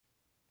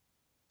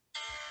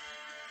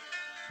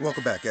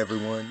Welcome back,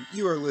 everyone.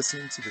 You are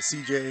listening to the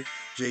CJ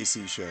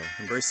Show.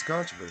 Embrace the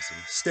controversy.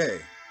 Stay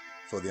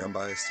for the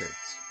unbiased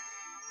takes.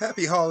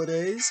 Happy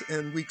holidays,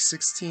 and week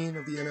 16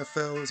 of the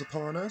NFL is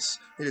upon us.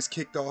 It is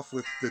kicked off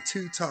with the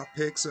two top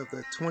picks of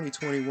the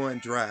 2021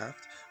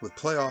 draft, with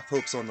playoff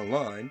hopes on the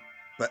line.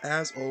 But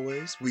as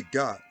always, we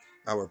got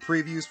our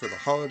previews for the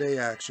holiday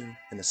action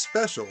and a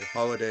special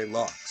holiday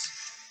locks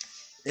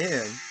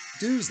and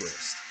dues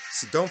list.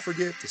 So don't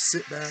forget to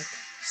sit back,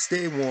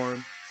 stay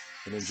warm,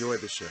 and enjoy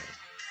the show.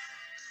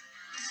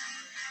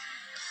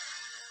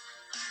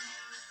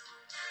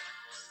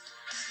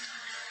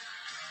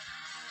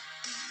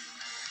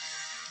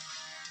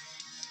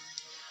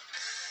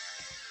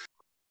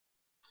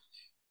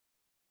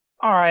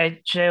 All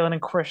right, Jalen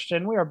and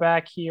Christian, we are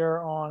back here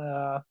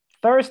on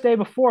Thursday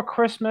before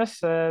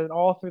Christmas.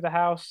 All through the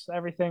house,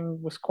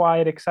 everything was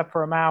quiet except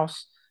for a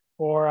mouse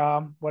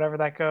or whatever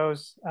that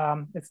goes.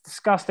 It's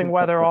disgusting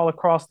weather all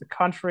across the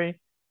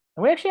country.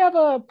 And we actually have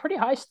a pretty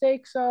high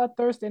stakes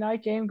Thursday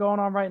night game going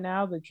on right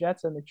now. The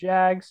Jets and the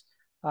Jags.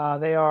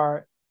 They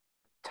are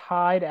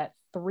tied at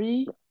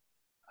 3.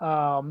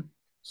 Um,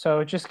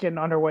 so just getting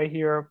underway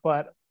here,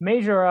 but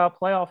major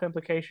playoff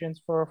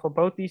implications for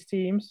both these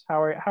teams.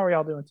 How are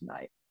y'all doing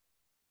tonight?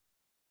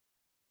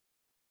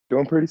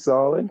 Doing pretty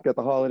solid. Got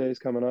the holidays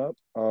coming up.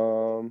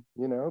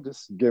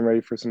 Just getting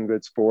ready for some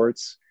good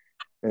sports.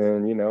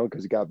 And,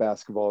 because you got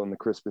basketball and the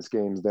Christmas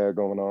games there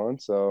going on.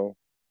 So,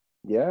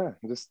 yeah,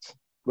 just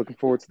looking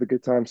forward to the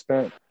good time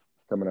spent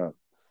coming up.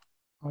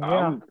 Oh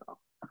yeah, I'm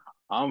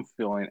I'm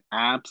feeling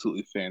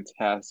absolutely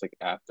fantastic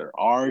after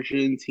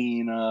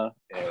Argentina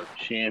as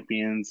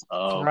champions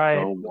that's of the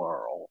right.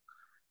 world.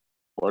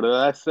 What did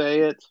I say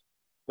it?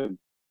 The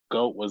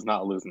GOAT was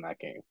not losing that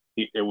game.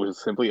 It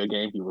was simply a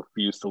game he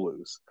refused to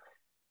lose.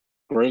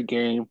 Great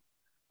game.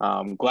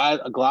 Glad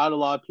a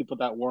lot of people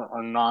that weren't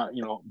are not,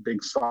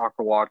 big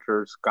soccer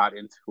watchers got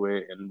into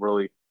it and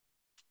really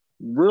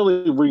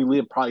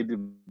relived probably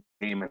the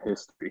game in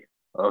history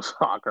of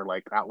soccer.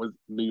 Like that was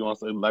New York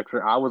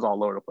electric. I was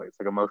all over the place,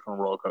 like emotional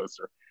roller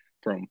coaster,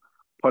 from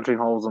punching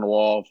holes in the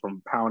wall,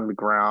 from pounding the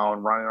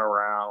ground, running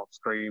around,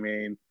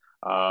 screaming,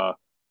 uh,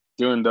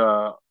 doing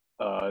the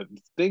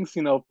things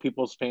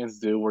people's fans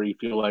do where you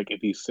feel like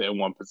if you sit in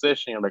one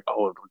position, you're like,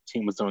 oh, the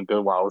team was doing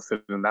good while I was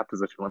sitting in that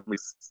position. Let me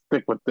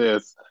stick with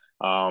this.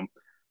 Um,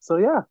 so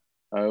yeah,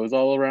 it was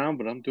all around,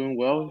 but I'm doing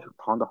well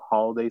upon the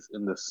holidays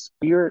in the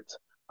spirit.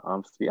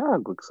 So yeah,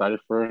 I'm excited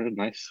for a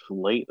nice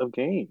slate of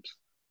games.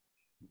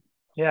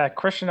 Yeah,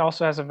 Christian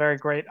also has a very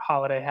great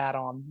holiday hat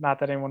on. Not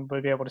that anyone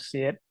would be able to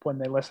see it when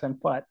they listen,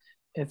 but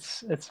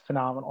it's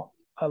phenomenal.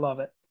 I love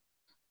it.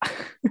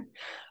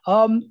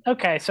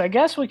 Okay, so I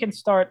guess we can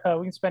start.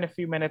 We can spend a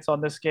few minutes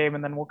on this game,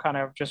 and then we'll kind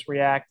of just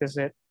react as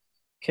it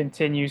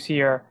continues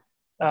here.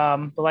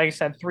 But like I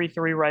said,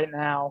 3-3 right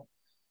now.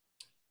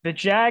 The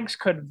Jags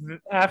could,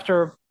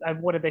 after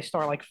what did they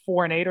start, like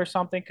 4-8 or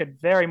something, could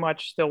very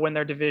much still win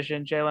their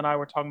division. Jalen and I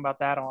were talking about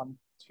that on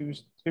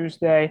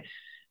Tuesday.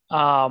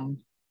 Um,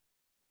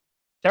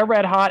 they're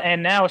red hot,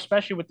 and now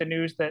especially with the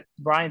news that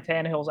Brian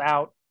Tannehill's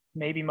out,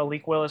 maybe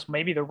Malik Willis,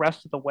 maybe the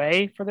rest of the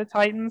way for the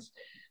Titans.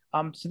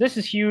 So this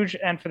is huge,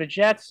 and for the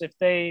Jets, if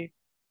they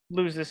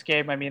lose this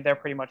game, I mean they're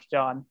pretty much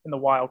done in the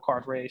wild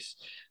card race,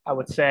 I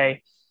would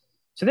say.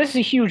 So this is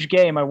a huge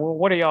game.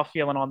 What are y'all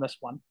feeling on this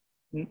one?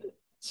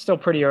 Still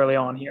pretty early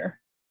on here.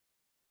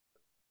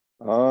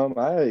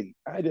 I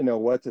didn't know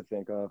what to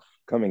think of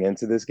coming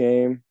into this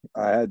game.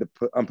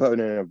 I'm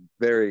putting in a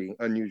very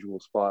unusual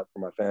spot for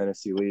my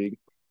fantasy league.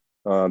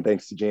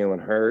 Thanks to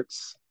Jalen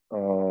Hurts.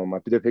 I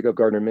did pick up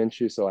Gardner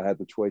Minshew, so I had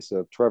the choice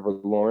of Trevor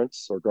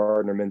Lawrence or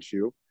Gardner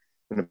Minshew.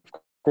 And of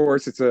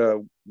course, it's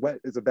a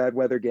bad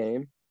weather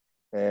game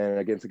and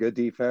against a good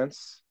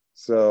defense.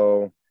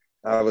 So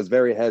I was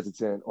very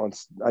hesitant on.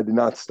 I did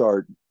not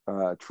start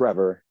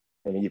Trevor,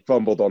 and he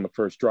fumbled on the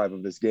first drive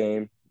of this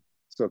game.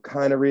 So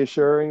kind of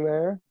reassuring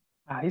there.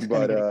 He's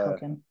gonna But get it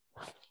cooking.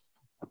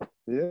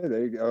 yeah,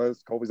 there you go.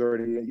 Colby's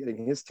already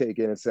getting his take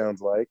in, it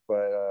sounds like.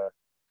 But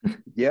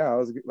yeah, I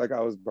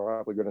was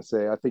probably going to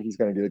say, I think he's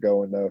going to get it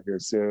going though here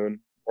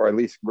soon, or at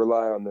least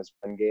rely on this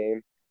one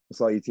game. I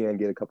saw ETN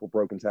get a couple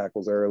broken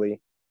tackles early,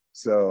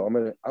 so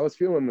I was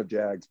feeling the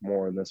Jags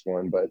more in this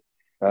one, but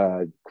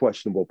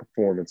questionable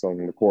performance on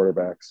the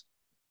quarterbacks.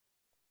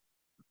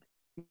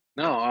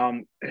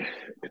 No,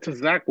 it's a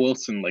Zach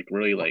Wilson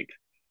really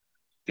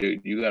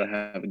dude, you gotta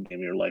have a game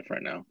of your life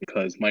right now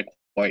because Mike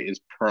White is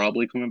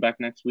probably coming back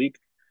next week,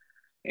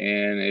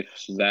 and if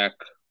Zach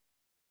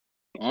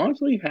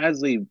honestly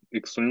has a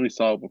extremely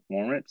solid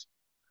performance,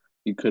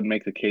 you could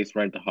make the case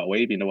right the hot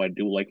wave. You know, I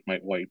do like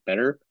Mike White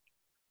better.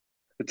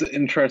 It's an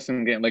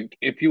interesting game. Like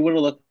if you would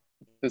have looked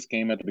at this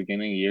game at the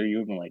beginning of the year, you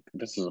would have been like,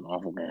 "This is an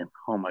awful game.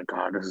 Oh my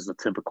god, this is a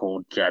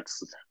typical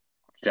Jets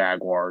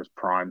Jaguars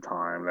prime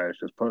time." That is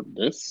just put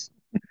this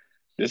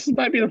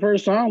might be the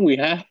first time we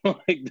have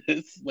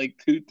like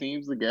two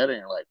teams together.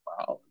 And you're like,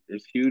 wow,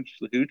 there's huge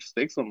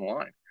stakes on the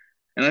line.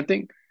 And I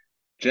think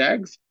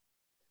Jags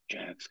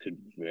Jags could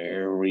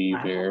very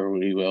Wow.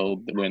 very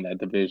well win that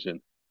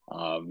division.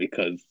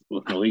 because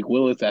with Malik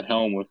Willis at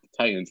helm with the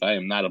Titans, I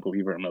am not a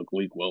believer in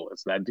Malik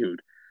Willis. That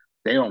dude,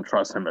 they don't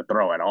trust him to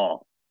throw at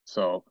all.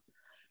 So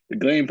the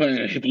game plan,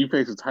 if you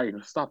face the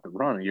Titans, stop the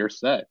run and you're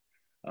set.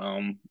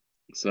 Um,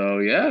 so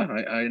yeah,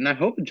 and I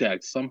hope the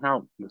Jags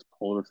somehow just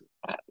pull this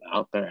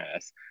out their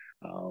ass.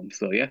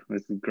 So yeah,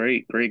 this is a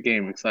great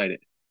game. Excited.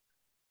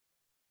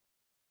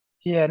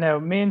 Yeah, no,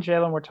 me and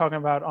Jalen were talking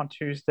about on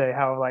Tuesday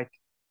how like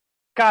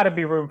got to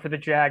be room for the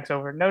Jags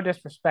over. No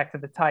disrespect to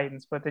the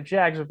Titans, but the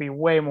Jags would be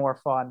way more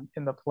fun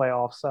in the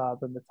playoffs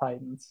than the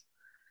Titans.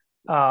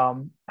 I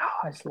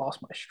just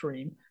lost my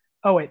stream.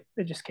 Oh wait,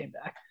 it just came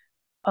back.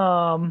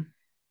 But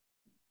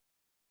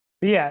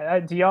yeah,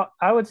 do y'all?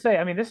 I would say,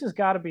 I mean, this has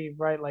got to be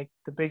right, like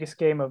the biggest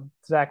game of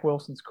Zach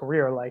Wilson's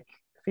career. Like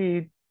if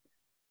he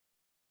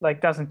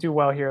like doesn't do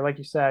well here, like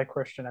you said,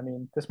 Christian. I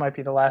mean, this might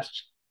be the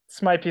last.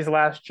 This might be his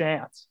last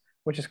chance,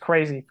 which is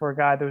crazy for a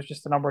guy that was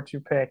just the number 2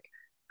 pick,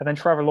 and then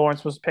Trevor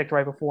Lawrence was picked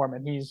right before him,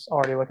 and he's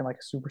already looking like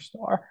a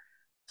superstar.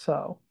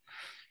 So,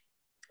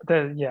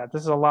 this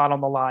is a lot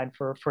on the line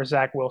for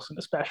Zach Wilson,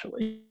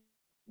 especially.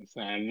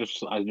 I just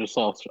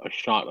saw a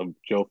shot of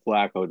Joe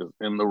Flacco just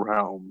in the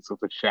realms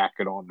with a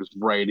jacket on, just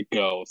ready to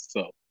go.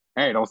 So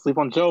hey, don't sleep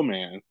on Joe,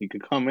 man. He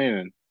could come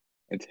in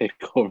and take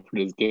over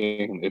this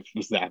game if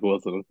Zach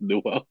Wilson doesn't do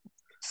well.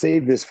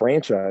 Save this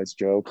franchise,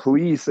 Joe.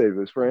 Please save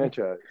this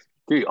franchise.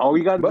 Dude, all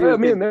you got to But do I is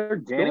mean, get they're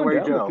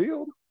January going down Joe. the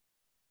field.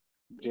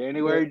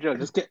 January Joe.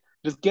 Just get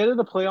in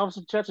the playoffs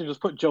with Jets and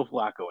just put Joe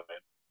Flacco in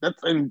it.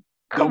 That's and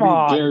Come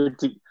on.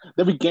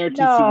 They'll be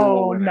guaranteed Super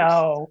Bowl winners.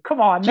 No, come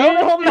on,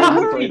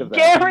 January.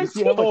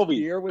 guaranteed.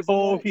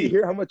 You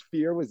hear how much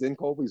fear was in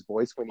Colby's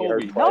voice when he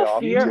heard No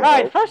playoff? fear. All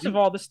right, first of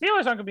all, the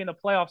Steelers aren't going to be in the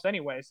playoffs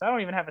anyway, so I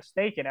don't even have a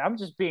stake in it. I'm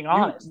just being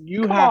honest.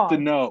 You have to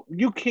know.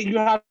 You can't. You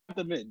have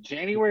to admit,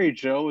 January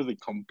Joe is a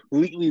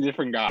completely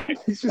different guy.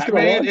 He's just that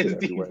man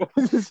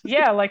is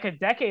yeah, like a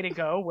decade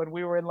ago when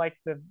we were in like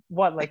the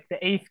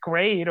 8th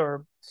grade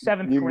or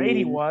 7th grade,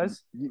 he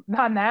was.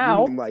 Not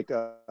now.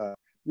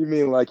 You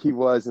mean like he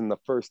was in the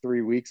first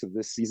 3 weeks of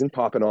this season,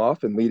 popping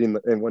off and leading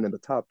and one of the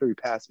top 3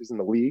 passers in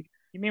the league?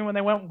 You mean when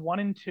they went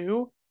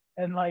 1-2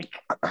 and like?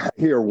 I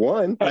hear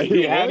one.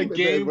 He had a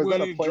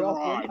game-winning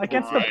drive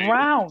against the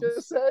Browns.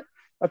 Just said.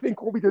 I think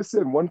Colby just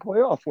said one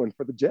playoff win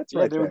for the Jets.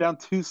 Yeah, they were down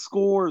 2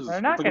 scores. They're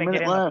not going to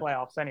get in the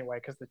playoffs anyway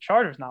because the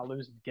Chargers not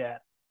losing again.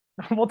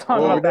 We'll talk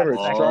about that.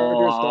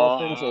 Chargers,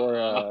 Dolphins,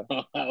 or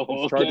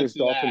Chargers,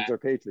 Dolphins, or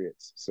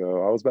Patriots.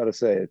 So I was about to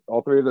say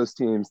all 3 of those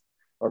teams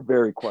are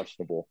very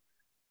questionable.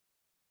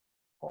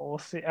 Well, we'll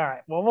see. All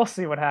right. Well, we'll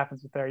see what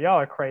happens with there. Y'all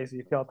are crazy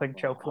if y'all think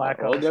Joe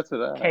Flacco is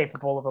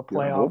capable of a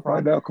playoff. We'll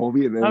find out,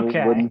 Colby. And then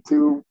when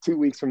 2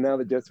 weeks from now,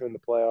 the Jets are in the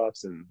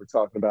playoffs, and we're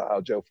talking about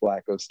how Joe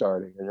Flacco's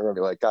starting, and you're gonna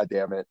be like, "God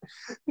damn it,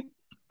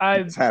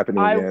 it's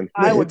happening again."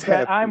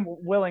 I'm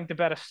willing to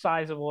bet a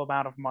sizable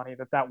amount of money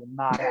that will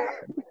not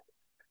happen.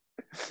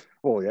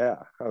 Well, yeah,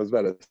 I was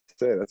about to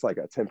say that's like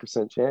a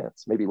 10%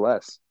 chance, maybe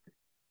less.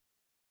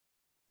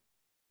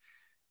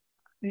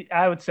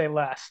 I would say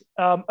less.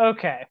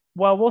 Okay.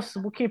 Well, we'll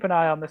keep an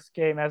eye on this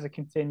game as it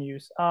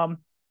continues. All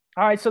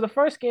right. So the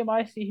first game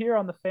I see here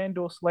on the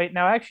FanDuel slate.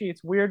 Now, actually,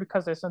 it's weird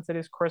because since it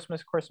is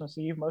Christmas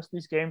Eve, most of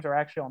these games are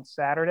actually on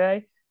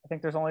Saturday. I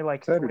think there's only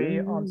like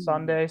 3 on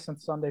Sunday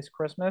since Sunday's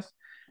Christmas.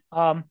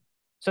 So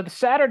the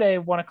Saturday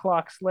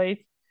 1:00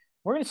 slate.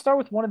 We're going to start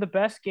with one of the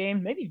best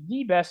games, maybe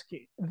the best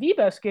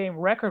game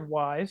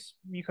record-wise.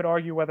 You could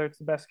argue whether it's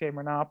the best game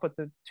or not, but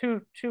the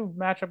two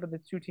matchup of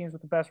the 2 teams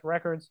with the best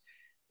records.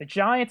 The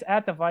Giants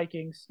at the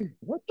Vikings.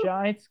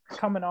 Giants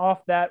coming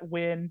off that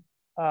win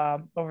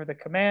over the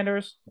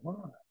Commanders.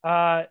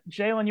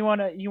 Jalen, you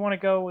wanna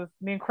go with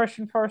me and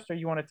Christian first, or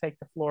you want to take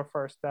the floor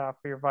first for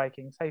your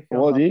Vikings? How you feel?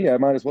 Well, I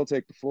might as well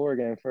take the floor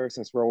again first,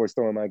 since we're always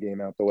throwing my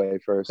game out the way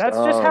first. That's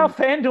just how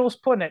FanDuel's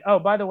putting it. Oh,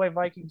 by the way,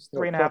 Vikings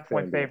 3.5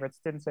 point favorites.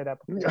 Didn't say that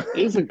before. That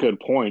is a good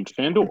point.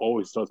 FanDuel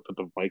always does put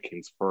the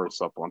Vikings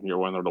first up on here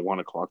when they're the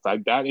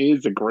 1:00. That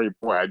is a great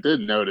point. I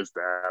did notice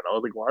that. I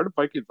was like, why are the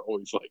Vikings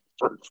always like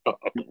first up?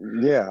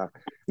 Yeah,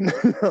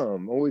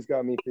 always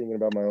got me thinking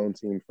about my own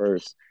team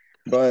first.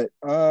 But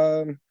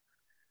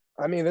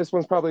I mean, this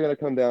one's probably going to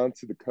come down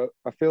to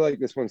I feel like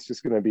this one's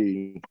just going to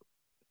be,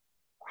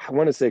 I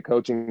want to say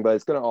coaching, but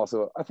it's going to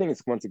also, I think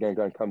it's once again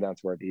going to come down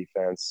to our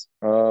defense.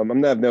 I'm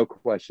going to have no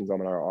questions on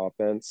our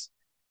offense.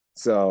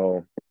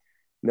 So,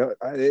 no,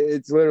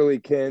 it's literally,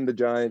 can the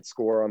Giants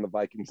score on the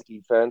Vikings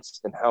defense,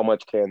 and how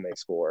much can they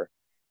score?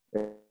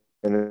 And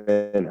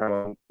then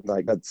how,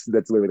 like, that's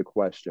literally the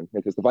question.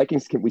 Because the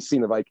Vikings, we've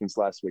seen the Vikings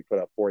last week put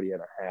up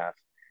 40.5,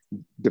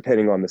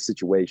 depending on the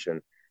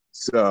situation.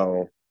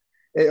 So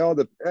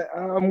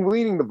I'm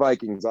leading the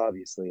Vikings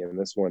obviously in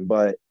this one,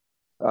 but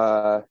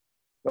the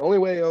only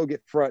way it'll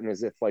get fronting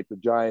is if like the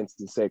Giants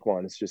and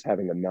Saquon is just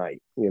having a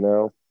night, you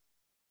know.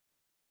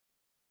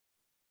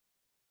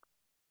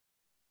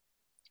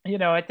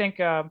 I think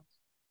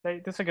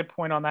that's a good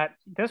point on that.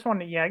 This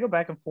one, I go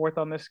back and forth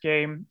on this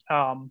game.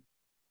 I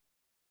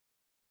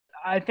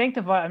think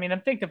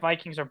the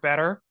Vikings are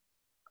better,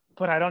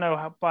 but I don't know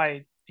how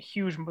by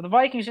huge. The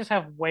Vikings just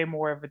have way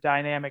more of a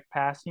dynamic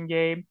passing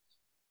game,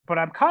 but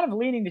I'm kind of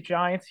leaning the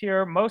Giants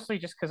here, mostly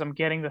just because I'm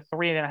getting the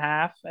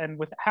 3.5, and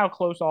with how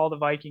close all the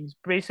Vikings,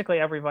 basically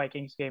every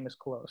Vikings game is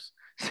close.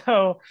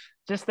 So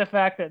just the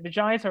fact that the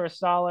Giants are a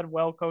solid,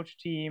 well-coached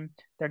team,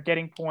 they're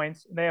getting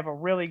points. They have a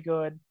really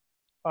good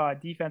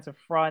defensive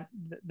front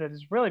that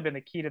has really been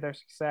the key to their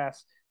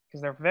success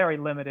because they're very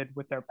limited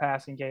with their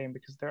passing game.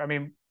 Because they're, I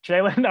mean,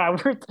 Jalen and I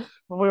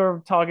we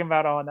were talking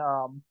about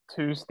on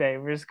Tuesday.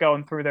 We're just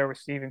going through their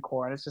receiving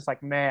core, and it's just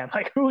like, man,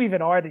 like who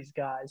even are these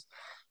guys?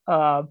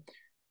 Uh,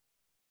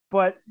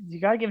 but you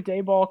got to give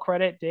Dayball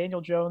credit.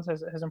 Daniel Jones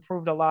has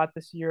improved a lot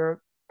this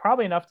year,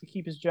 probably enough to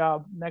keep his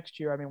job next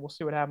year. I mean, we'll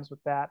see what happens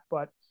with that.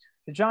 But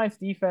the Giants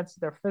defense,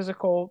 they're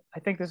physical. I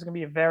think this is going to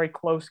be a very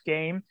close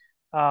game.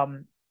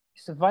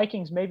 So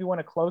Vikings maybe win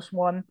a close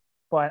one,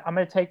 but I'm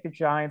going to take the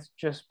Giants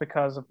just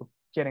because of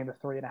getting the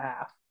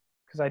 3.5,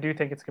 because I do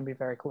think it's going to be a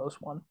very close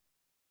one.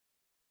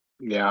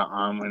 Yeah,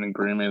 I'm in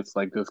agreement. It's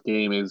like this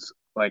game is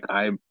like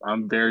I'm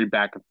very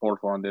back and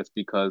forth on this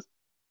because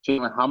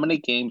Jalen, how many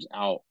games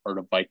out are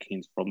the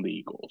Vikings from the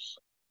Eagles?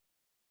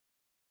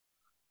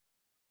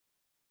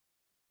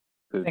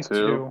 I think Two?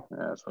 two,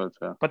 Yeah, so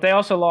two. but they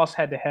also lost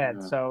head to head,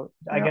 Yeah. so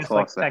I Yeah, guess so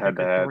like lost the head to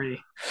technically head.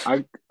 three.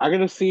 I'm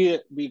gonna see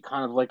it be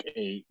kind of like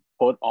a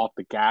foot off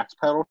the gas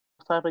pedal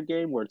type of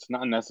game where it's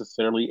not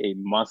necessarily a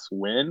must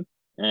win.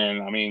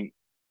 And I mean,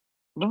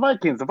 the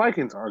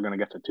Vikings are gonna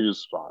get the two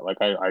spot. Like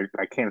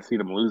I can't see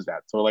them lose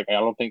that. So like I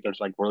don't think there's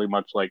like really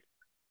much like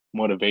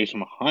motivation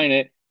behind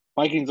it.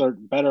 Vikings are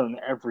better in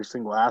every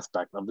single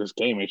aspect of this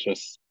game. It's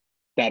just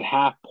that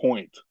half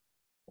point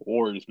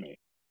worries me.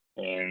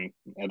 And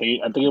I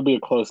think it'll be a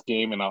close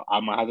game, and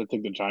I'm gonna have to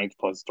take the Giants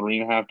plus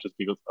 3.5 just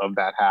because of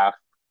that half.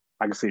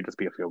 I can see it just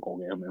be a field goal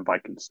game, and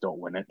Vikings don't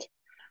win it.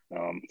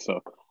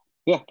 So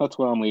yeah, that's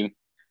where I'm leaning.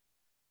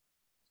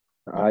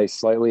 I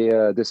slightly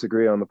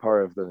disagree on the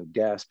part of the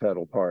gas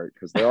pedal part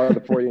because there are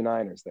the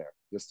 49ers there,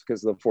 just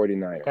because of the That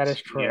 49ers.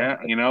 is true. Yeah,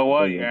 you know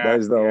what? And that Yeah,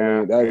 is the yeah,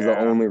 only that is the yeah.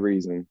 only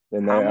reason.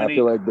 And How I many?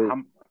 feel like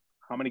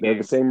How many they're the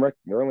games? same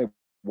they're only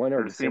one They're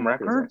or the the same same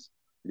record as record. us.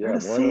 They're Yeah,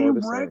 the one or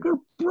the same same. record,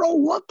 bro.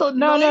 What the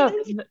No, no,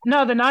 Niners?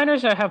 no. The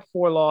Niners have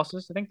 4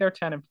 losses. I think they're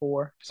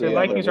 10-4. So the Yeah,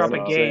 they're Vikings are up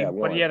one. a So yeah, game, but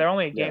one. yeah, they're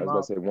only a Yeah, I game was about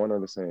up. to say one or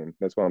the same.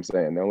 That's what I'm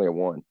saying. They're only at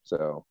one.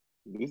 So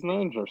These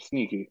Niners are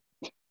sneaky.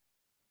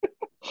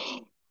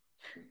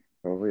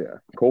 oh yeah,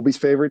 Colby's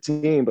favorite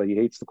team, but he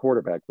hates the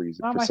quarterback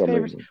reason Not for my some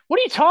favorites. reason. What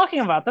are you talking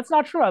about? That's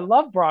not true. I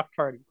love Brock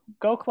Purdy.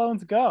 Go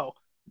Clones, go.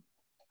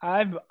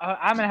 I'm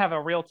gonna have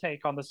a real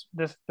take on this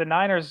the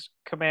Niners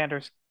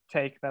Commanders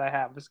take that I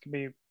have. This could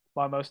be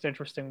my most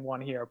interesting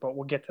one here, but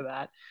we'll get to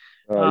that.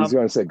 He's Um,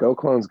 going to say, "Go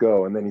clones,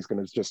 go," and then he's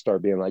going to just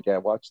start being like, "Yeah,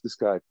 watch this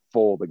guy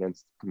fold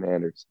against the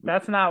Commanders."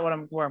 that's not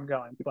where I'm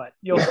going, but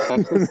you'll see.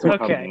 Texas still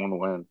have Okay. one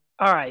win.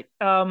 All right.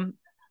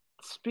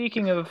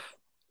 Speaking of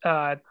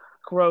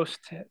gross,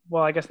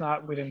 well, I guess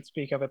not. We didn't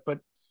speak of it, but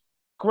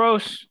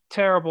gross,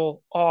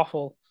 terrible,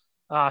 awful.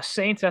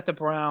 Saints at the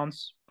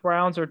Browns.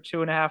 Browns are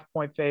 2.5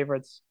 point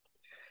favorites.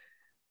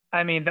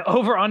 I mean, the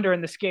over under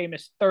in this game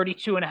is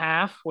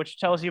 32.5, which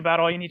tells you about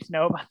all you need to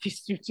know about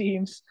these two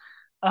teams.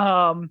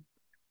 Um,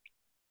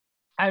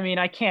 I mean,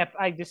 I can't.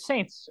 The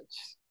Saints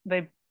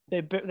they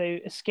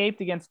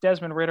escaped against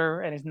Desmond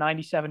Ritter and his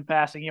 97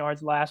 passing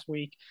yards last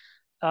week.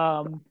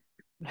 Um,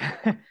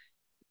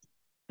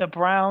 the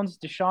Browns,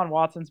 Deshaun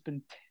Watson's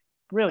been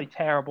really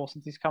terrible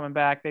since he's coming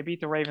back. They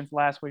beat the Ravens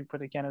last week,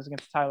 but again, it was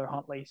against Tyler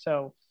Huntley.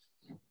 So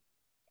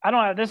I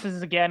don't know. This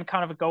is again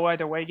kind of a go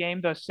either way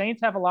game. The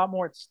Saints have a lot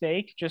more at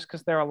stake just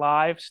because they're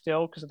alive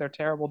still because of their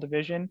terrible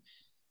division.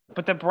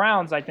 But the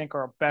Browns, I think,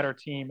 are a better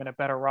team and a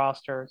better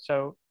roster.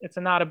 So it's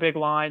not a big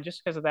line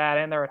just because of that.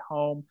 And they're at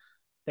home.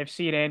 They've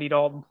seen Andy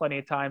Dalton plenty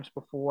of times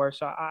before.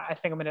 So I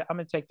think I'm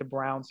gonna take the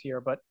Browns here.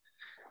 But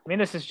I mean,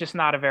 this is just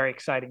not a very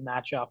exciting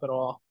matchup at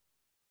all.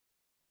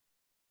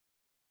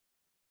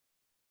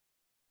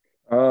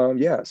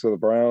 Yeah. So the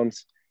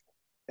Browns,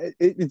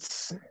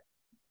 it's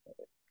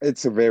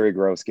a very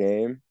gross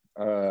game.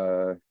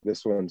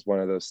 This one's one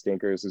of those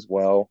stinkers as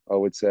well, I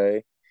would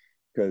say,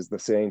 because the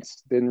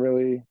Saints didn't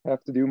really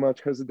have to do much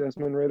because of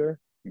Desmond Ritter,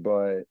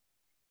 but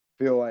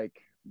feel like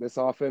this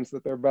offense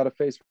that they're about to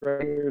face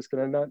right here is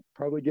going to not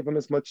probably give them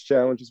as much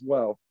challenge as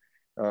well.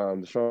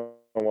 Deshaun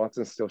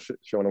Watson's still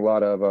showing a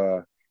lot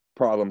of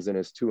problems in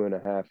his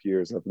 2.5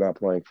 years of not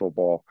playing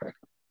football.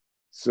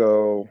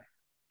 So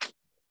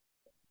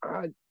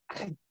I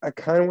I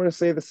kind of want to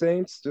say the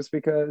Saints just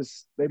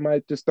because they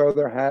might just throw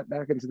their hat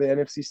back into the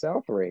NFC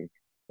South ring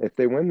if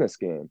they win this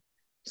game.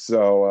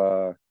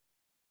 So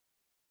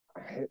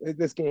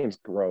this game's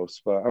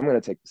gross, but I'm going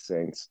to take the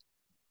Saints.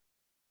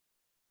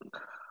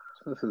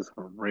 This is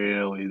a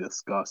really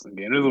disgusting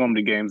game. This is one of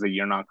the games that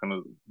you're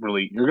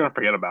gonna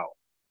forget about.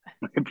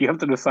 If you have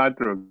to decide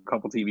through a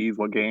couple TVs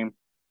what game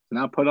to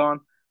not put on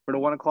for the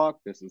 1 o'clock,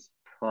 this is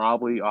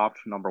probably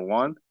option number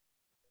one.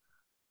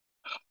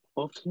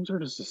 Both teams are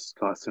just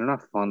disgusting. They're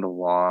not fun to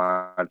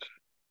watch.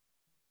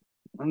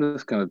 I'm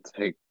just gonna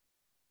take.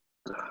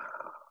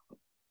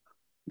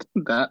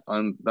 That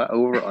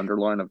over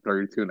underline of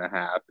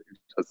 32.5 is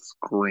just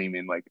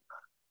screaming like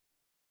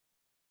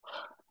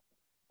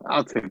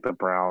I'll take the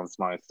Browns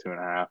minus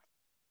 2.5.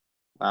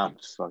 I'm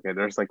just okay.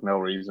 There's like no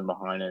reason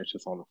behind it. It's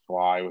just on the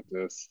fly with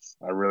this.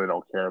 I really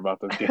don't care about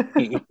this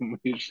game.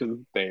 It's just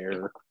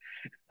there.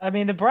 I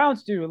mean, the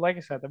Browns do, like I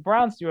said, the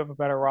Browns do have a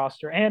better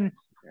roster. And,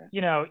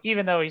 Yeah.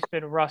 even though he's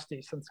been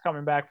rusty since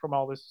coming back from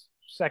all this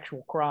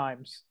sexual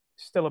crimes,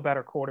 still a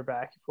better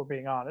quarterback, if we're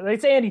being honest.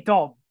 It's Andy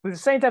Dalton. At the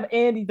same time,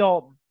 Andy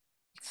Dalton.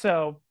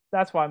 So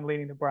that's why I'm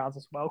leading the Browns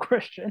as well,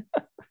 Christian.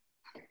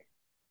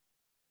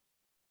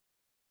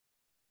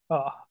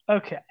 Oh,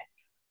 okay.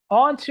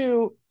 On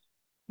to,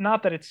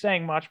 not that it's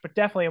saying much, but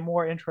definitely a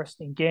more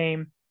interesting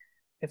game.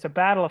 It's a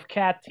battle of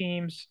cat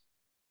teams.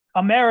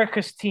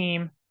 America's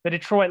team, the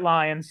Detroit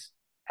Lions,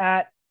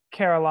 at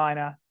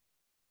Carolina,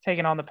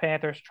 taking on the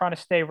Panthers, trying to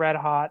stay red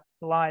hot.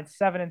 The Lions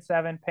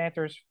 7-7,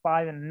 Panthers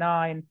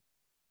 5-9.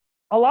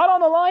 A lot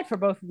on the line for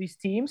both of these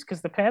teams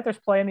because the Panthers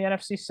play in the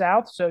NFC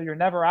South, so you're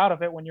never out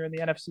of it when you're in the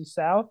NFC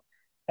South.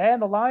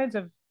 And the Lions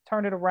have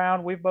turned it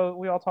around. We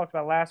all talked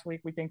about last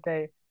week. We think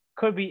they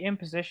could be in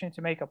position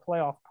to make a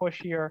playoff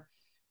push here.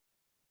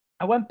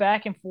 I went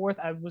back and forth.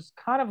 I was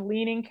kind of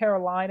leaning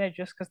Carolina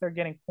just because they're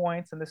getting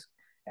points, and this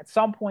at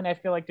some point I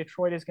feel like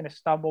Detroit is going to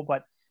stumble.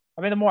 But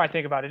I mean, the more I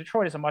think about it,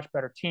 Detroit is a much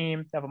better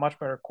team. They have a much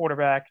better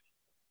quarterback,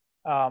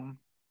 and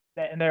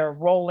they're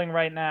rolling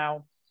right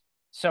now.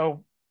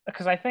 So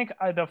because I think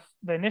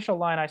the initial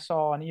line I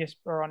saw on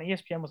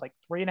ESPN was like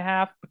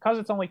 3.5. Because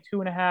it's only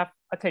 2.5,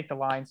 I take the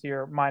Lions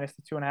here minus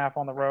the 2.5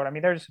 on the road. I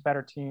mean, they're just a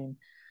better team.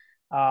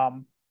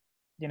 Um,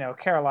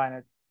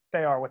 Carolina,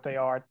 they are what they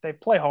are. They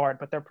play hard,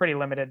 but they're pretty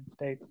limited.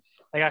 They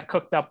got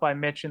cooked up by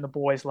Mitch and the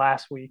boys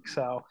last week.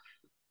 So,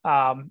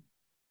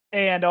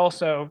 and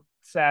also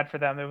sad for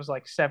them, it was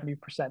like 70%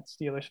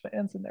 Steelers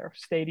fans in their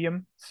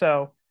stadium.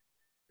 So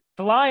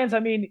the Lions, I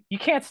mean, you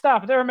can't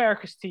stop. They're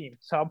America's team.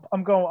 So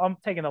I'm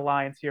taking the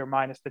Lions here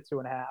minus the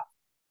 2.5.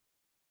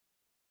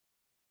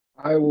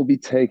 I will be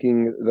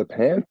taking the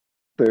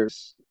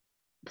Panthers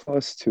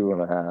plus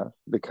 2.5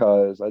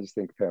 because I just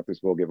think the Panthers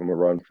will give them a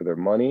run for their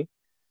money.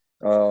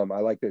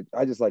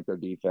 I just like their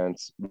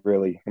defense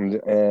really,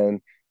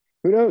 and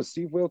who knows?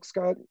 Steve Wilkes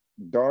got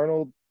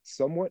Darnold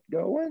somewhat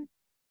going, Yeah,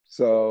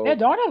 so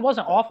Darnold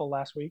wasn't awful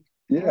last week.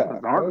 yeah,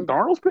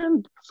 Darnold's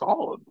been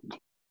solid.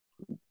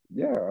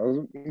 yeah.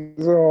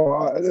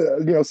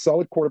 So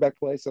solid quarterback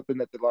play, something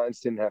that the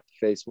Lions didn't have to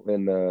face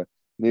in the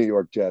New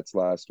York Jets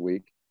last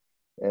week,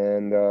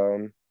 and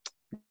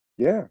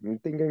yeah, I'm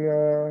thinking.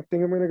 I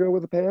think I'm going to go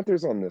with the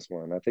Panthers on this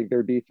one. I think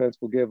their defense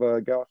will give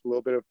Goff a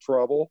little bit of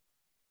trouble.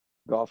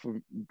 Goff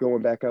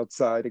going back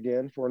outside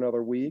again for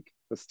another week.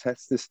 Let's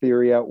test this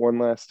theory out one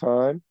last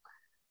time.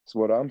 That's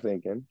what I'm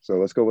thinking. So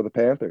let's go with the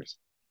Panthers.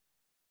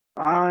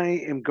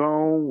 I am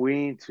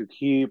going to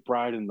keep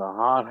riding the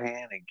hot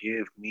hand and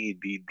give me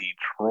the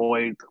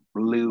Detroit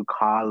blue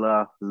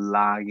collar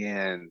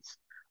Lions.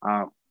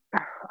 I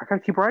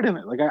gotta keep riding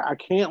it. Like I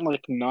can't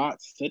like not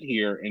sit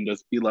here and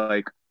just be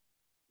like,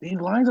 these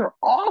Lions are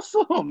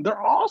awesome.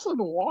 They're awesome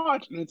to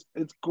watch, and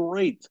it's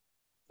great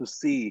to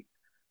see.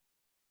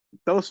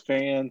 Those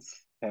fans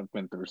have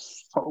been through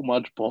so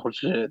much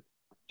bullshit.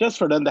 Just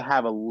for them to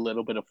have a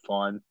little bit of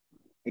fun,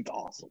 it's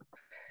awesome.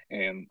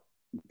 And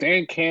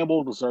Dan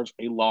Campbell deserves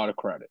a lot of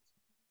credit.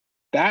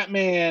 That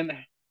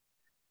man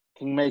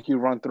can make you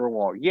run through a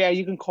wall. Yeah,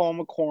 you can call him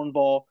a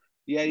cornball.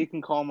 Yeah, you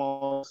can call him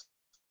all.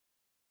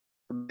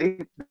 They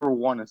were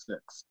 1-6.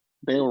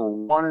 They were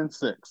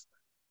 1-6,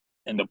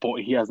 and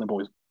he has the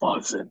boys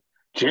buzzing.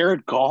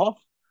 Jared Goff.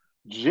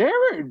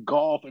 Jared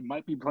Goff, it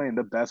might be playing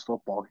the best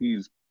football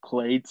he's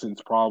played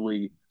since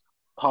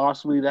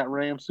possibly that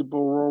Rams Super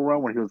Bowl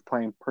run when he was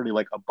playing pretty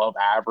like above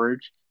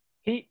average.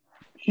 He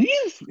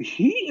is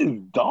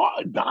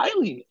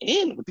dialing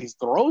in with these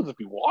throws if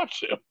you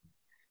watch him.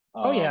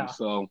 Oh yeah.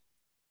 So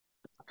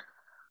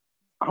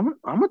I'm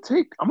gonna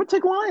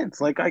take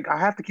Lions. Like I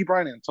have to keep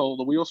riding until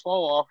the wheels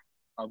fall off.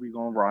 I'll be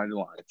going riding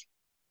Lions.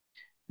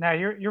 Now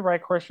you're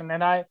right, Christian.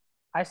 And I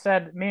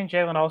said, me and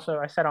Jalen also,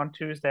 I said on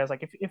Tuesday, I was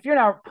like, if you're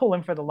not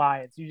pulling for the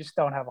Lions, you just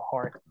don't have a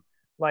heart.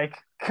 Like,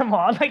 come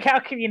on, like how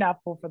can you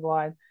not pull for the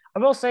Lions? I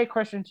will say,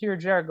 Christian, to your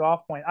Jared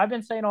Goff point, I've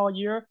been saying all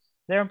year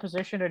they're in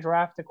position to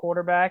draft a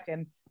quarterback,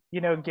 and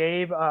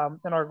Gabe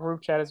in our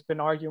group chat has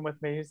been arguing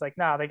with me. He's like,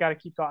 nah, they got to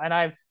keep going, and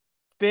I've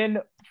been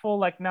full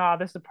like, nah,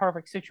 this is a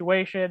perfect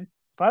situation.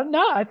 But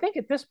no, I think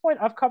at this point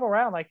I've come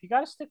around. Like, you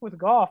got to stick with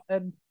Goff.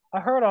 And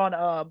I heard on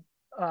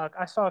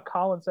I saw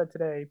Colin said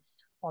today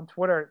on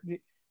Twitter. If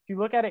you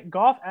look at it,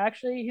 Goff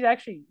he's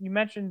actually you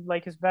mentioned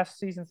like his best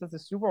season since the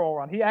Super Bowl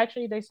run.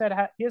 They said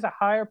he has a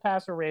higher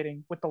passer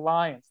rating with the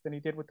Lions than he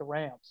did with the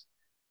Rams,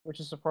 which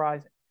is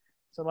surprising.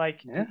 So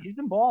like he's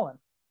been balling.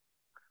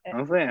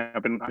 I'm saying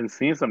I've been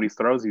seeing some of these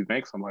throws he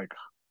makes. I'm like,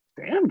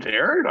 damn,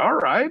 Jared, all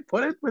right,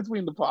 put it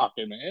between the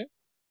pocket, man.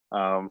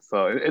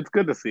 So it's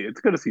good to see.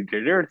 It's good to see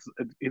Jared.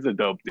 He's a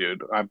dope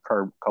dude. I've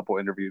heard a couple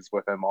interviews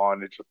with him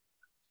on. It's just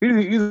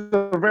he's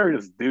a very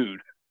just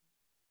dude.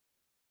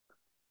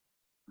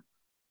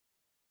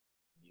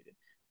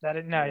 That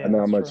is no, yeah, Not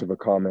that's much true. of a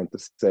comment to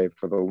say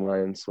for the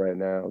Lions right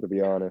now, to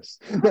be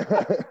honest.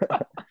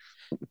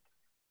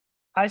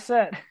 I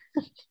said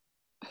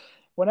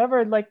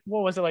whenever like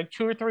what was it like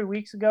 2 or 3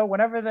 weeks ago,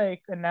 whenever the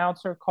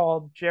announcer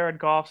called Jared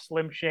Goff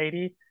Slim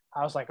Shady,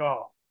 I was like,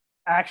 oh,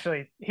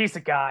 actually, he's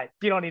the guy.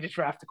 You don't need to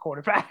draft a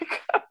quarterback.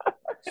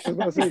 I was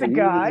about to He's say the he is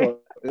guy.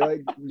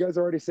 like you guys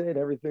are already saying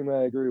everything that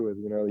I agree with.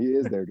 He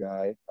is their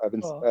guy. I've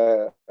been,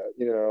 Oh,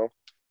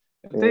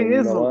 The thing and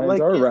is, the Lions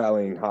like, are yeah,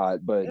 rallying hot,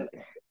 but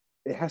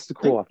it has to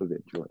cool think, off a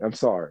bit, Jordan. I'm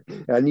sorry.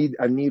 I need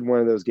one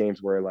of those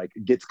games where like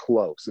it gets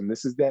close, and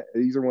this is that.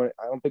 These are one.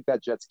 I don't think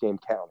that Jets game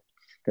counted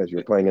because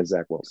you're playing against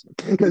Zach Wilson.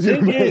 the Because you're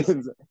thing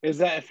playing. is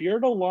that if you're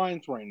the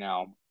Lions right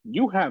now,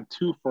 you have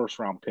two first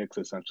round picks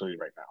essentially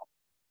right now.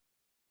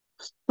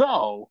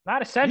 So not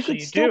you essentially,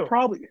 could you still do.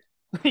 probably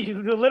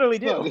You literally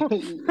so,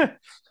 do.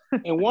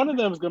 and one of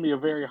them is going to be a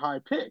very high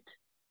pick,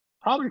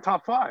 probably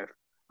top five.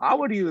 I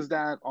would use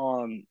that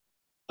on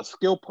a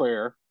skill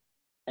player,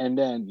 and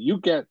then you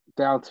get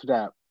down to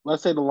that.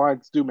 Let's say the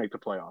Lions do make the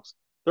playoffs.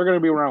 They're going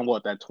to be around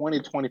what, that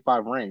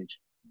 20-25 range.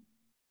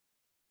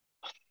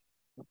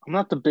 I'm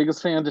not the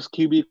biggest fan of this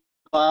QB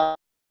class,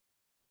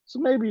 so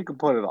maybe you can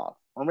put it off.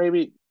 Or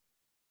maybe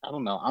I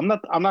don't know. I'm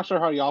not sure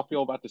how y'all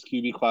feel about this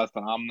QB class,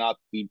 but I'm not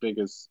the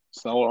biggest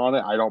seller on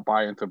it. I don't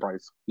buy into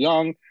Bryce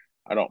Young.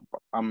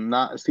 I'm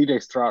not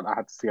CJ Stroud. I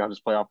have to see how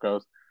this playoff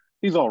goes.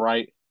 He's all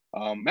right.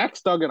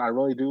 Max Duggan, I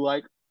really do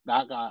like.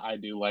 That guy I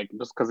do like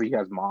just because he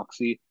has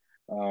moxie.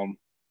 Um,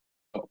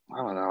 I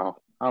don't know.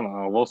 I don't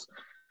know.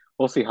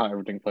 We'll see how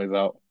everything plays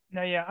out.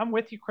 No, yeah, I'm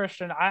with you,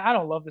 Christian. I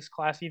don't love this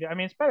class either. I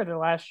mean, it's better than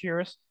last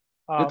year's.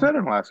 It's Um, better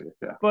than last year.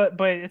 Yeah.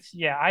 but it's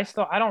yeah,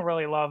 I don't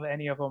really love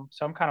any of them,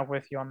 so I'm kind of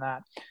with you on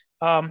that.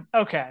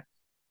 Okay,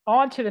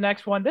 on to the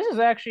next one. This is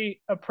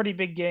actually a pretty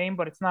big game,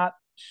 but it's not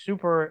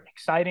super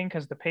exciting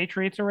because the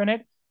Patriots are in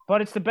it.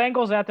 But it's the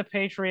Bengals at the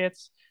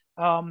Patriots.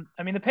 I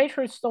mean, the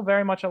Patriots still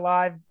very much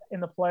alive in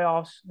the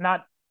playoffs,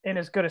 not in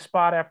as good a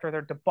spot after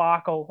their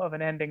debacle of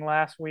an ending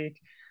last week.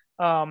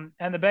 And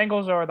the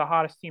Bengals are the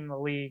hottest team in the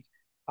league.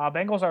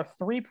 Bengals are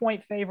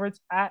 3-point favorites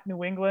at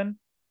New England,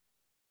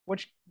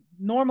 which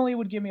normally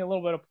would give me a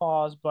little bit of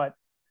pause, but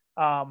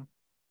um,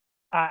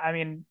 I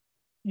mean,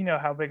 you know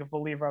how big a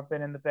believer I've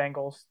been in the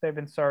Bengals. They've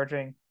been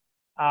surging.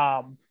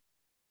 Um,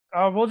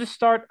 we'll just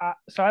start.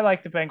 So I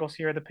like the Bengals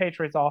here. The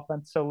Patriots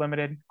offense so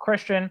limited.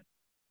 Christian,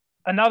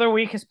 another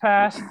week has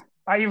passed.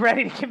 Are you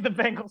ready to give the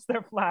Bengals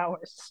their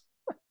flowers?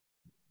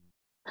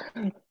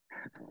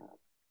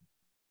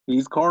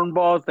 These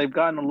cornballs, they've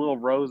gotten a little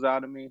rose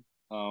out of me.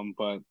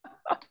 But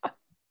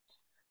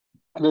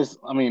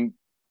I mean,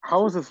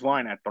 how is this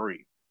line at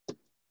three?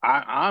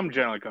 I'm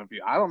generally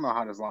confused. I don't know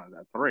how this line is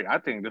at three. I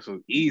think this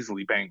was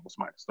easily Bengals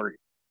 -3.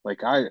 Like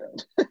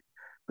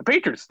the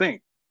Patriots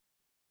stink.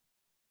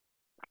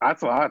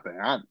 That's what I think.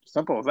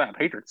 Simple as that.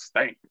 Patriots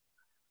stink.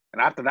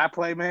 And after that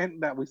play, man,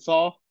 that we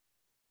saw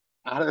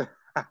out of,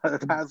 out of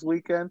the past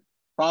weekend,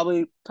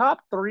 probably top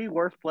three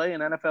worst play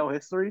in NFL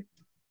history.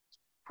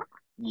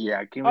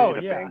 Yeah, give me Oh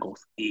the yeah,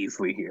 Bengals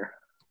easily here.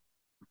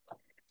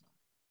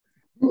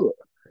 All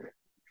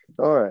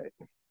right.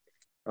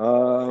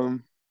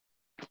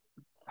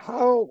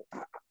 How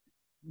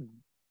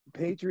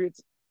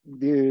Patriots,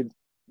 dude?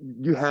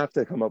 You have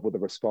to come up with a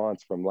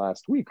response from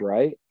last week,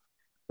 right?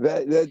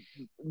 That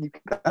you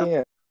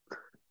can't.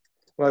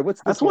 Like,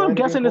 what's That's this what I'm line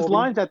again, guessing this Colby?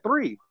 line's at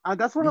three.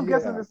 That's what I'm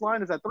guessing Yeah, this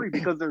line is at three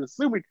because they're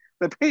assuming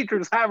the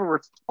Patriots have a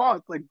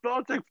response. Like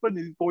Belichick's putting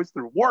these boys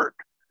through work.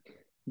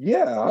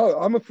 yeah.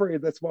 I'm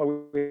afraid that's why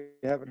we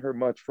haven't heard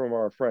much from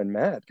our friend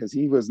Matt because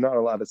he was not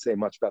allowed to say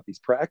much about these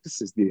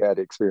practices he had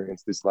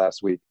experienced this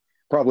last week.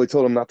 Probably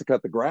told him not to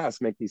cut the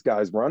grass, make these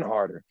guys run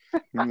harder.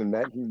 And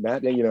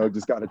Matt,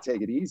 just got to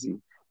take it easy.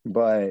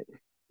 But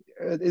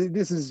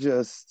this is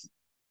just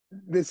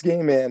this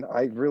game, man.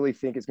 I really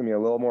think it's going to be a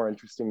little more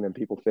interesting than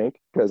people think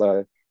because,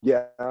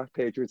 yeah,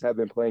 Patriots have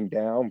been playing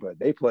down, but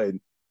they played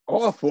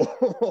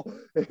awful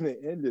and they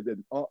ended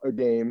a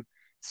game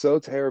so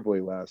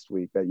terribly last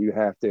week that you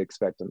have to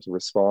expect them to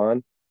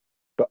respond.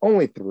 But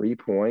only 3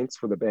 points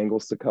for the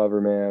Bengals to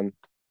cover, man.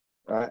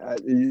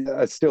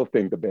 I still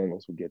think the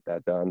Bengals will get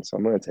that done, so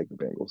I'm going to take the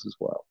Bengals as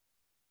well.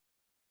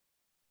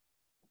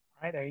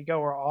 all right, there you go.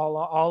 We're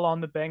all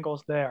on the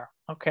Bengals there.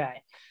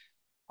 Okay,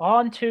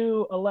 on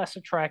to a less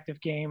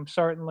attractive game,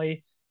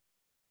 certainly.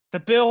 The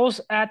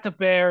Bills at the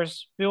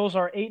Bears. Bills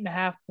are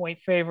 8.5-point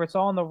favorites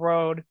on the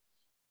road.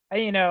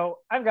 And,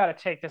 I've got to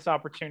take this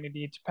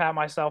opportunity to pat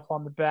myself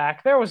on the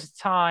back. There was a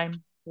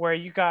time where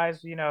you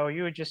guys, you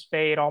would just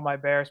fade all my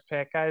Bears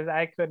pick.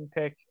 I couldn't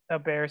pick a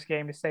Bears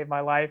game to save my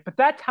life. But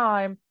that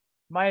time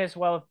might as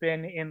well have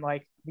been in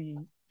like the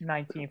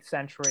 19th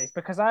century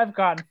because I've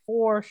gotten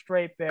 4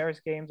 straight Bears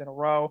games in a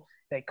row.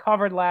 They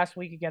covered last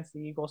week against the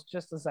Eagles,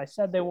 just as I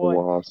said they would.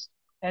 Lost.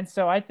 And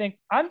so I think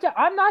I'm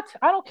not.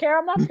 I don't care.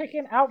 I'm not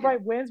picking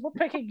outright wins. We're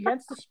picking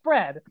against the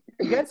spread.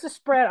 Against the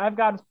spread, I've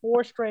gotten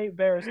 4 straight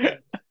Bears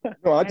games.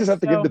 No, I just And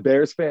have to give the so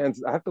Bears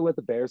fans. I have to let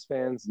the Bears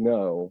fans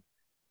know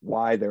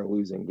why they're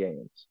losing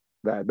games.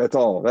 That's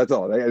all. That's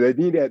all. They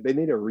need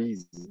a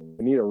reason.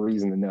 They need a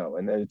reason to know.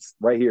 And it's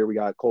right here. We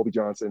got Colby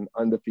Johnson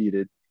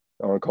undefeated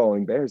on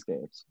calling Bears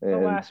games, The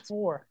and last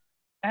four.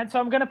 And so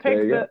I'm gonna there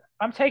pick you go.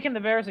 I'm taking the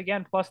Bears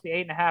again plus the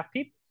 8.5.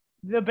 People,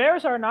 the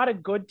Bears are not a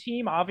good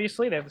team.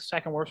 Obviously, they have the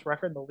second worst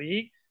record in the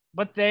league,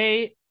 but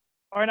they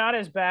are not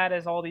as bad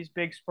as all these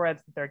big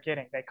spreads that they're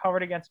getting. They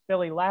covered against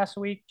Philly last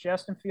week.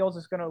 Justin Fields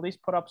is going to at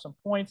least put up some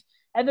points.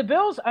 And the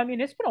Bills, I mean,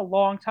 it's been a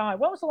long time.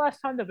 When was the last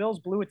time the Bills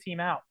blew a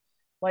team out?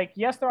 Like,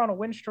 yes, they're on a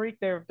win streak.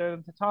 They're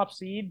the top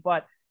seed,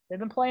 but they've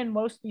been playing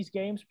most of these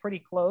games pretty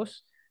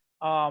close.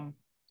 Um,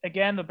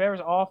 Again, the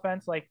Bears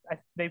offense, like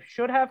they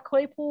should have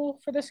Claypool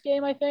for this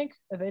game. I think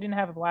they didn't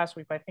have him last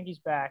week, but I think he's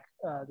back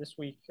this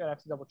week. I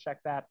have to double check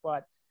that.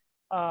 But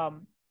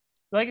um,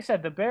 like I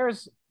said, the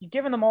Bears, you're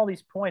giving them all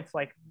these points.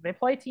 Like they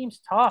play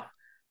teams tough.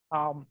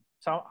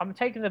 So I'm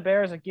taking the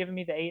Bears and giving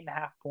me the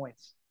 8.5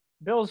 points.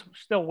 Bills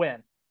still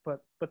win, but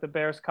the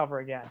Bears cover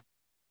again.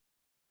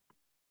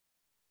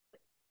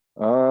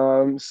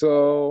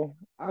 So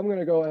I'm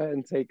gonna go ahead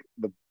and take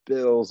the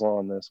Bills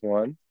on this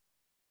one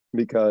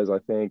because I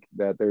think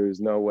that there's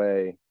no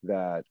way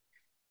that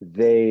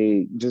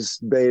they'd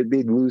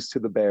lose to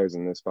the Bears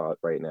in this spot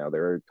right now.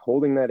 They're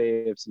holding that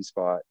AFC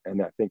spot,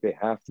 and I think they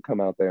have to come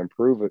out there and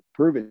prove it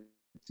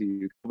to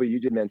you. But you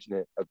did mention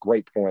it, a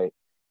great point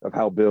of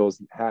how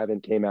Bills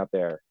haven't came out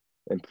there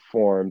and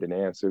performed and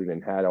answered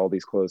and had all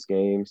these close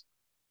games.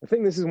 I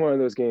think this is one of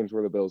those games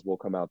where the Bills will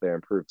come out there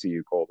and prove to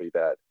you, Colby,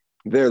 that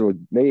they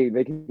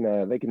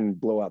can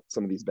blow out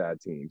some of these bad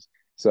teams.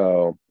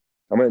 So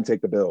I'm going to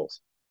take the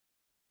Bills.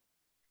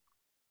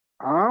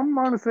 I'm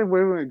on the same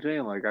wavelength with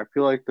Jane. Like, I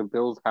feel like the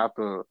Bills have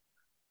to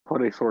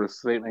put a sort of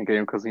statement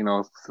game because,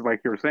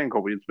 like you were saying,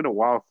 Kobe, it's been a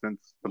while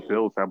since the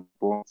Bills have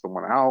blown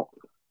someone out.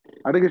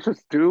 I think it's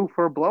just due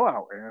for a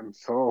blowout. And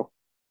so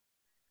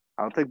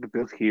I'll take the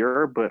Bills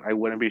here, but I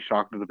wouldn't be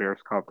shocked if the Bears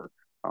cover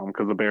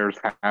because the Bears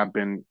have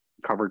been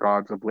cover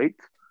gods of late.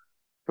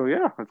 So,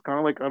 yeah, it's kind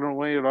of like I don't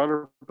know any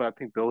other, but I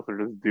think Bills are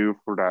just due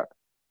for that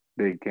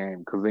big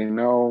game because they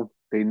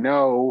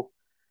know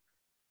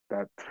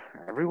that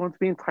everyone's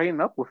being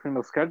tightened up within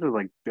the schedule.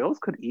 Like Bills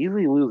could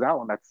easily lose out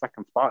on that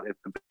second spot if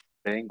the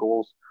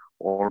Bengals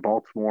or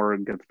Baltimore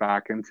gets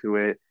back into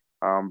it,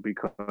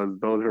 because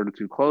those are the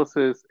two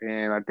closest.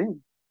 And I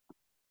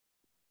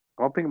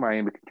don't think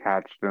Miami can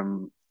catch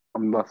them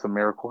unless a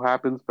miracle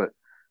happens, but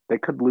they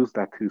could lose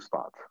that two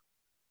spot.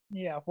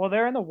 Yeah, well,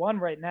 they're in the one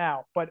right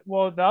now. But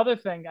well, the other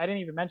thing I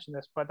didn't even mention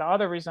this, but the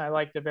other reason I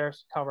like the Bears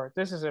to cover,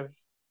 this is a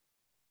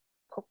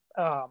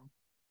um,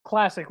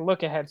 classic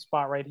look ahead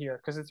spot right here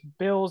because it's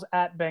Bills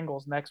at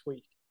Bengals next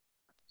week.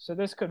 So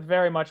this could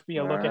very much be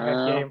a look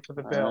ahead game for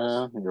the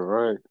Bills. You're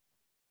right.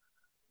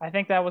 I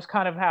think that was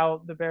kind of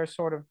how the Bears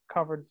sort of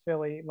covered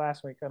Philly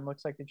last week, and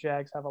looks like the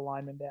Jags have a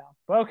lineman down.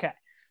 But okay,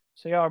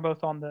 so y'all are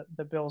both on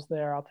the Bills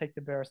there. I'll take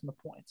the Bears and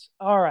the points.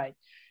 All right.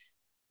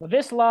 Well,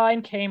 this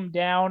line came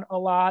down a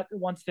lot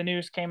once the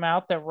news came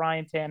out that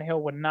Ryan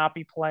Tannehill would not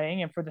be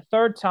playing. And for the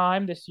third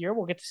time this year,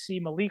 we'll get to see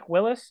Malik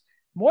Willis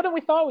more than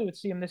we thought we would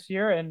see him this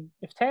year. And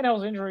if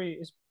Tannehill's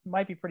injury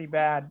might be pretty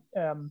bad,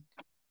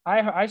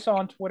 I saw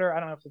on Twitter,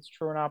 I don't know if it's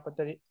true or not, but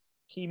that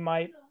it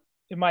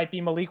might be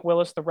Malik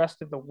Willis the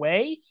rest of the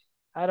way.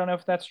 I don't know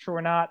if that's true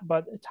or not,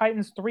 but the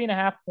Titans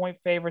 3.5 point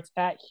favorites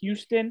at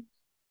Houston.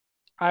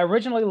 I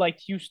originally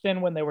liked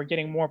Houston when they were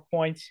getting more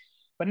points,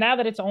 but now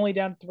that it's only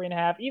down to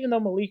 3.5, even though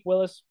Malik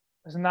Willis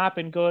has not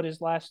been good his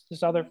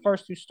other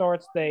first two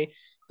starts, they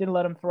didn't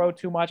let him throw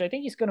too much. I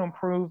think he's going to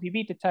improve. He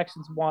beat the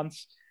Texans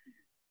once.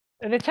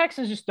 And the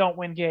Texans just don't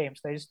win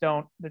games. They just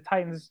don't. The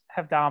Titans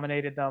have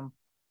dominated them.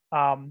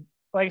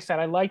 Like I said,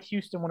 I liked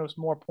Houston when it was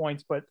more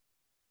points, but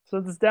so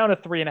it's down to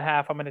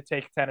 3.5. I'm going to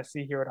take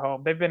Tennessee here at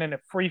home. They've been in a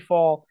free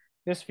fall.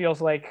 This feels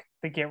like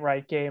the get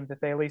right game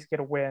that they at least get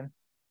a win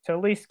to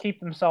at least keep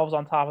themselves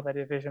on top of the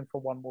division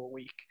for one more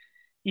week,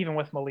 even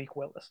with Malik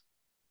Willis.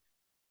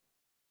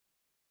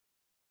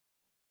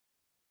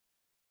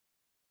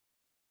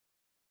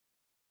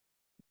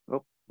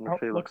 Oh,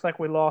 looks like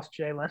we lost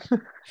Jalen.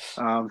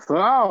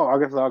 I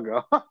guess I'll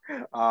go.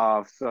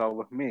 So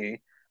with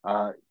me,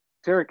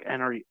 Derrick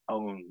Henry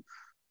owns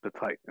the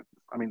Titans.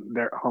 I mean,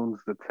 there owns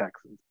the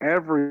Texans.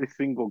 Every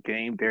single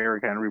game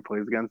Derrick Henry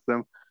plays against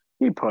them,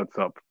 he puts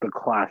up the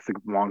classic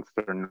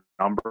monster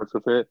numbers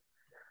with it.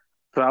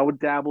 So I would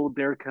dabble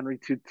Derrick Henry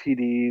 2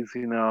 TDs,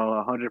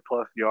 100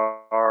 plus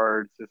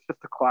yards. It's just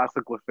a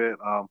classic with it.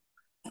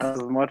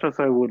 As much as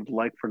I would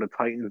like for the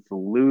Titans to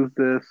lose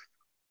this,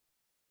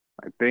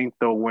 I think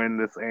they'll win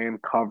this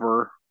and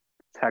cover.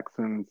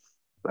 Texans,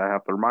 I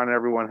have to remind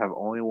everyone, have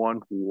only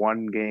won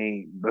one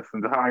game this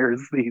entire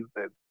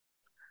season.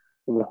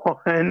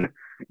 One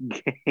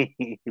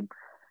game.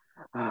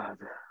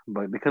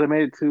 But they could have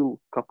made it two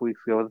a couple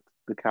weeks ago with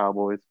the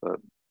Cowboys, but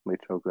they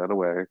choked that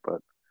away.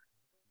 But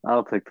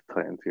I'll take the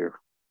Titans here.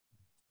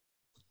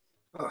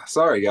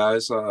 Sorry,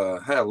 guys. I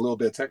had a little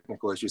bit of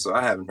technical issue, so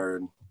I haven't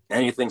heard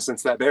anything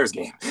since that Bears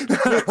game.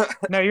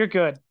 No, you're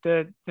good.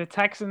 The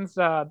Texans,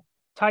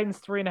 Titans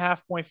 3.5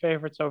 point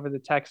favorites over the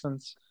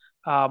Texans.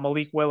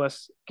 Malik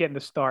Willis getting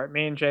the start.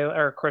 Me and Jay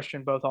or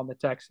Christian both on the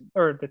Texans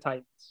or the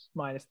Titans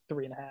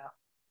 -3.5.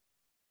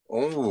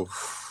 Oh,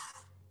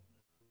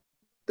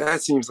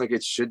 that seems like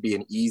it should be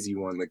an easy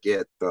one to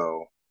get,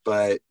 though.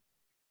 But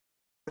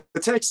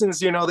the Texans,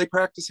 they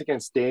practice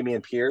against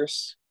Dameon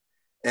Pierce.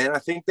 And I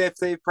think that if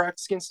they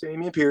practice against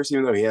Dameon Pierce,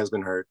 even though he has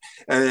been hurt,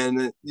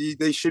 and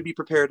they should be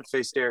prepared to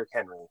face Derrick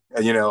Henry.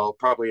 And,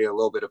 probably a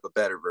little bit of a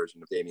better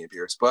version of Dameon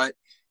Pierce. But,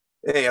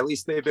 hey, at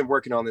least they've been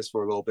working on this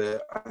for a little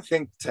bit. I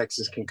think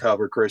Texas can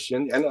cover,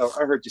 Christian. I know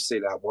I heard you say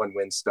that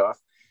one-win stuff.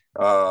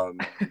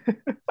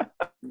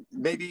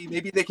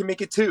 Maybe they can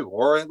make it 2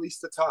 or at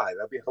least a tie.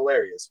 That'd be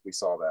hilarious if we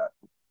saw that.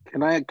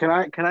 Can I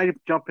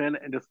jump in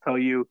and just tell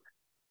you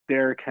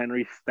Derrick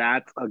Henry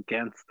stats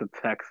against the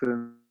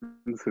Texans,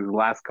 his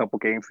last couple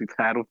games he's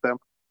had with them?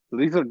 So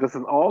this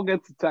is all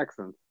against the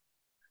Texans.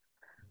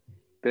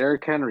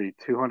 Derrick Henry,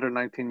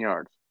 219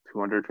 yards,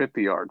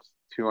 250 yards,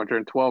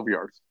 212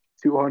 yards,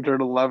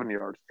 211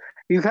 yards.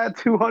 He's had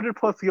 200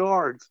 plus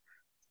yards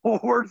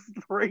 4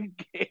 straight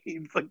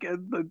games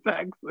against the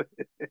Texans.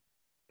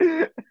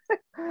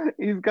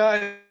 He's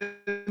got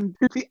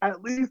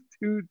at least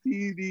 2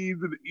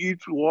 TDs in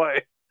each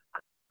way.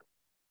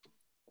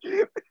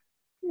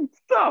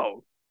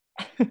 So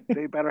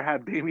they better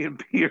have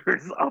Dameon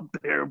Pierce up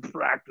there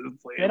practicing.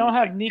 They don't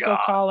have Nico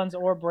Collins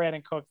or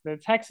Brandon Cooks. The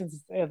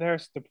Texans, they're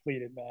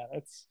depleted, man.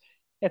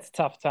 It's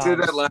tough times. I did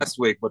that last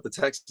week, but the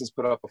Texans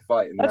put up a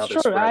fight. And that's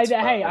true.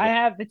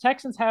 The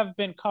Texans have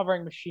been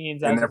covering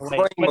machines as of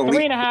late. But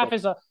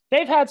 3.5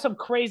 they've had some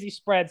crazy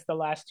spreads the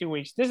last 2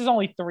 weeks. This is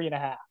only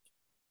 3.5.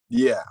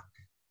 Yeah.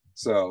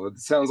 So it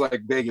sounds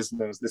like Vegas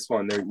knows this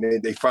one.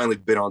 They finally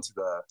bit onto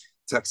the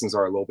Texans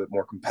are a little bit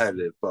more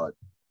competitive, but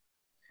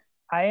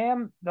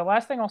the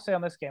last thing I'll say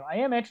on this game, I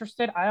am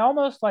interested. I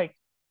almost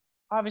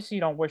obviously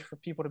you don't wish for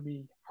people to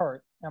be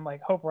hurt and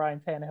hope Ryan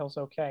Tannehill's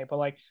okay.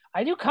 But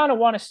I do kind of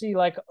want to see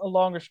a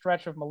longer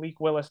stretch of Malik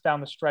Willis down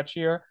the stretch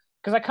here.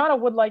 Because I kind of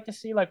would like to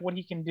see what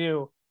he can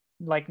do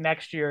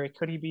next year.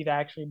 Could he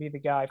actually be the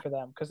guy for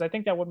them? Because I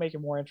think that would make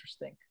it more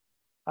interesting.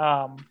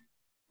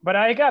 But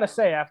I gotta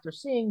say, after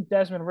seeing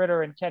Desmond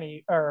Ridder and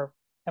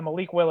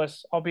Malik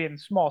Willis, albeit in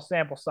small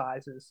sample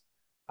sizes,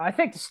 I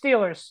think the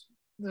Steelers,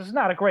 this is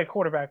not a great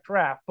quarterback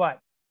draft, but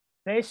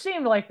they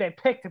seem like they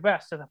picked the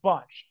best of the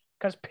bunch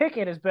because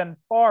Pickett has been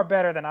far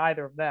better than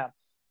either of them.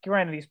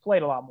 Granted, he's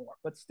played a lot more,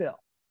 but still.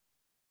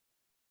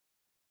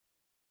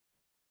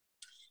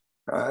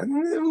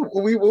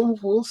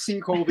 We'll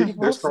see, Colby.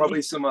 There's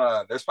probably some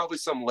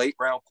late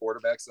round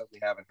quarterbacks that we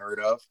haven't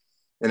heard of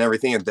and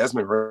everything. And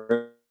Desmond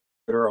Ridder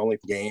only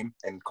game,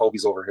 and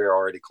Colby's over here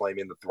already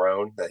claiming the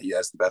throne that he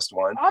has the best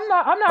one. I'm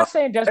not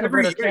saying Desmond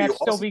Ridder can't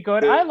still be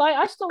good.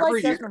 I still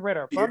like Desmond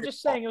Ridder, but I'm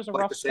just saying it was a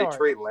rough start.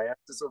 Trey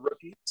Lance is a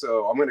rookie,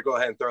 so I'm going to go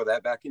ahead and throw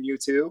that back in you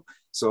too.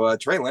 So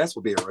Trey Lance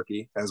will be a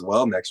rookie as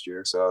well next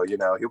year. So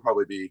he'll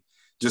probably be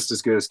just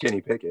as good as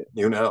Kenny Pickett.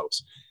 Who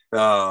knows?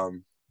 But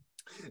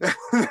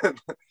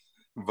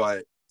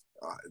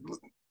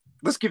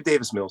let's give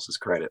Davis Mills his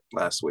credit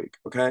last week,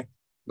 okay?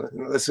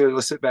 Let's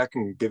sit back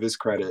and give his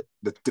credit.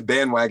 The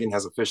bandwagon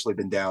has officially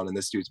been down, and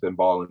this dude's been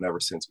balling ever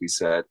since we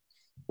said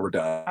we're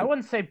done. I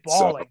wouldn't say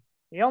balling.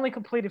 He only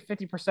completed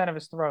 50% of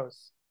his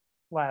throws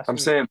last week.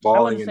 Saying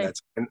balling, and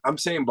I'm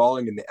saying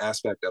balling in the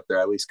aspect of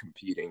they're at least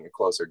competing in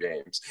closer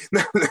games.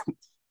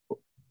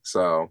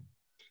 So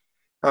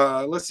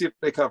let's see if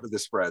they cover the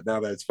spread now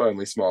that it's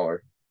finally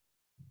smaller.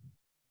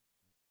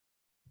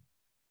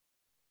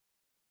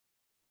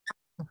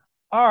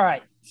 All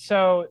right,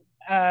 so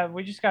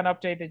we just got an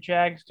update. The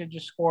Jags did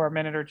just score a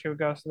minute or two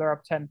ago, so they're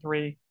up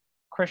 10-3.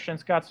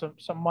 Christian's got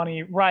some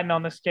money riding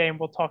on this game.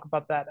 We'll talk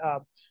about that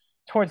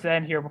towards the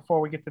end here before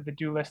we get to the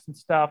do list and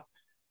stuff.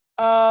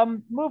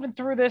 Moving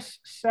through this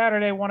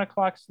Saturday 1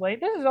 o'clock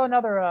slate. This is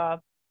another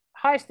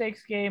high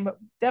stakes game,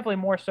 definitely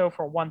more so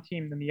for one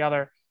team than the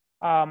other.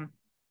 The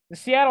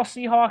Seattle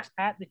Seahawks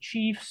at the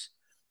Chiefs.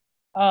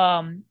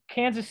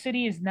 Kansas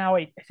City is now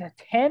a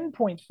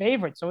 10-point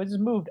favorite, so it's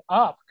moved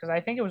up because I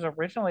think it was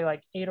originally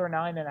 8 or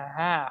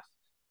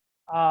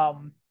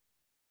 9.5.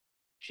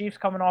 Chiefs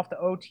coming off the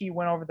OT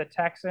win over the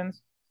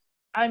Texans.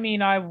 I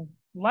mean, I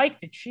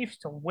like the Chiefs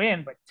to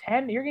win, but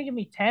you're gonna give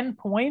me 10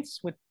 points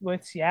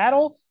with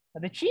Seattle.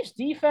 The Chiefs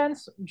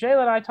defense,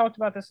 Jayla and I talked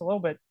about this a little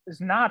bit,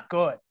 is not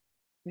good.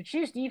 The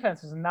Chiefs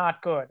defense is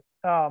not good.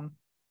 And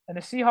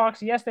the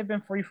Seahawks, yes, they've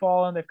been free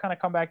falling. They've kind of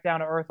come back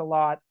down to earth a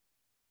lot.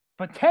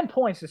 But 10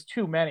 points is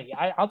too many.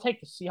 I'll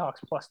take the Seahawks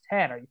plus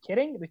 10. Are you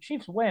kidding? The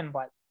Chiefs win,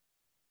 but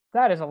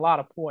that is a lot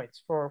of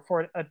points for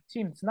a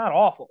team that's not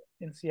awful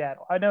in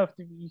Seattle. I know if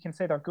you can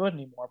say they're good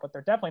anymore, but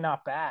they're definitely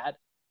not bad.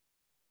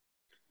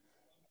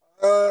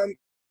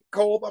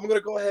 Cole, I'm going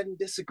to go ahead and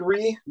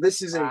disagree.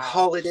 This is a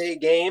holiday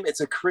game. It's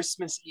a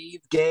Christmas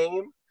Eve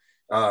game.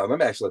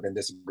 I've actually been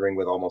disagreeing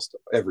with almost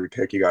every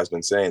pick you guys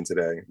been saying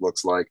today,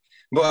 looks like.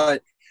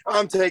 But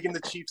I'm taking the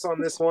Chiefs on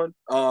this one.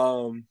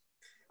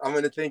 I'm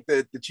going to think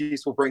that the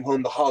Chiefs will bring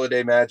home the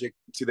holiday magic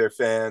to their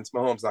fans.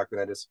 Mahomes not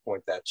going to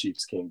disappoint that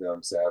Chiefs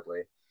kingdom,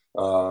 sadly.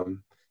 And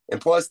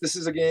plus, this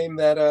is a game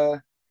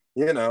that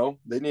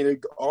They need to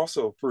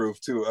also prove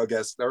too. I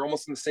guess they're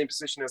almost in the same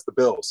position as the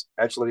Bills.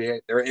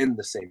 Actually, they're in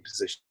the same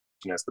position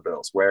as the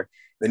Bills, where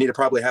they need to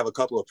probably have a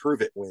couple of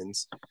prove it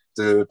wins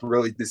to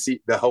really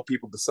to help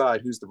people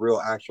decide who's the real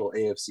actual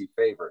AFC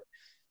favorite.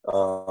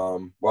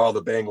 While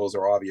the Bengals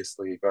are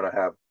obviously going to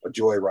have a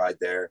joyride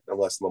there,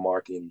 unless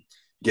Lamar can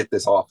get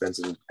this offense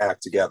and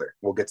act together.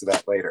 We'll get to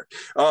that later.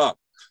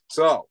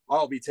 So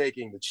I'll be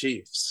taking the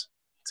Chiefs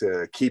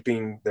to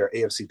keeping their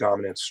AFC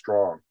dominance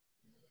strong.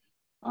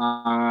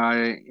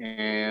 I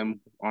am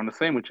on the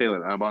same with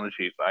Jalen. I'm on the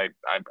Chiefs.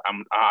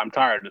 I'm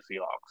tired of the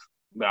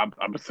Seahawks.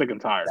 I'm sick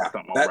and tired of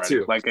something already.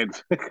 Too. Like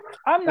it's.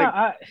 I'm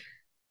not.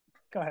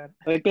 Go ahead.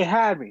 Like they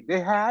had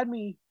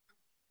me,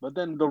 but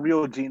then the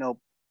real Geno.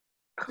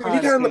 Dude, he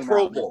got in the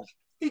Pro Bowl.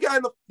 He got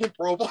in the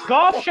Pro Bowl.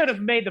 Goff should have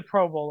made the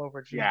Pro Bowl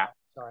over Geno. Yeah.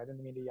 Sorry, I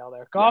didn't mean to yell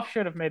there. Goff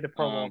should have made the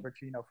Pro Bowl over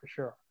Geno for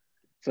sure.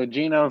 So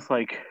Geno's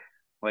like,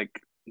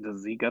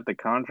 does he get the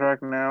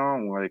contract now?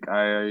 Like,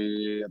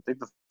 I think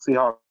the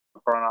Seahawks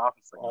front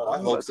office. I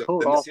hope so.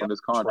 Hold off on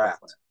this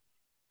contract.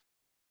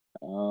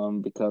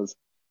 Because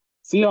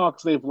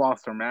Seahawks, they've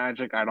lost their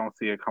magic. I don't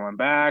see it coming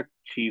back.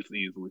 Chiefs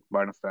easily,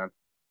 -10.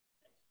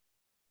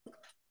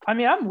 I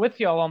mean, I'm with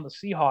y'all on the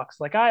Seahawks.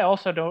 Like,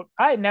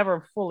 I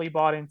never fully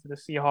bought into the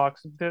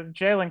Seahawks.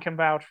 Jalen can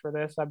vouch for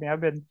this. I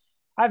mean,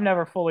 I've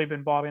never fully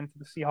been bought into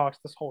the Seahawks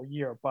this whole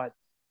year, but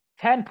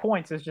 10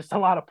 points is just a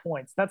lot of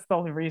points. That's the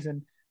only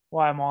reason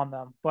why I'm on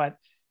them. But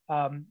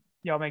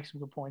y'all make some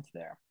good points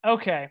there.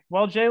 Okay.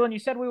 Well, Jalen, you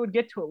said we would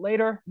get to it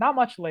later. Not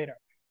much later.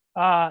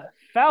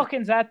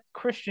 Falcons at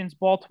Christians,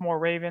 Baltimore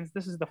Ravens.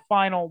 This is the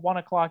final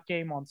 1:00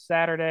 game on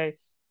Saturday.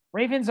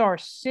 Ravens are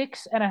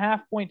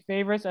 6.5-point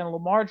favorites, and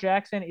Lamar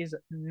Jackson is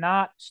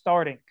not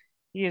starting.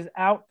 He is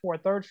out for a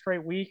third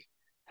straight week.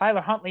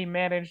 Tyler Huntley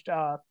managed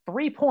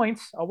 3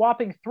 points, a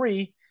whopping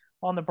 3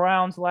 on the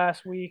Browns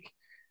last week.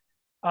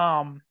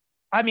 I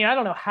mean, I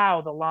don't know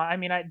how the line. I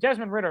mean,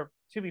 Desmond Ridder,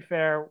 to be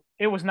fair,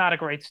 it was not a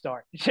great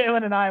start.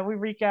 Jalen and I, we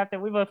recapped it.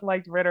 We both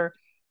liked Ridder,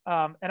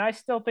 and I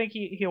still think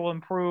he will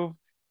improve.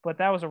 But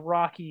that was a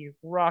rocky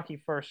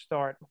first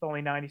start with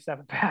only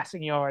 97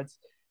 passing yards.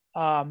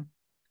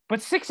 But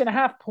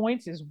 6.5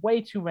 points is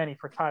way too many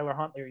for Tyler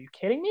Huntley. Are you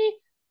kidding me?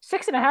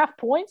 6.5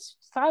 points?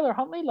 Tyler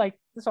Huntley? Like,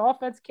 this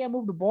offense can't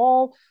move the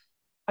ball.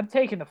 I'm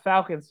taking the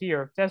Falcons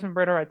here. Desmond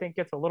Ridder, I think,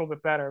 gets a little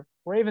bit better.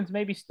 Ravens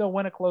maybe still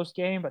win a close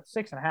game, but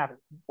 6.5 is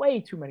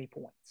way too many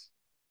points.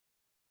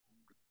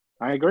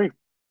 I agree.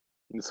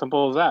 As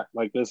simple as that.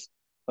 Like this,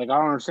 I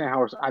don't understand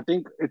how I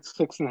think it's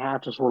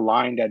 6.5 just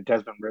relying that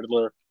Desmond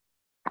Ridder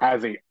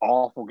has an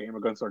awful game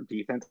against our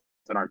defense,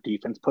 and our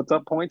defense puts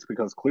up points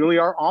because clearly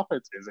our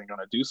offense isn't going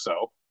to do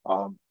so.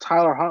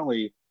 Tyler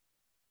Huntley,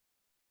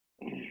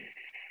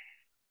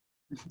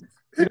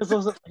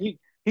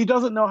 he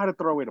doesn't know how to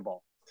throw away the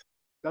ball.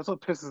 That's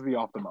what pisses me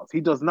off the most. He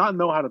does not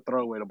know how to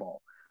throw away the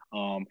ball,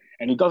 and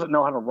he doesn't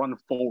know how to run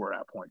forward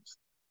at points.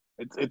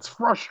 It's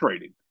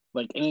frustrating.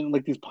 And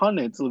these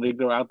pundits, so they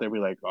go out there and be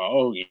like,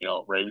 "Oh,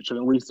 Ravens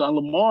shouldn't re-sign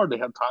Lamar. They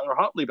have Tyler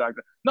Huntley back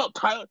there." No,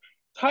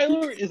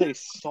 Tyler is a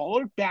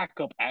solid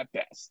backup at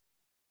best.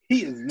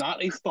 He is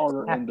not a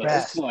starter in the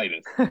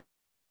slightest.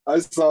 I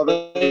saw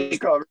those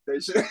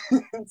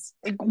conversations.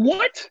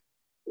 What?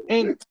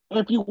 And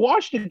if you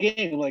watch the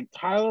game,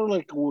 Tyler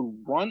would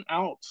run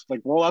out,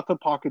 roll out the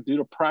pocket due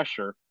to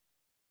pressure,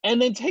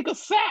 and then take a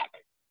sack.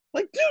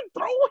 Dude,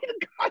 throw away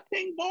the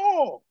goddamn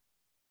ball.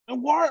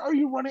 And why are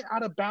you running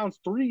out of bounds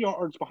 3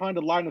 yards behind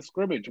the line of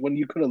scrimmage when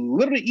you could have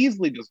literally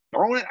easily just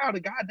thrown it out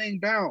of goddamn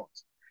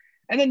bounds?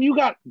 And then you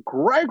got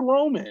Greg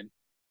Roman.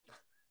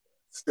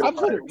 I've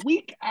said it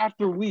week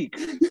after week.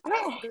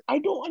 I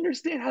don't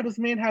understand how this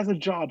man has a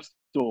job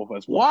still with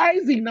us. Why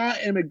is he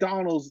not in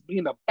McDonald's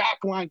being the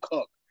backline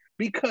cook?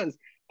 Because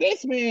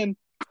this man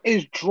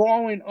is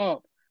drawing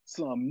up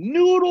some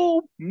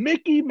noodle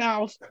Mickey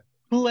Mouse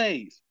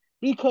plays.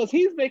 Because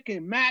he's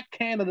making Matt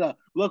Canada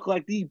look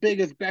like the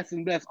biggest, best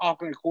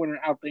offensive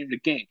coordinator out there in the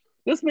game.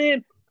 This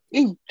man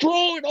is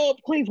drawing up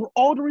plays where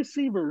all the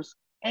receivers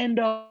end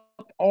up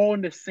all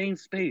in the same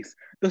space.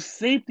 The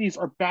safeties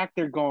are back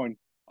there going,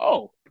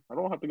 "Oh, I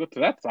don't have to go to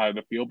that side of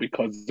the field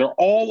because they're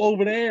all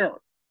over there.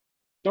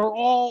 They're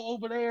all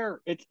over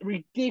there. It's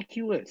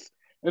ridiculous."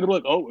 And they're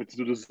like, "Oh, it's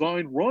a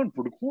designed run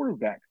for the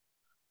quarterback."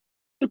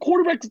 The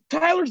quarterback,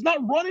 Tyler's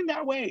not running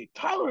that way.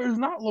 Tyler is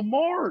not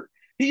Lamar.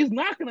 He's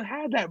not going to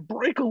have that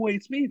breakaway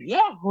speed.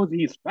 Yeah,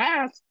 he's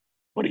fast,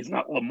 but he's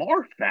not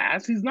Lamar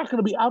fast. He's not going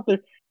to be out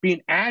there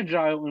being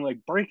agile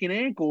and breaking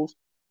ankles.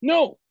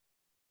 No.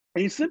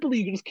 And you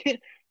just can't.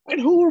 And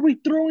who are we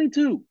throwing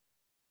to?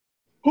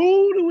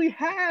 Who do we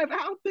have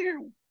out there?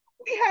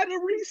 We had to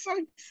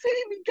re-sign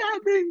Sammy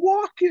goddamn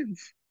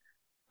Watkins.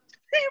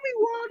 Sammy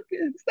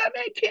Watkins. That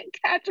man can't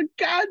catch a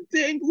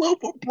goddamn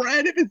loaf of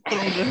bread if it's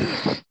thrown to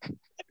him.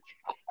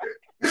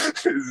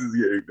 This is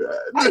getting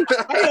bad.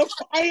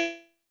 I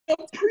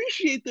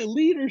appreciate the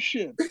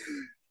leadership.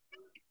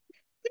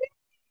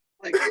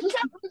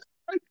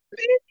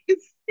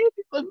 It's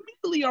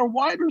immediately our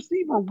wide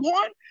receiver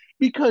one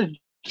because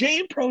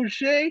James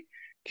Prochet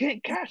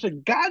can't catch a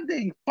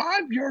goddamn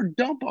 5-yard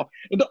dump off.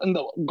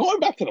 Going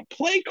back to the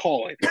play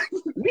calling,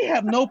 we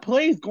have no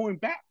plays going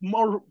back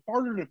more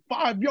farther than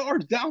 5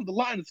 yards down the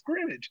line of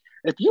scrimmage.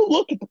 If you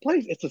look at the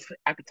plays,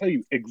 I can tell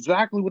you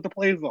exactly what the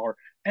plays are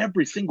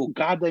every single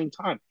goddamn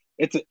time.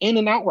 It's an in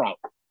and out route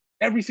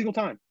every single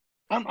time.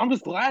 I'm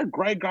just glad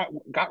Greg got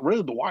rid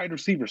of the wide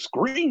receiver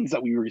screens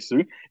that we were used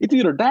to. It's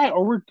either that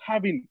or we're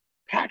having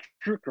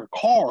Patrick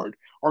Ricard,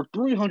 our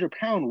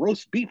 300-pound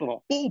roast beef of a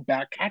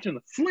fullback, catching a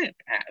slant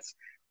pass.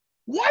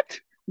 What?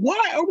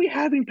 Why are we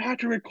having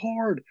Patrick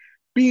Ricard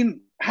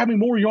having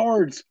more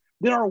yards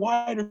than our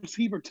wide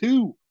receiver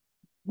too?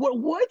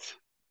 What?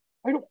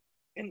 I don't.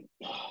 And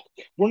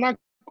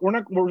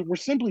we're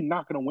simply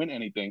not going to win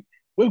anything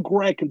with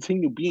Greg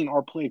continue being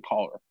our play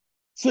caller.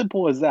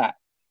 Simple as that.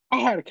 I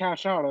had to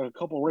cash out a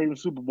couple of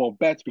Ravens Super Bowl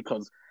bets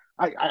because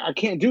I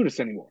can't do this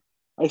anymore.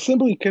 I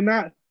simply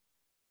cannot.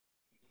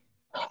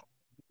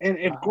 And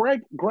if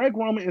Greg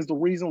Roman is the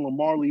reason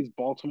Lamar leaves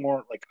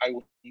Baltimore, like I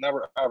will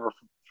never ever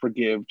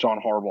forgive John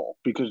Harbaugh,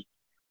 because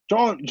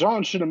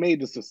John should have made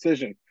this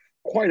decision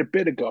quite a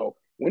bit ago.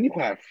 When you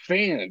have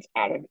fans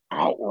out of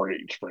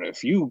outrage for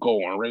this, you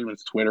go on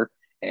Ravens Twitter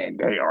and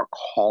they are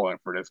calling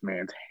for this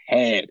man's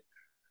head.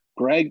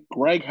 Greg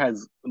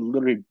has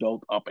literally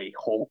built up a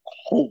whole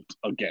cult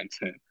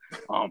against him.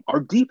 Our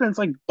defense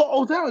like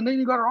balls out, and then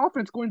you got our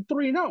offense going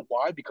 3-0.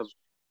 Why? Because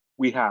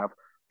we have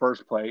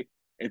first play.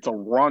 It's a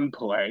run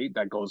play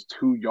that goes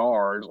 2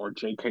 yards, or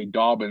J.K.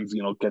 Dobbins,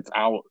 gets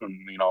out and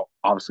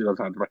obviously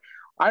doesn't have to.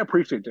 I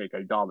appreciate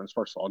J.K. Dobbins.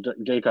 First of all,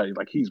 J.K.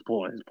 like he's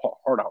pulling his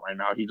heart out right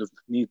now. He just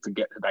needs to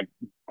get to that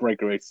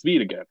great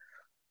speed again.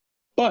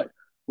 But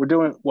we're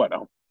doing what?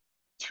 A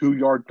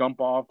 2-yard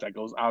dump off that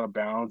goes out of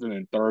bounds, and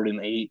then 3rd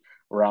and 8,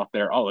 we're out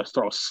there. Oh, let's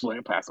throw a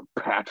slant pass to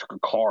Patrick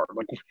Ricard.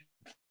 Like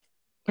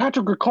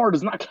Patrick Ricard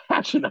is not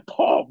catching the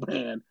ball,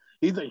 man.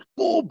 He's a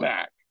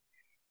fullback.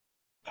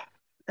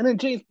 And then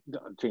James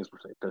per se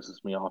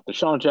pisses me off.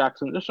 Deshaun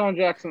Jackson,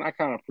 I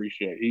kind of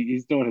appreciate.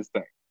 He's doing his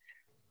thing.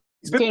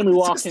 Sammy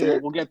Watkins,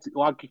 we'll get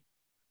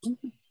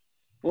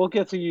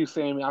to you,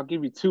 Sammy. I'll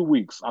give you 2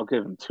 weeks. I'll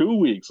give him 2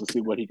 weeks to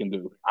see what he can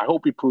do. I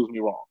hope he proves me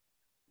wrong.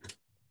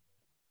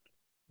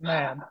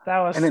 Man, that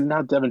was. And then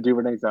now Devin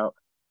Duvernay's out.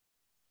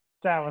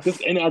 That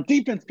was. And our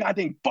defense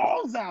goddamn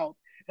balls out,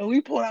 and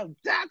we pull out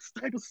that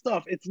type of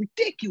stuff. It's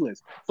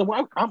ridiculous. So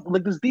I'm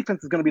like, this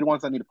defense is going to be the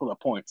ones that need to pull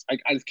up points. I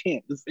just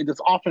can't. This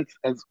offense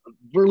has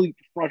really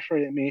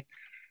frustrated me.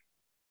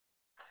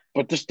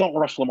 But just don't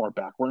rush Lamar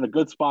back. We're in a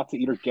good spot to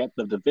either get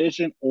the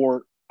division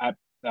or at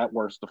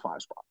worst the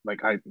 5 spot.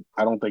 Like I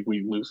don't think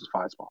we lose the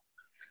 5 spot.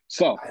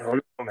 So I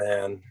don't know,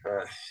 man.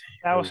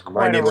 That was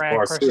quite a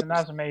rant, Christian.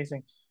 That was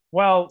amazing.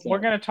 Well, we're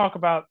going to talk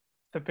about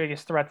the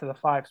biggest threat to the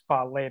 5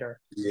 spot later.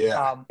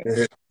 Yeah.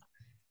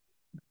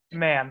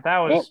 Man, that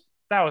was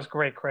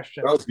great,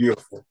 Christian. That was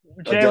beautiful.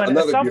 Jalen,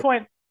 at some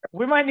point,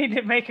 we might need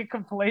to make a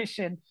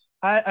compilation.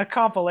 I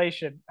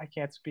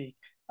can't speak.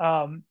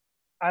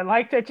 I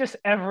like that just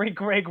every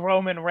Greg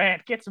Roman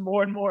rant gets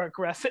more and more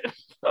aggressive.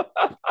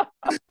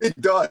 It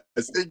does.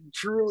 It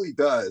truly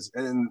does.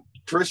 And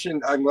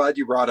Christian, I'm glad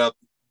you brought up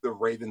the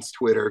Ravens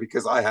Twitter,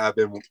 because I have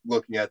been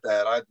looking at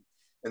that. I've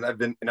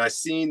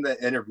seen the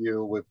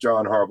interview with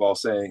John Harbaugh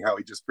saying how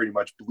he just pretty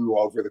much blew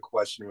over the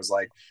question. Was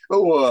like,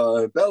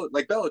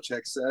 like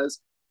Belichick says,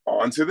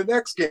 on to the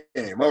next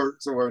game, or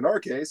so in our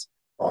case,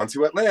 on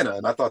to Atlanta.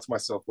 And I thought to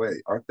myself,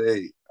 wait, aren't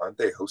they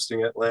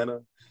hosting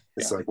Atlanta?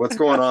 It's like, what's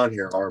going on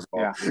here, Harbaugh?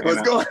 Yeah,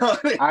 what's going on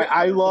here?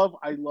 I love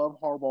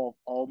Harbaugh with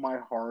all my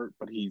heart,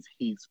 but he's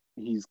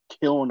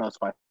killing us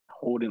by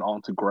holding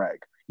on to Greg.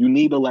 You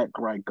need to let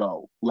Greg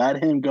go.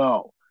 Let him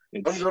go.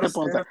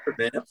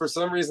 For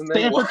some reason,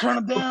 Stanford turned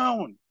him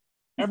down.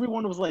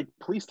 Everyone was like,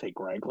 "Please take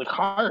Greg. Like,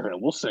 hire him.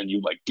 We'll send you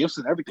like gifts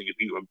and everything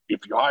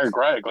if you hire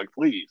Greg. Like,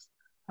 please."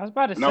 I was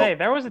about to say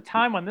there was a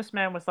time when this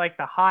man was like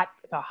the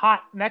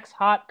next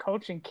hot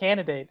coaching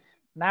candidate.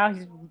 Now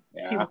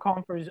people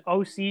calling for his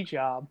OC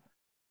job.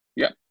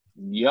 Yep.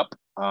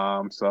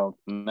 So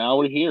now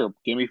we're here.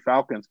 Give me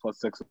Falcons plus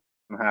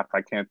 6.5.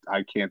 I can't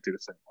do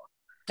this anymore.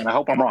 And I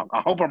hope I'm wrong.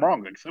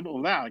 Like, simple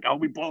as that. Like, I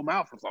hope we blow them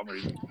out for some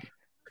reason.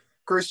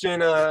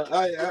 Christian,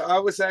 I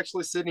was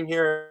actually sitting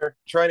here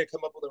trying to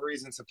come up with a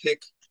reason to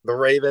pick the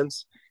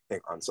Ravens.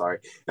 I'm sorry.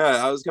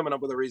 I was coming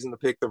up with a reason to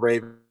pick the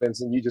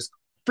Ravens, and you just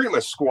pretty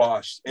much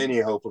squashed any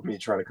hope of me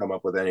trying to come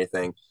up with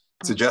anything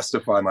to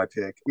justify my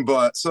pick.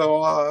 But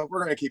so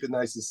we're going to keep it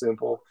nice and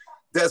simple.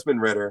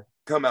 Desmond Ridder,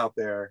 come out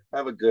there,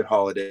 have a good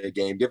holiday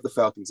game, give the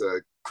Falcons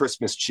a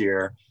Christmas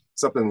cheer,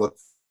 something to look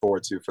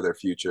forward to for their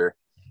future.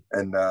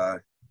 And,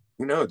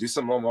 do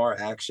some Lamar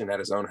action at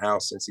his own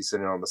house since he's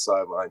sitting on the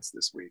sidelines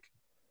this week.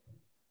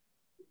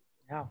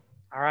 Yeah.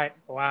 All right.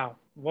 Wow.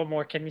 What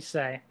more can you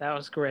say? That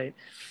was great.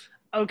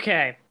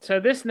 Okay. So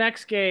this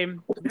next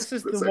game, this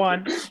is the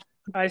one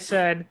I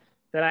said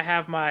that I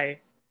have my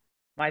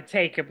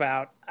take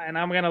about, and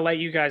I'm going to let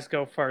you guys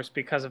go first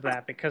because of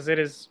that, because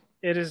this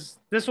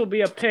will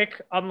be a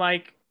pick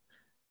unlike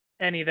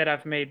any that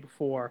I've made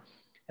before.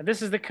 And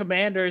this is the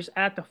Commanders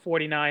at the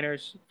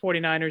 49ers.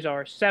 49ers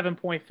are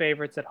 7-point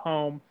favorites at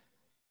home.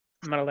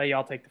 I'm going to let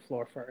y'all take the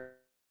floor first.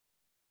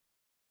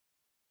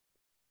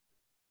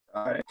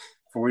 All right.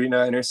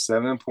 49ers,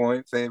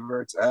 7-point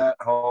favorites at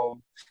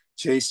home.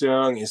 Chase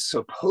Young is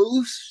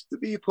supposed to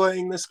be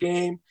playing this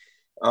game.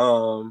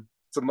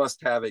 It's a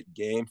must-have it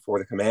game for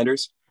the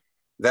Commanders.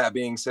 That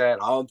being said,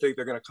 I don't think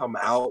they're going to come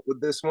out with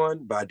this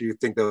one, but I do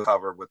think they'll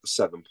cover with the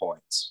 7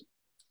 points.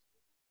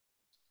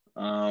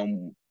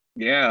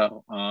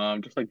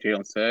 Just like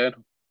Jalen said,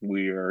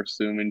 we are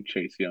assuming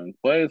Chase Young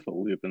plays, but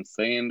we've been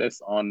saying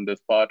this on this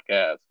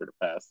podcast for the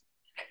past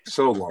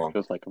so long.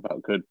 Just like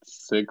about good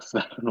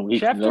 6-7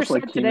 weeks. Schefter just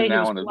like said today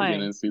now he in the playing.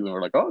 beginning of the season,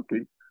 we're like, oh,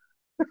 okay.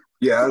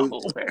 Yeah.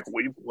 Oh, man,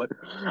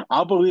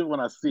 I'll believe it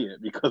when I see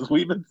it because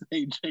we've been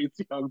saying Chase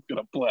Young's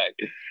gonna play.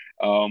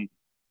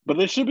 But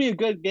this should be a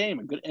good game,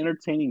 a good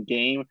entertaining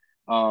game.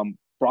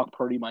 Brock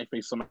Purdy might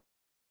face some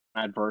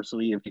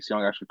adversity if Chase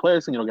Young actually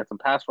plays and get some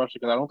pass rushing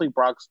because I don't think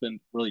Brock's been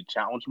really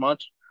challenged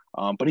much.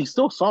 But he's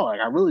still solid.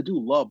 I really do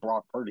love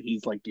Brock Purdy. He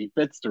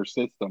fits their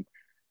system.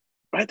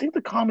 But I think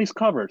the Commies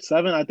cover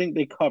 7. I think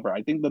they cover.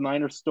 I think the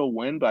Niners still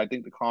win, but I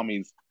think the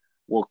Commies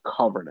will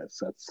cover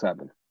this at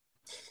 7.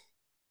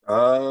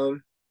 All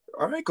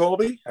right,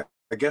 Colby.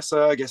 I guess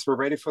we're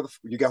ready for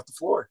you got the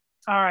floor.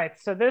 All right.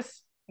 So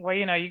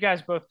you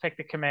guys both picked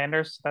the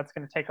Commanders, so that's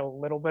going to take a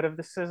little bit of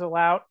the sizzle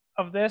out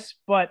of this,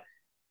 but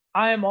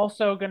I am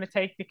also going to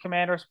take the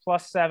Commanders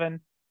plus 7.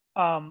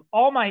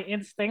 All my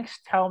instincts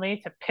tell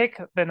me to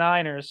pick the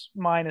Niners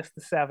minus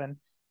the 7.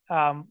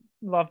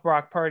 Love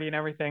Brock Purdy and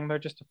everything. They're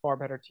just a far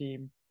better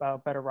team,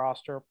 better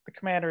roster. The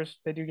Commanders,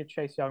 they do get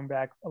Chase Young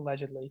back,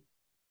 allegedly.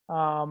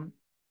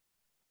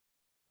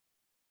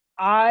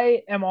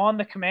 I am on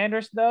the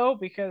Commanders, though,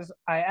 because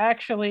I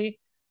actually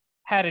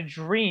had a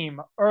dream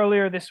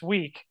earlier this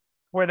week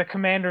where the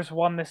Commanders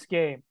won this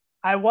game.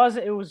 It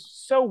was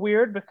so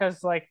weird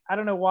because, I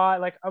don't know why,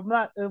 it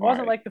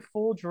wasn't like the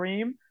full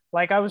dream.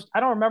 I don't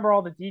remember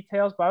all the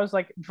details, but I was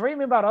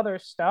dreaming about other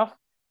stuff.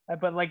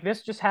 But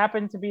this just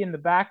happened to be in the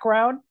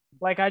background.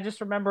 I just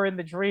remember in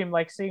the dream,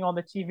 seeing on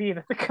the TV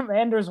that the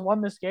Commanders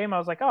won this game. I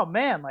was like, oh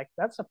man,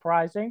 that's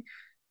surprising.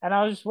 And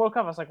I just woke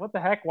up. I was like, what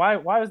the heck? Why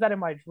was that in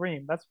my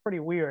dream? That's pretty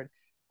weird.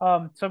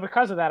 So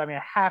because of that,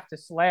 I have to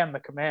slam the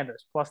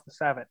Commanders plus the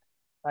 7.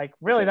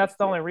 Really, that's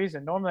the only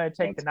reason. Normally, I'd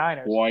take the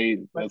Niners.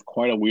 That's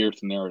quite a weird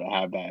scenario to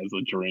have that as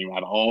a dream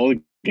out of all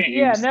the games.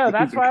 Yeah, no,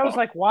 that's why I was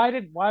like, why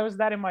was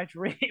that in my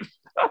dream?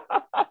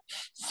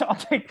 So I'll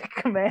take the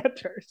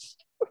Commanders.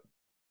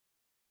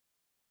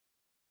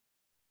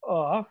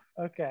 Oh,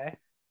 okay.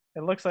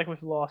 It looks like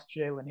we've lost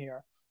Jalen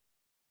here.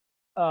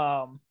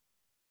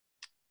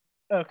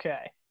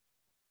 Okay.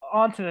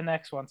 On to the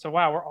next one. So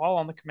wow, we're all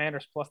on the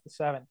Commanders plus the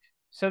 7.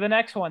 So the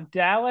next one,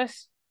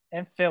 Dallas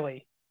and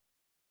Philly.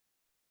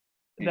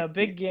 The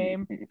big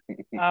game.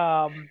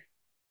 Kind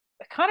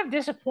of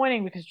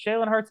disappointing because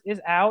Jalen Hurts is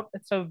out.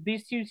 And so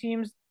these two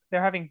teams,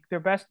 they're having their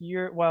best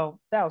year. Well,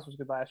 Dallas was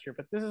good last year,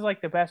 but this is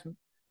the best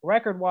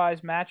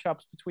record-wise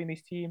matchups between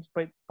these teams.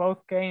 But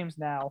both games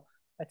now,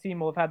 a team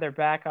will have had their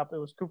backup. It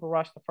was Cooper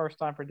Rush the first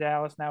time for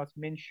Dallas. Now it's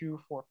Minshew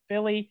for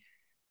Philly.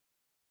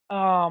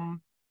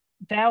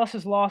 Dallas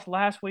has lost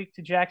last week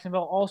to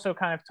Jacksonville. Also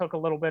kind of took a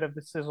little bit of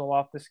the sizzle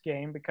off this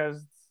game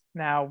because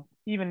now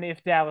even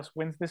if Dallas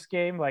wins this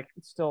game,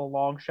 it's still a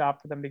long shot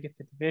for them to get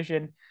the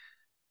division.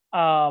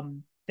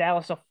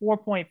 Dallas a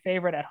 4-point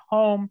favorite at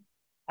home.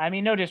 I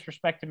mean, no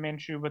disrespect to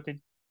Minshew, but the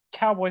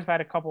Cowboys have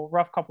had a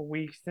rough couple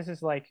weeks. This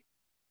is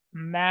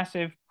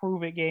massive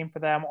prove it game for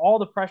them. All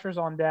the pressure's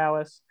on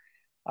Dallas.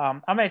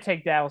 I'm going to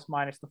take Dallas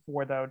minus the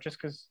 4 though, just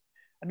because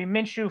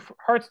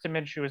Hurts to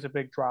Minshew is a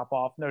big drop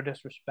off. No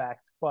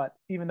disrespect, but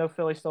even though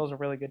Philly still is a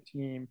really good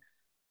team,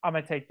 I'm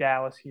going to take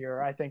Dallas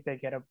here. I think they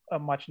get a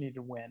much needed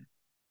win.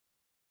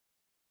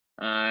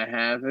 I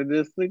have to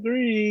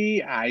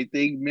disagree. I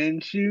think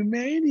Minshew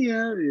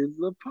mania is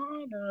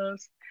upon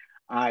us.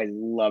 I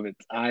love it.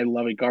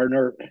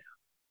 Gardner.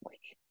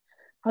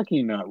 How can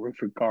you not root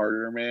for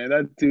Gardner, man?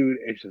 That dude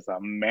is just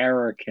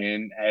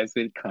American as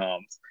it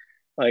comes.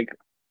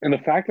 And the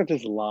fact that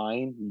this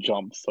line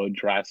jumped so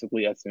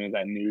drastically as soon as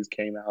that news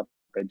came out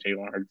that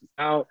Jalen Hurts is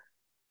out.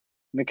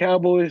 And the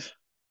Cowboys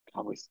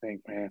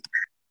stink, man.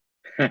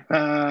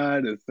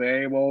 The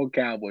same old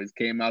Cowboys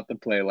came out to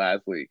play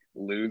last week,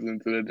 losing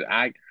to the.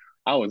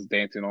 I was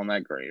dancing on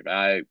that grave.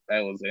 That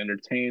was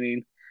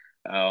entertaining.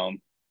 It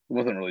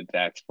wasn't really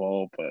Dak's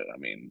fault, but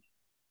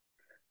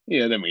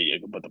yeah, the media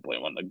can put the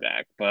blame on the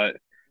Dak. But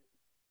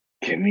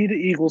give me the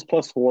Eagles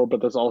plus 4.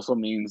 But this also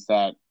means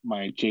that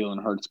my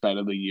Jalen Hurts bet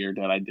of the year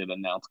that I did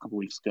announce a couple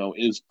weeks ago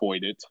is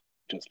voided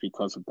just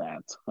because of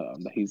that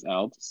he's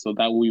out. So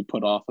that will be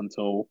put off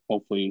until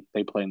hopefully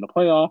they play in the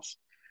playoffs.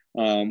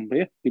 But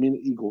yeah, give me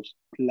the Eagles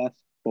plus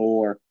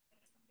 4.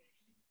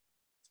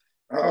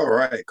 All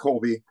right,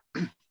 Colby.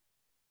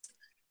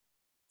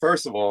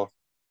 First of all,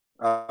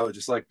 I would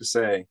just like to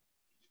say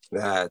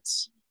that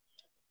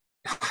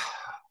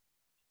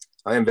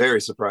I am very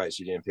surprised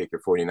you didn't pick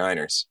your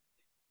 49ers.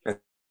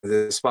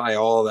 despite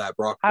all that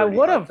Brock I Purdy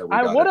would hype have, that we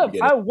I got would at the have,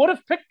 beginning. I would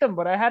have picked them,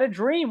 but I had a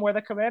dream where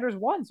the Commanders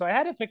won, so I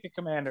had to pick the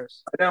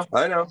Commanders.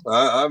 I know.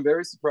 I'm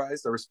very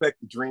surprised. I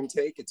respect the dream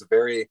take. It's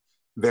very,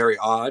 very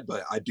odd,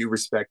 but I do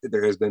respect it.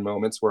 There has been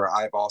moments where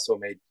I've also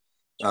made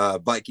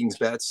Vikings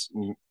bets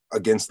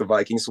against the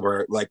Vikings,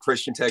 where like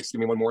Christian texted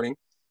me one morning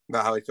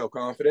about how he felt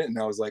confident, and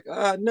I was like,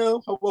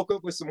 no, I woke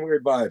up with some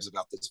weird vibes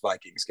about this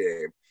Vikings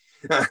game.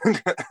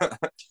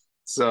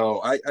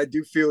 So I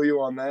do feel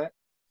you on that.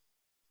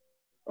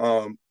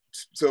 Um,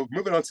 so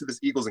moving on to this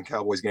Eagles and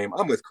Cowboys game,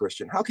 I'm with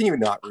Christian. How can you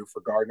not root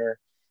for Gardner?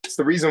 It's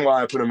the reason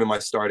why I put him in my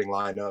starting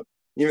lineup,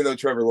 even though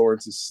Trevor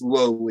Lawrence is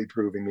slowly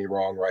proving me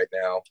wrong right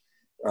now.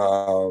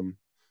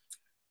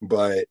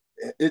 But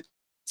it's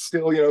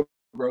still,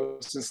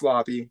 gross and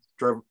sloppy.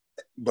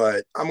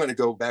 But I'm going to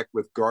go back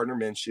with Gardner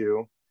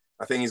Minshew.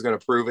 I think he's going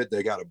to prove it.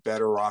 They got a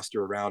better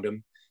roster around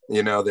him,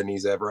 than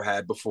he's ever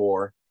had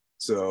before.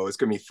 So it's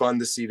going to be fun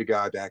to see the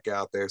guy back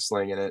out there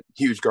slinging it.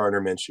 Huge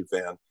Gardner Minshew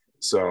fan.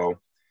 So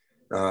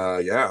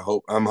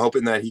I'm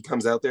hoping that he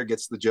comes out there,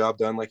 gets the job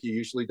done like he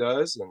usually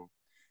does, and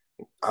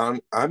I'm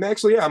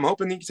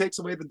hoping he takes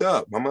away the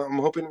dub. I'm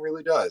hoping he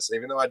really does,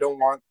 even though I don't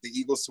want the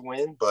Eagles to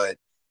win, but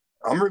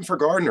I'm rooting for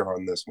Gardner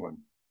on this one.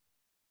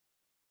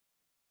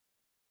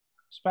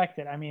 Respect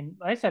it. I mean,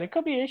 like I said,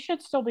 it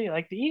should still be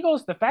like the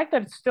Eagles. The fact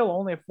that it's still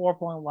only a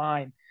 4-point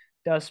line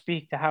does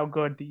speak to how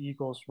good the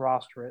Eagles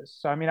roster is.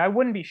 So, I mean, I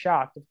wouldn't be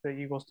shocked if the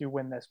Eagles do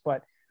win this,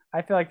 but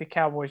I feel like the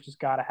Cowboys just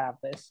got to have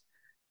this.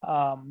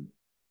 Um,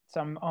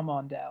 so I'm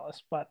on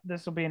Dallas, but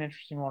this will be an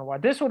interesting one to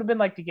watch. This would have been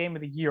like the game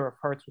of the year if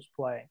Hurts was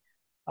playing.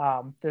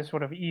 This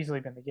would have easily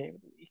been the game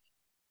of the week.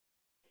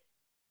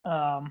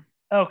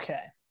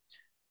 Okay.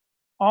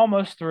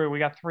 Almost through. We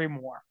got three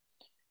more.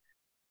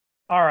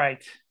 All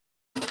right.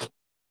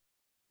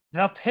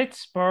 The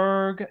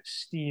Pittsburgh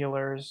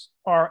Steelers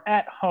are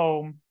at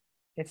home.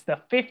 It's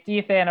the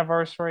 50th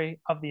anniversary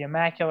of the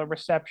Immaculate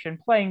Reception,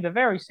 playing the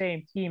very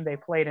same team they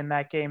played in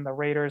that game, the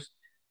Raiders,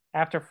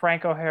 after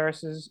Franco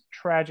Harris's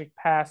tragic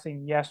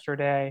passing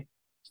yesterday.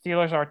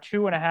 Steelers are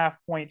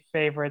 2.5-point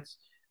favorites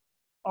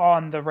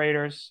on the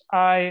Raiders.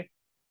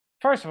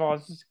 First of all,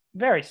 it's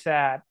very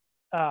sad.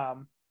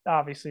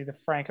 Obviously, the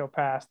Franco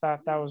pass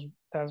that was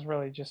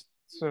really just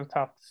so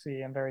tough to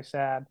see and very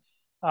sad.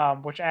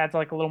 Which adds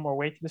like a little more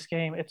weight to this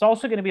game. It's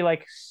also going to be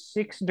like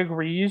 6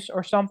 degrees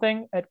or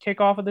something at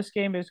kickoff of this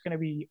game. It's going to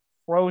be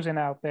frozen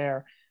out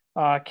there.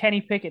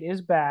 Kenny Pickett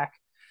is back.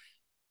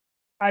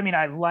 I mean,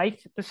 I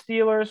liked the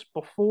Steelers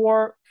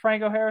before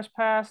Franco Harris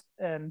passed,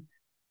 and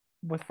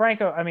with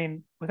Franco, I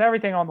mean, with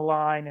everything on the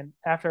line, and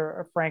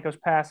after Franco's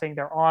passing,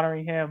 they're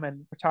honoring him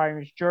and retiring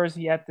his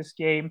jersey at this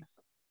game.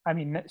 I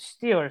mean,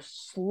 Steelers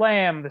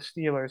slam the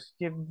Steelers.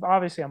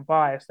 Obviously, I'm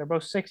biased. They're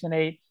both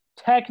 6-8,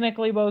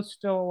 technically both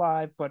still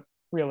alive, but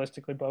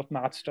realistically both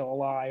not still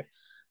alive.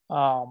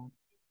 Um,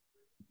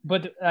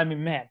 but I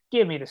mean, man,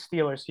 give me the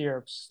Steelers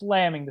here,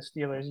 slamming the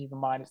Steelers even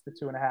minus the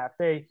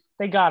 2.5.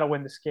 They got to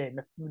win this game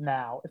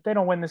now. If they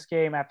don't win this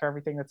game after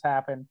everything that's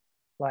happened,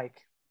 like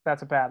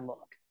that's a bad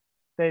look.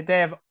 They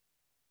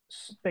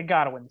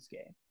got to win this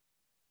game.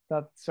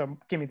 So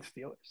give me the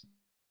Steelers.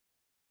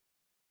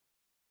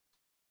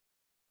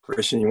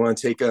 Christian, you want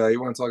to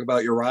talk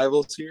about your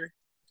rivals here?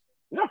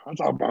 Yeah, I'm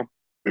talking about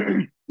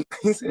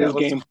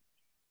Yeah,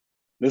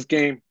 this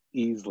game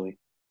easily.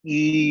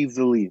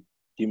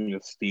 Give me the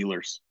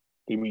Steelers.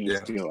 Give me the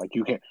Steelers.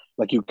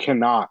 You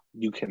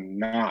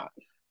cannot.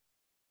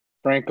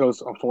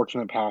 Franco's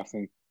unfortunate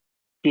passing,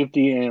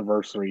 50th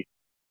anniversary,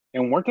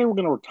 and weren't they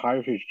going to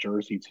retire his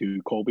jersey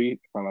to Colby, if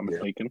I'm not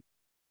mistaken?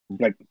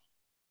 Like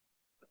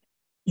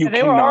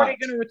they were already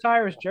going to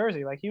retire his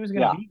jersey. Like he was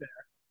going to be there.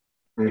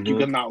 Like you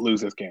cannot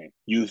lose this game.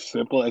 You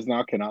simple as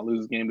not cannot lose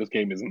this game. This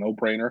game is a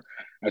no-brainer.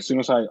 As soon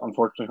as I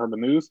unfortunately heard the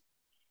news,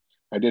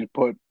 I did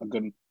put a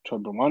good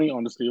chunk of money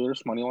on the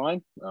Steelers money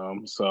line.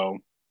 So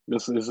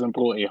this is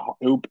simple.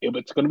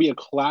 It's going to be a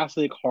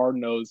classic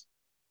hard-nosed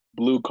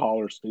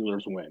blue-collar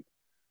Steelers win.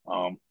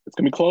 It's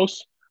going to be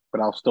close,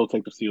 but I'll still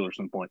take the Steelers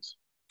in points.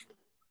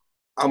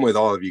 I'm with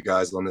all of you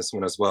guys on this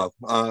one as well.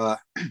 I've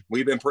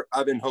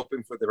been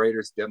hoping for the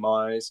Raiders'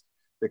 demise.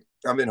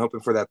 I've been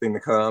hoping for that thing to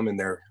come and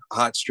their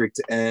hot streak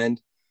to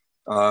end.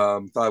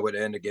 Thought it would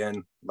end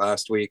again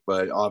last week,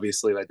 but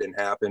obviously that didn't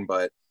happen.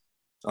 But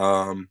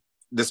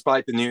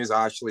despite the news,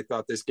 I actually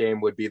thought this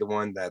game would be the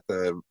one that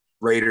the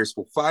Raiders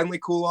will finally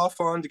cool off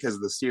on because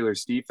of the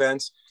Steelers'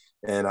 defense.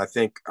 And I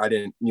think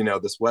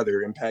this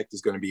weather impact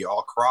is going to be all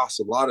across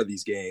a lot of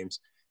these games.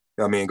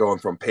 I mean, going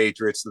from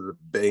Patriots to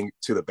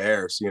the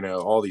Bears,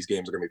 all these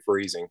games are going to be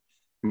freezing.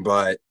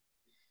 But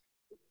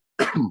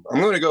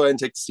I'm going to go ahead and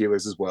take the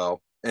Steelers as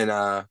well. And,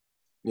 I'm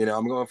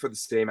going for the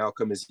same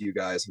outcome as you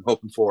guys. I'm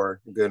hoping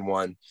for a good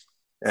one.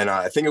 And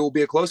I think it will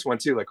be a close one,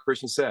 too. Like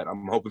Christian said,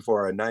 I'm hoping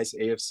for a nice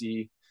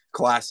AFC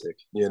classic,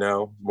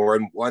 more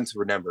than one to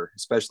remember,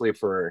 especially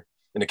for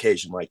an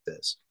occasion like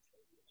this.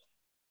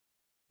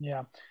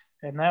 Yeah.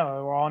 And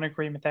no, we're all in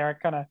agreement there. I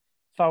kind of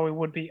thought we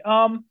would be.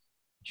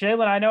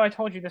 Jalen, I know I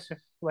told you this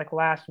like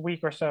last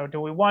week or so. Do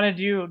we want to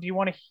do you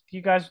want to do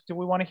you guys do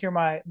we want to hear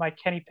my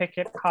Kenny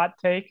Pickett hot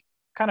take?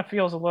 Kind of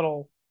feels a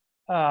little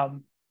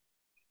um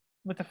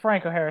with the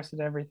Franco Harris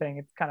and everything,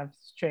 it's kind of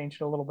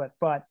changed a little bit.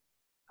 But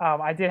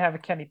I did have a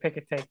Kenny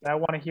Pickett take that I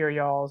want to hear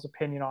y'all's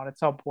opinion on at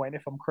some point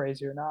if I'm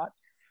crazy or not.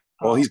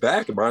 Well, he's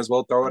back. I might as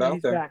well throw it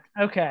out there. Back.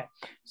 Okay.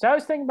 So I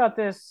was thinking about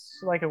this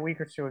like a week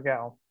or two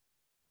ago,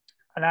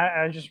 and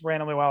I just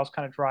randomly while I was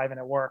kind of driving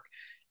at work,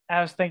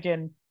 I was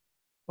thinking,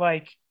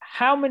 like,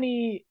 how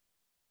many,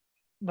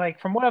 like,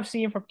 from what I've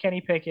seen from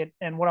Kenny Pickett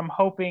and what I'm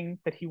hoping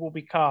that he will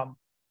become,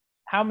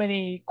 how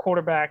many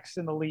quarterbacks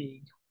in the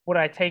league would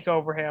I take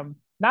over him?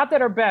 Not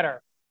that are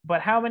better,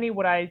 but how many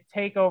would I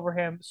take over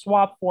him,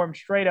 swap for him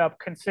straight up,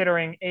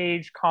 considering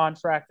age,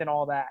 contract, and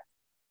all that?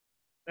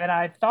 And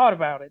I thought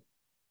about it,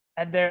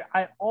 and there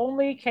I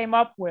only came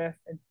up with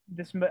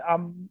this.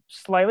 I'm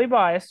slightly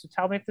biased, so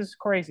tell me if this is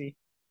crazy,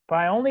 but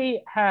I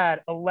only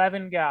had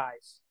 11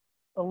 guys,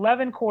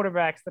 11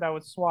 quarterbacks that I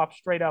would swap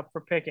straight up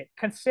for Pickett,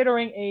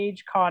 considering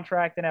age,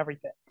 contract, and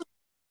everything.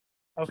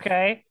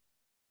 Okay.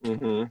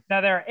 Mm-hmm.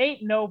 Now there are 8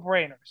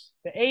 no-brainers.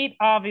 The 8,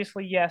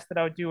 obviously, yes, that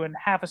I would do in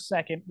half a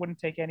second, wouldn't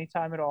take any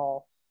time at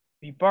all.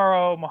 Be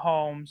Burrow,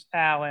 Mahomes,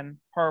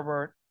 Allen,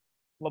 Herbert,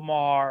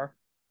 Lamar,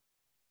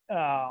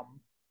 um,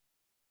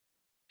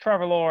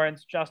 Trevor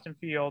Lawrence, Justin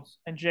Fields,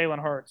 and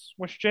Jalen Hurts,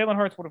 which Jalen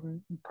Hurts would have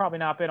probably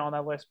not been on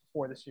that list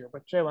before this year,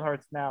 but Jalen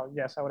Hurts now,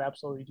 yes, I would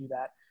absolutely do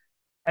that.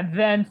 And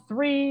then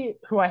 3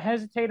 who I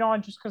hesitate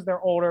on just because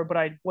they're older, but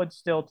I would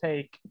still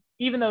take,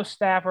 even though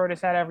Stafford has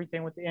had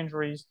everything with the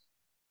injuries,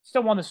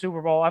 still won the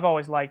Super Bowl. I've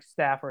always liked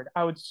Stafford.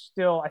 I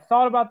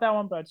thought about that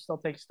one, but I'd still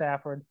take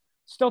Stafford.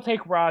 Still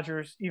take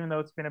Rodgers, even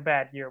though it's been a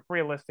bad year,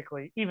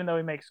 realistically, even though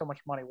he makes so much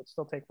money, would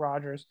still take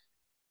Rodgers.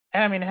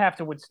 And I mean, half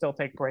to would still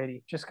take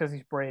Brady just because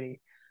he's Brady.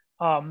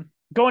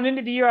 Going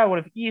into the year, I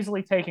would have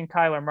easily taken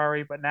Kyler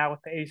Murray, but now with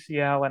the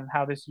ACL and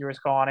how this year has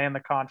gone and the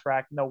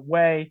contract, no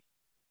way.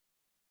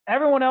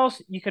 Everyone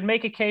else, you could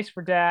make a case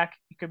for Dak.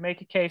 You could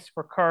make a case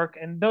for Kirk,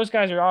 and those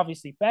guys are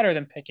obviously better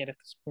than Pickett at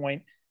this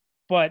point.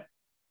 But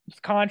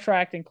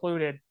contract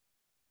included,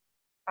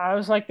 I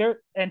was like,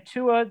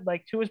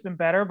 Tua's been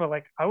better, but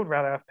like I would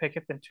rather have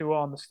Pickett than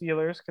Tua on the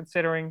Steelers,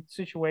 considering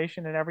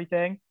situation and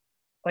everything.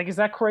 Like, is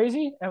that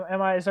crazy?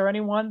 Is there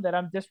anyone that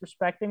I'm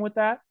disrespecting with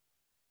that?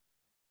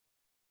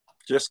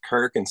 Just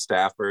Kirk and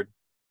Stafford.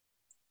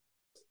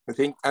 I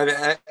think you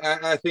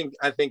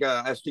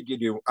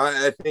do.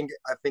 I think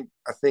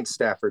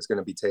Stafford's going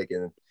to be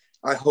taken.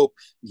 I hope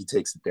he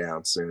takes it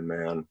down soon,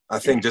 man. I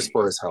think just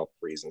for his health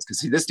reasons, because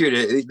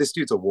this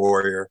dude's a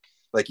warrior.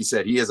 Like you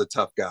said, he is a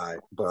tough guy,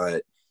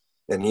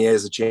 and he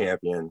is a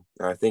champion.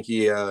 I think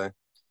I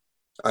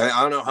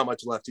don't know how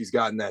much left he's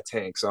got in that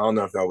tank, so I don't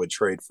know if I would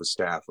trade for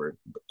Stafford.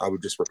 I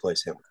would just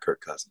replace him with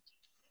Kirk Cousins.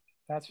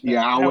 That's fair.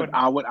 Yeah,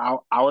 I would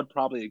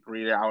probably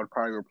agree there. I would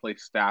probably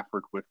replace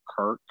Stafford with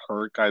Kirk.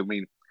 I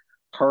mean,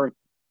 Kirk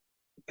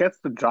gets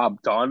the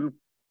job done.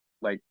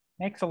 Like,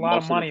 makes a lot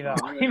of money though.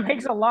 He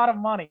makes a lot of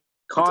money.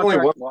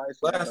 Contract wise,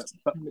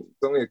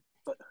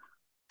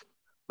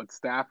 but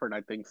Stafford,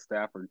 I think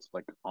Stafford's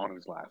like on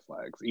his last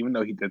legs. Even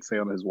though he did say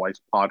on his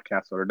wife's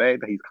podcast the other day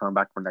that he's coming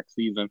back for next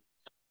season.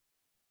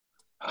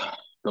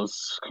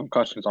 Those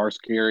concussions are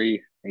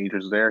scary. Age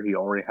is there. He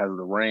already has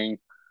the ring.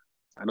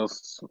 I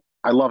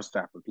love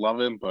Stafford, love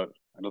him, but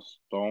I just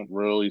don't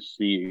really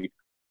see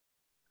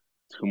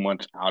too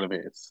much out of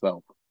it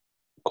itself.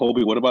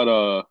 Colby, what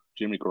about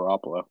Jimmy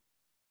Garoppolo?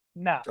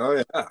 No. Oh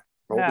yeah,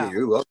 Colby,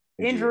 you love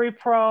injury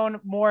prone,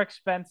 more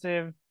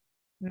expensive,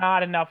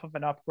 not enough of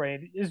an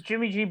upgrade. Is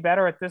Jimmy G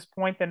better at this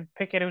point than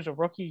Pickett, who's a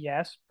rookie?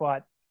 Yes,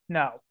 but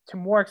no, too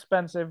more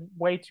expensive,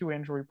 way too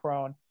injury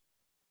prone.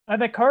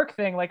 And the Kirk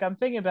thing, like I'm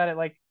thinking about it,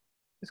 like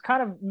this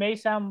kind of may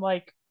sound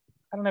like,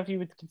 I don't know if you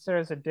would consider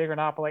this a dig or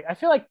not, but like I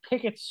feel like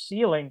Pickett's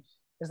ceiling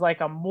is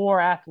like a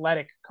more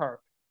athletic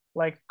Kirk,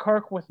 like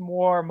Kirk with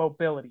more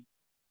mobility.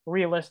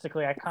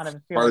 Realistically, I kind of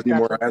feel hard like to be that's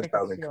more what agile Pickett's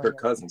than ceiling Kirk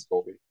is. Cousins,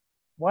 Colby.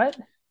 What?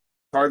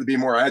 Hard to be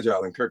more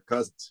agile than Kirk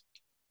Cousins.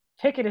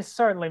 Pickett is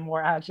certainly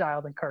more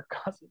agile than Kirk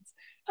Cousins.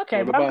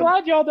 Okay, What but I'm about-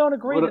 glad y'all don't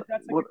agree what-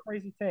 that's like what- a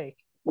crazy take.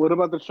 What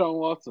about Deshaun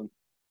Watson?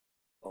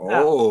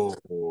 Oh,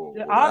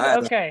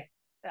 Okay.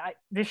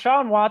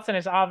 Deshaun Watson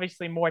is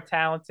obviously more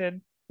talented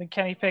than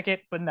Kenny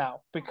Pickett, but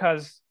no,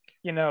 because,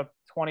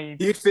 20.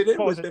 He'd fit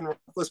in with Ben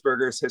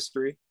Roethlisberger's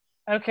history.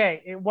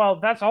 Okay, well,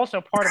 that's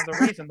also part of the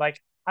reason. Like,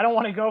 I don't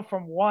want to go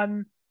from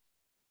one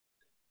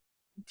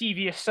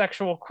devious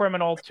sexual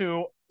criminal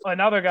to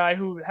another guy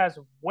who has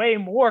way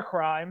more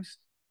crimes.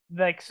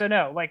 Like, so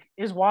no, like,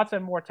 is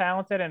Watson more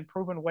talented and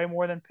proven way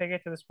more than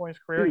Pickett to this point in his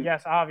career?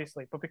 Yes,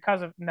 obviously, but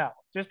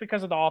just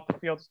because of the off the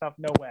field stuff,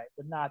 no way,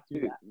 would not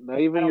do that.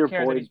 Not even your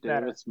boy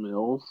Davis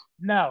Mills.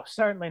 No,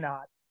 certainly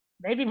not.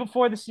 Maybe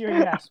before this year,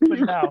 yes, but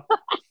no,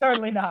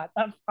 certainly not.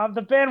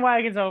 The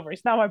bandwagon's over.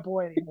 He's not my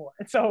boy anymore.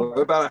 It's over.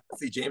 What about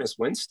Jameis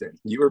Winston?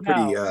 You were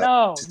pretty.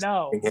 No.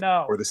 What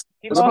about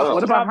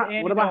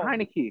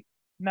Heineke?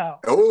 No.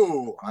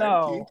 Oh,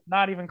 no,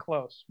 not even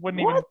close.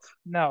 Wouldn't What? even.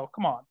 No,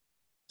 come on.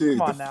 Dude,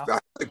 Come on now. I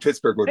think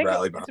Pittsburgh would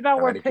rally. It's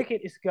about where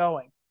Pickett is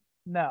going.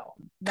 No,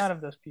 none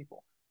of those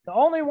people. The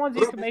only ones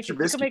What about you can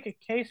Trubisky? make a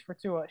case for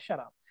Tua. Shut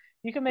up.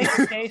 You can make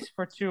a case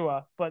for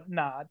Tua, but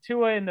nah,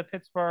 Tua in the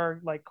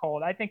Pittsburgh like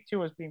cold. I think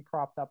Tua is being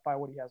propped up by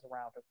what he has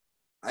around him.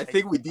 I Like,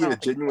 think we I need a don't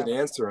think he's genuine that much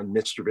answer better. on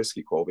Mitch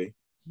Trubisky, Colby. He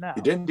No,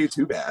 didn't do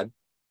too bad.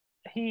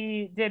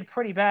 he did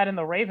pretty bad in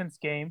the Ravens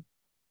game.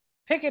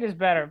 Pickett is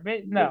better.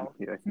 No,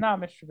 Yeah. it's not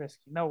Mitch Trubisky.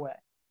 No way.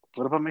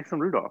 What about Mason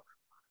Rudolph?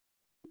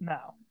 No,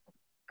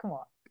 come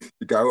on.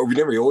 The guy,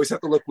 remember, you always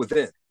have to look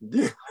within.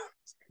 Yeah.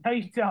 No,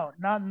 you don't.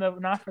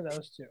 Not for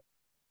those two.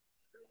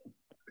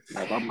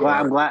 I'm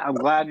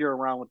glad you're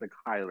around with the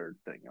Kyler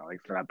thing. Like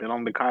I said, I've been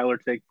on the Kyler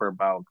take for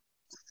about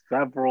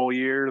several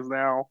years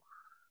now.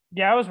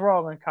 Yeah, I was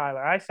rolling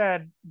Kyler. I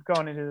said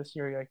going into this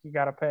year, like you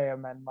got to pay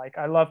him, and like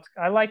I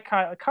like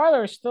Kyler.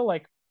 Kyler is still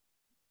like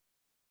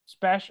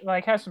special,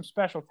 like has some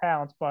special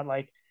talents, but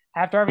like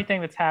after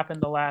everything that's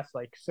happened the last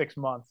like 6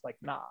 months, like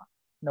nah,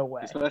 no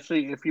way.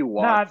 Especially if you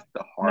watch Not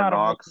the Hard not a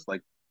Knocks, rookie.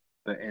 like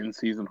the in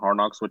season Hard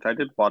Knocks, which I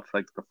did watch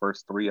like the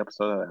first three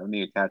episodes. I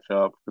need to catch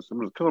up because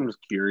I'm just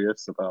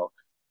curious about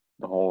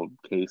the whole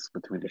case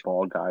between the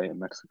bald guy in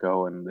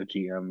Mexico and the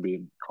GM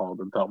being called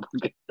a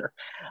doppelganger.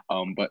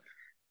 But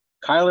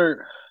Kyler,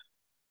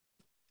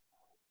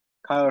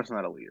 Kyler's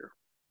not a leader.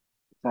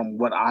 From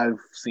what I've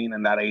seen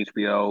in that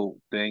HBO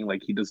thing,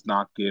 like he does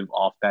not give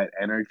off that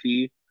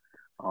energy.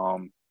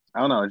 I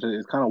don't know.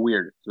 It's kind of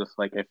weird. It's just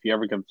like if you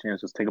ever get a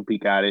chance, just take a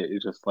peek at it.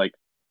 It's just like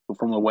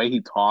from the way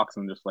he talks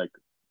and just like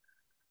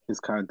his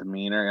kind of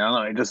demeanor. I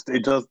don't know.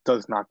 It just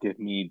does not give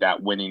me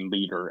that winning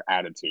leader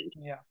attitude.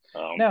 Yeah.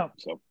 Um, No,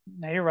 so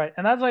no, you're right.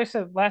 And that's like I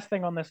said, last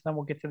thing on this, then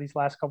we'll get to these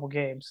last couple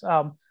games.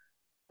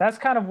 That's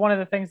kind of one of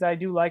the things that I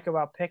do like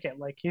about Pickett.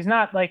 Like he's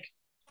not like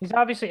he's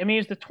obviously. I mean,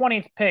 he's the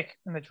 20th pick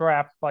in the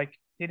draft. Like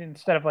he didn't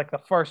instead of like the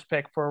first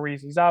pick for a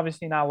reason. He's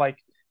obviously not like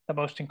the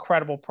most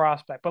incredible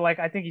prospect, but like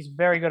I think he's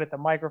very good at the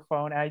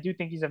microphone, and I do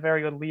think he's a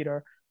very good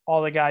leader.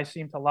 All the guys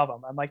seem to love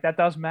him, and like that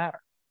does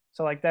matter.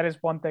 So like that is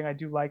one thing I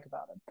do like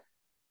about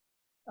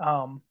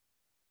him.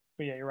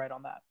 But yeah, you're right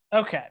on that.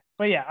 Okay,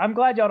 but yeah, I'm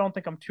glad y'all don't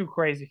think I'm too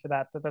crazy for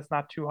that. That's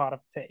not too hot of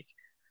a take.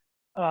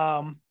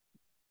 Um,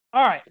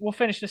 all right, we'll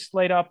finish this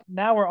slate up.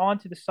 Now we're on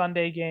to the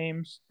Sunday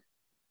games.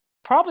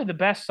 Probably the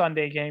best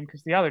Sunday game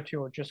because the other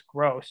two are just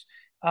gross.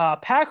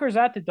 Packers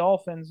at the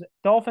Dolphins.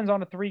 Dolphins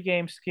on a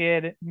 3-game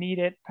skid. Need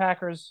it.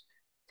 Packers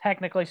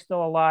technically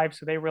still alive,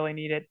 so they really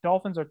need it.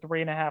 Dolphins are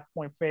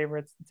 3.5-point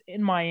favorites. It's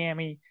in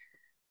Miami.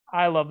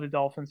 I love the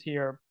Dolphins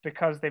here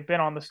because they've been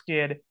on the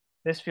skid.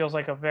 This feels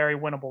like a very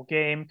winnable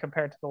game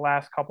compared to the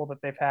last couple that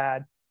they've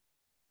had.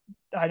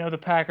 I know the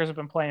Packers have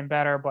been playing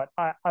better, but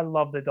I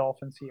love the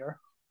Dolphins here.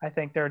 I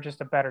think they're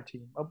just a better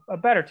team, a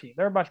better team.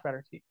 They're a much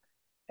better team.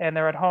 And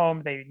they're at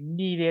home. They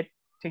need it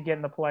to get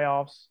in the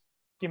playoffs.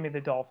 Give me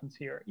the Dolphins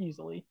here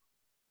easily.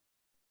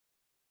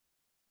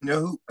 You know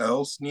who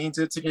else needs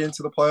it to get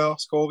into the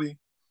playoffs, Colby?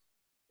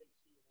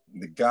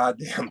 The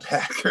goddamn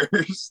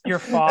Packers. Your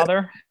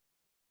father.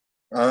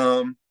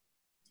 um,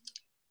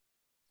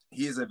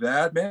 he is a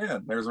bad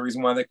man. There's a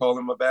reason why they call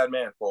him a bad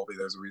man, Colby.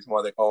 There's a reason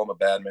why they call him a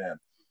bad man.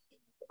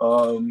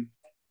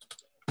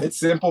 It's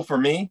simple for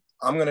me.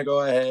 I'm gonna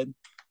go ahead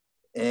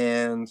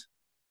and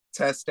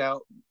test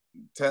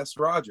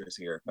Rodgers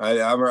here.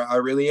 I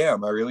really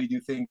am. I really do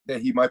think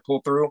that he might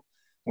pull through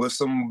with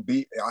some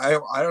beat. I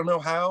don't know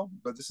how,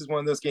 but this is one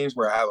of those games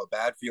where I have a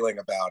bad feeling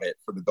about it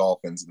for the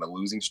Dolphins, and the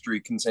losing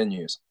streak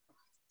continues.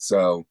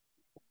 So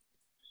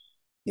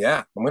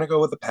yeah, I'm gonna go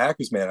with the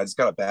Packers, man. I just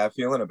got a bad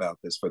feeling about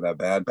this for that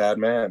bad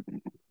man.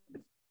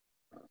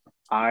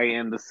 I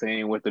am the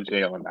same with the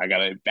Jalen. I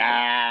got a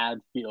bad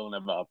feeling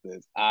about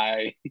this.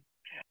 I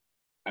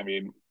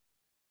mean,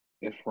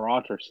 if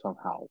Rodgers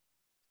somehow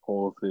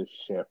pulls this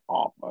shit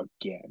off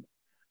again,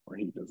 where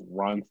he just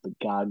runs the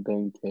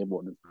goddamn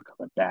table and it's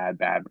become a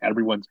bad.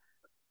 Everyone's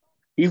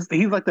he's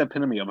like the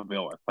epitome of a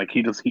villain. Like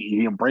he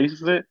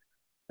embraces it,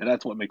 and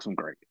that's what makes him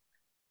great.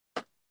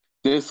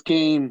 This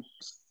game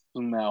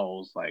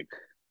smells like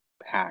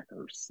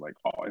Packers, like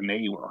oh, and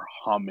they were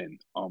humming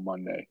on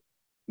Monday.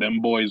 Them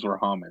boys were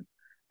humming,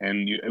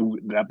 and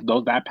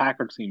that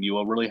Packers team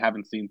you really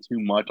haven't seen too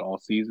much all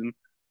season,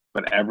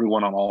 but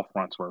everyone on all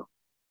fronts were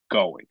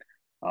going.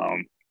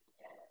 Um,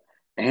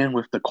 and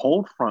with the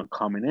cold front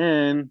coming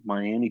in,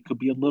 Miami could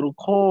be a little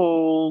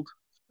cold.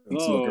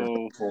 It's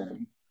looking So,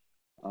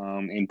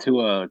 cold. and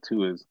Tua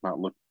is not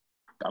look.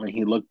 I mean,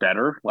 he looked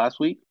better last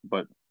week,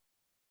 but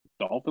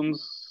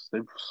Dolphins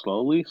they've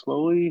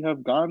slowly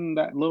have gotten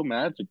that little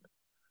magic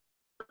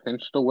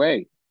pinched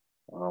away.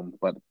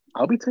 But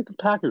I'll be taking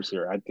Packers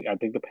here. I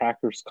think the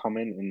Packers come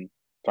in and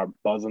start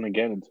buzzing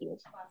again into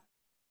this.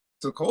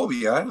 So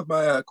Colby, I have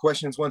my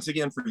questions once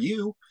again for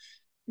you.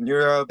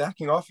 You're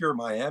backing off your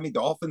Miami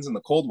Dolphins in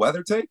the cold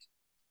weather take?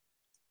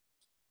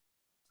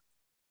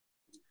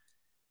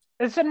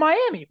 It's in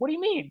Miami. What do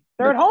you mean?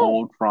 They're The at home.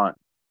 cold front.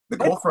 The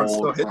They, cold front's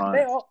still Cold hitting.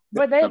 front.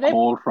 but The they cold played a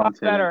lot front's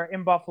hitting. better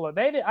in Buffalo.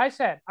 They did.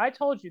 I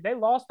told you they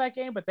lost that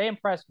game, but they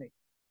impressed me.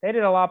 They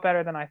did a lot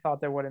better than I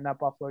thought they would in that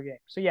Buffalo game.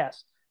 So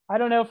yes, I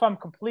don't know if I'm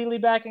completely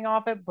backing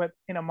off it, but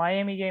in a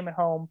Miami game at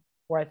home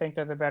where I think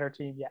they're the better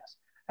team, yes.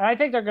 And I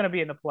think they're going to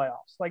be in the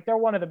playoffs. Like they're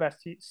one of the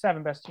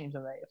seven best teams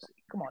in the AFC.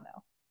 Come on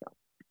now.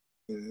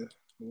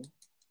 Yeah.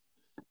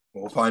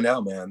 We'll find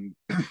out, man.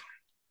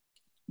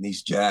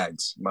 These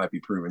Jags might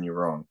be proving you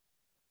wrong.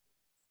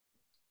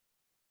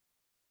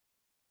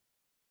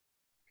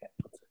 Okay.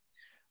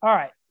 All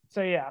right.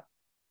 So yeah.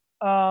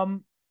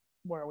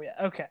 Where are we at?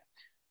 Okay.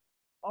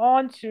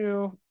 On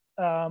to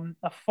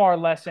a far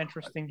less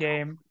interesting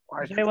game.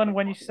 Jalen,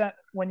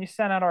 when you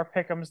sent out our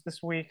pick'ems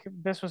this week,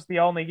 this was the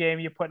only game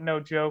you put no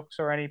jokes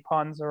or any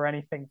puns or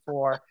anything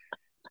for.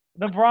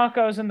 The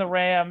Broncos and the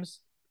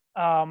Rams.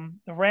 The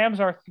Rams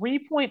are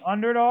 3-point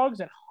underdogs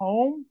at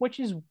home,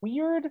 which is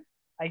weird.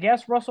 I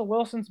guess Russell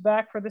Wilson's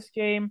back for this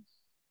game.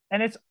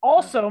 And it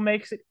also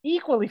makes it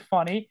equally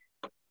funny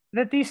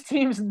that these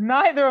teams,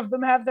 neither of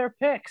them have their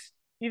picks,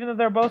 even though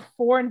they're both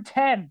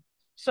 4-10.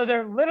 So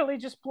they're literally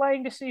just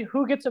playing to see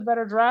who gets a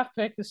better draft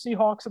pick, the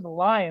Seahawks and the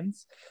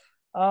Lions.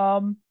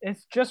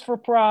 It's just for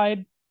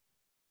pride.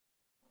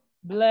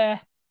 Bleh.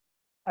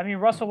 I mean,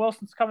 Russell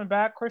Wilson's coming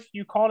back. Chris,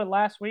 you called it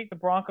last week. The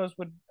Broncos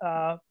would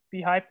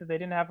be hyped that they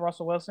didn't have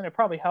Russell Wilson. It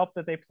probably helped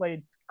that they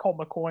played Colt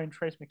McCoy and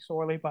Trace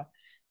McSorley, but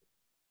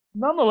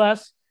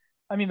nonetheless,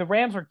 I mean, the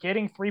Rams are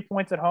getting 3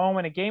 points at home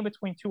in a game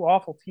between two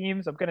awful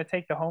teams. I'm going to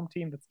take the home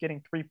team that's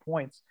getting 3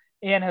 points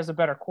and has a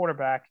better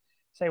quarterback.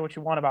 Say what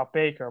you want about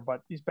Baker,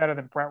 but he's better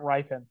than Brett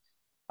Rypien.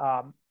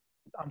 I'm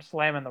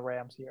slamming the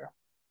Rams here.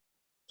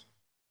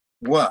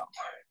 Well,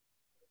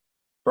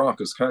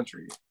 Broncos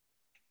country.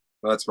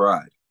 Let's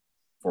ride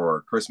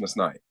for Christmas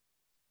night.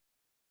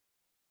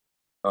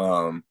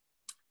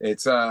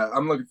 It's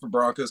I'm looking for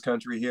Broncos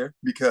country here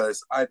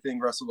because I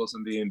think Russell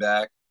Wilson being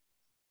back.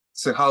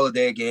 It's a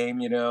holiday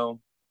game, you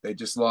know. They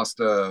just lost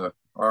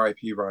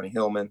R.I.P. Ronnie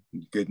Hillman.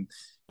 Good,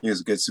 he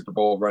was a good Super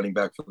Bowl running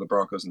back for the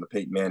Broncos in the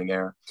Peyton Manning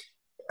era.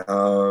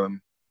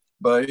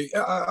 But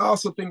I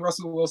also think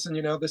Russell Wilson,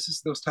 you know, this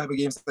is those type of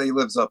games that he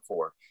lives up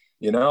for.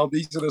 You know,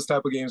 these are those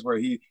type of games where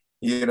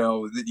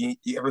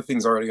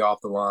everything's already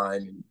off the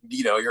line.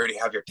 You know, you already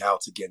have your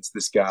doubts against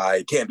this guy.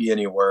 It can't be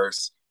any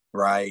worse,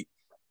 right?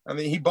 I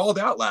mean, he balled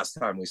out last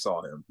time we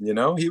saw him. You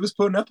know, he was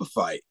putting up a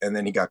fight, and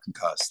then he got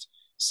concussed.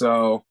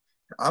 So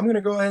I'm going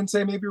to go ahead and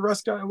say maybe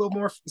Russ got a little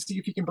more, see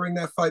if he can bring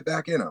that fight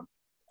back in him.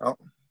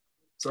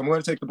 So I'm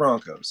going to take the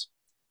Broncos.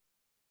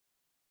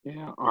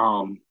 Yeah.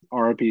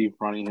 RIP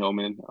Ronnie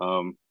Hillman.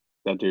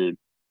 That dude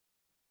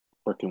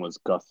freaking was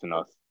gusting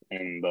us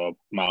in the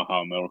Mile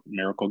High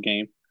Miracle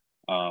game.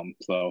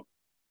 So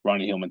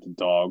Ronnie Hillman's a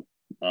dog.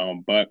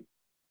 But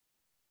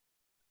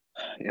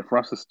if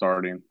Russ is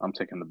starting, I'm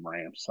taking the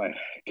Rams.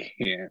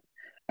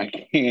 I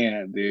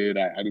can't, dude.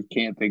 I just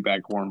can't take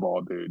back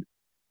cornball, dude.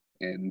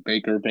 And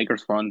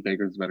Baker's fun.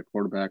 Baker's a better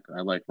quarterback.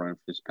 I like Ryan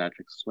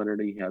Fitzpatrick's sweater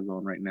that he has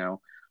on right now.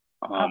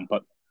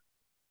 But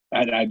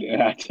I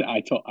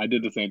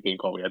did the same thing,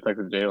 Colby. I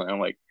texted Jalen. I'm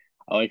like,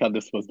 I like how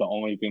this was the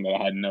only thing that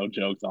I had no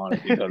jokes on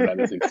it because that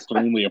is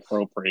extremely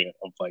appropriate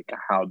of like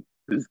how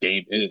this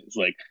game is.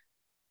 Like,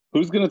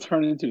 who's gonna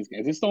turn into this game?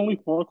 Is this the only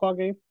 4 o'clock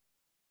game?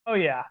 Oh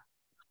yeah.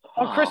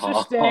 On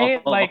Christmas Day,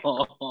 like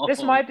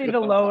this might be the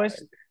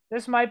lowest.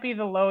 This might be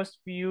the lowest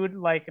viewed,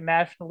 like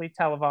nationally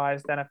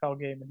televised NFL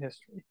game in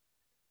history.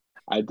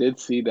 I did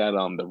see that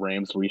the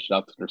Rams reached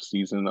out to their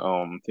season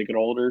ticket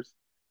holders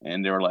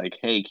and they were like,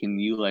 "Hey, can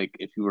you like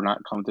if you were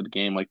not coming to the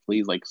game, like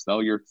please like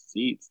sell your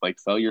seats, like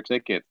sell your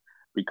tickets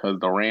because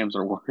the Rams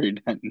are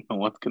worried that no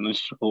one's gonna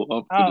show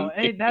up to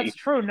this game." That's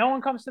true. No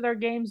one comes to their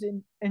games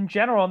in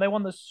general, and they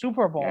won the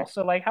Super Bowl. Yeah.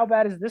 So like, how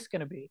bad is this going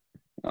to be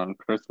on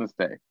Christmas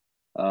Day?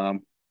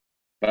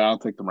 But I'll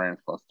take the Rams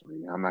 +3.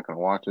 I'm not gonna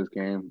watch this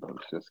game, but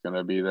it's just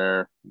gonna be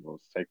there.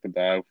 We'll take the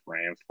dive.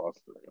 Rams +3.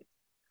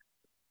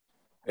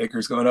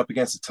 Baker's going up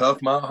against a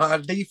tough Mile High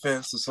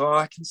defense. That's all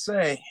I can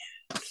say.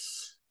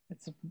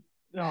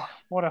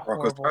 What a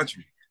Broncos horrible,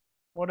 country.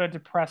 what a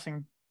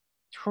depressing.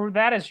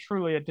 That is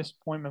truly a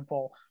disappointment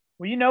bowl.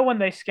 Well, you know when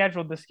they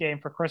scheduled this game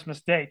for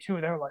Christmas Day too,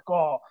 they were like,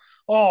 Broncos,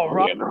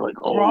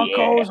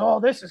 yeah.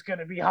 This is going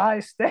to be high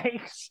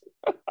stakes.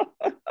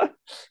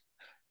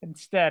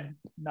 Instead,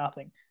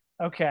 nothing.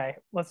 Okay,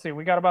 let's see.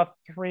 We got about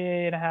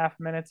 3.5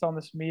 minutes on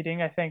this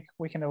meeting. I think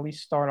we can at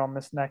least start on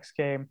this next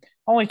game.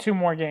 Only 2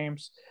 more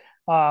games.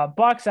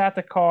 Bucks at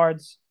the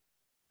Cards.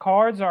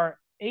 Cards are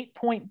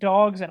 8-point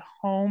dogs at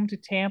home to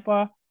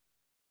Tampa.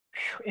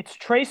 It's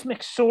Trace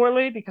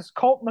McSorley because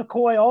Colt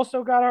McCoy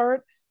also got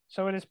hurt.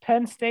 So it is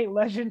Penn State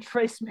legend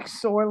Trace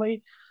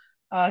McSorley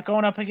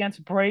going up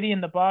against Brady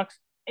and the Bucks.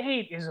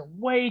 8 is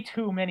way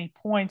too many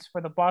points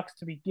for the Bucks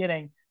to be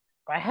getting.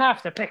 I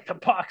have to pick the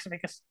Bucks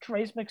because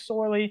Trace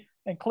McSorley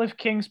and Cliff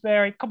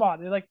Kingsbury. Come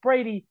on, they're like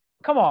Brady.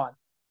 Come on,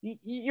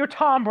 you're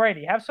Tom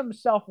Brady. Have some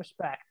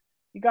self-respect.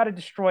 You got to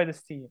destroy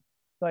this team.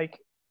 Like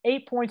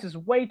 8 points is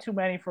way too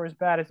many for as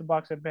bad as the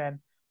Bucks have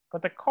been.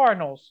 But the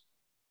Cardinals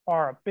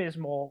are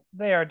abysmal.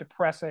 They are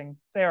depressing.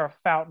 They are a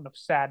fountain of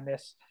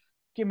sadness.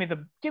 Give me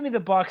the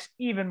Bucks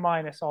even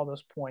minus all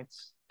those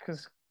points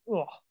because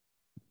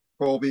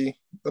Colby,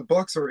 the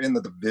Bucks are in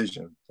the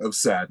division of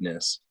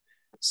sadness.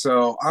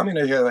 So I'm going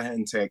to go ahead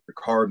and take the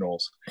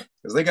Cardinals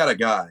because they got a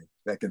guy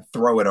that can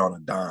throw it on a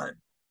dime.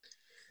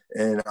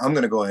 and I'm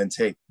going to go ahead and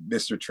take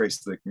Mr.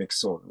 Trace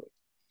McSorley.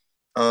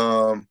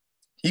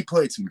 He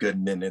played some good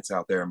minutes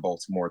out there in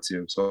Baltimore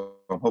too, so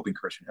I'm hoping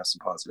Christian has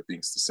some positive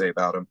things to say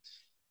about him.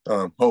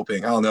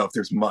 Hoping. I don't know if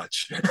there's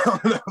much. I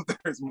don't know if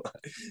there's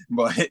much,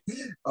 but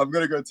I'm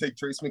gonna go take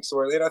Trace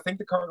McSorley, and I think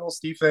the Cardinals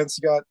defense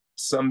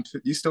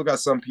you still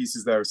got some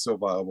pieces that are still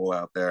viable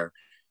out there.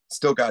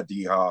 Still got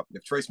D Hop.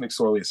 If Trace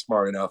McSorley is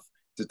smart enough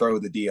to throw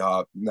the D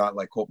Hop, not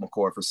like Colt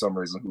McCoy for some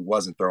reason, who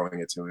wasn't throwing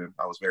it to him,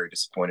 I was very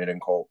disappointed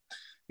in Colt.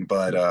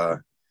 But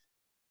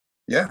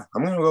yeah,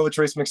 I'm gonna go with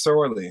Trace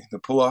McSorley to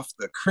pull off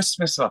the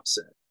Christmas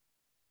upset.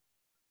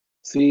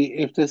 See,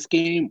 if this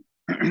game,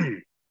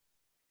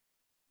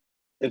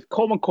 if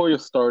Colt McCoy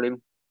is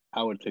starting,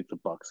 I would take the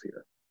Bucks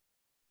here.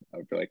 I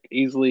would be like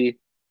easily,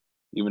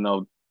 even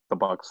though the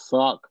Bucks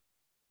suck,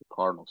 the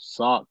Cardinals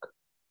suck.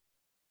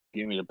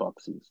 Give me the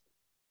Bucksies.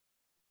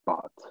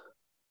 But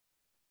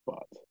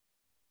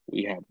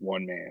we have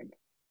one man,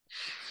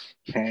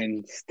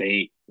 Penn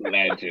State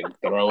legend.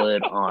 Throw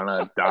it on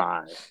a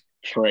dime.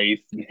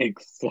 Trace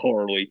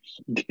McSorley.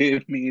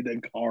 Give me the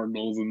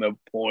Cardinals and the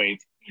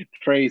points.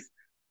 Trace,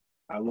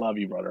 I love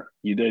you, brother.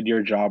 You did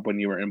your job when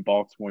you were in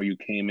Baltimore. You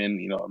came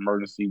in,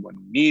 emergency when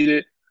you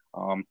needed.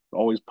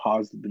 Always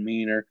positive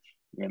demeanor.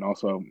 And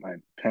also my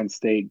Penn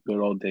State,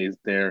 good old days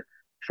there.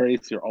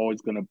 Trace, you're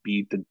always going to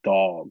beat the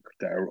dog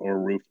or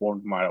root for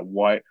no matter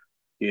what.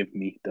 Give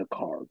me the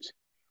Cards.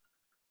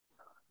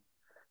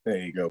 There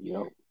you go.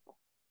 Yep.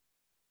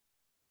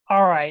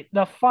 All right,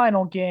 the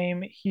final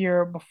game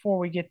here before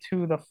we get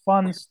to the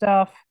fun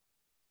stuff.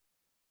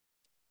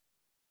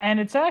 And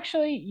it's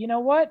actually, you know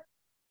what?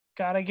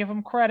 Gotta give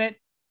him credit.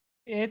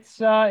 It's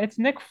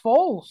Nick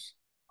Foles.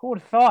 Who would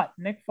have thought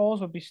Nick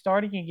Foles would be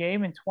starting a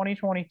game in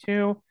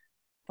 2022?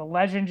 The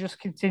legend just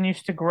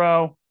continues to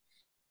grow.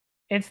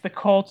 It's the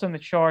Colts and the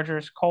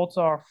Chargers. Colts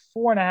are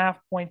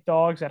 4.5-point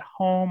dogs at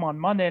home on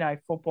Monday Night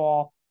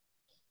Football.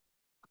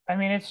 I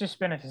mean, it's just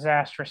been a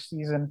disastrous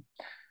season.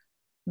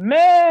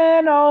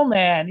 Man, oh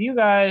man, you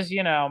guys,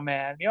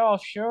 man, y'all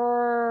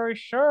sure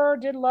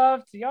did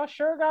love to. Y'all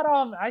sure got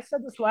on. I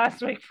said this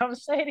last week, I'm gonna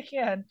say it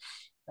again.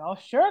 Y'all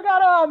sure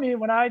got on me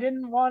when I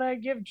didn't want to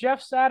give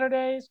Jeff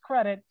Saturday's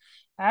credit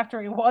after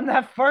he won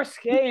that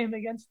first game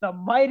against the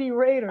mighty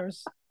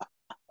Raiders.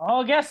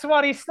 Oh, guess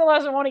what? He still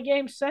hasn't won a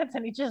game since,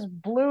 and he just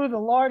blew the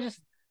largest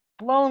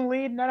blown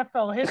lead in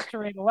NFL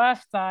history the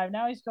last time.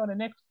 Now he's going to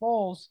Nick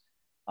Foles.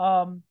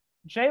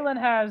 Jalen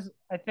has,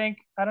 I think,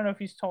 I don't know if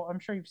he's told, I'm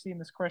sure you've seen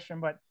this,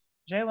 Christian, but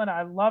Jalen,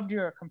 I loved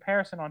your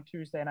comparison on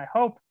Tuesday, and I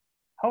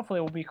hopefully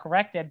it will be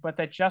corrected, but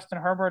that Justin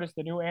Herbert is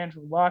the new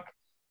Andrew Luck.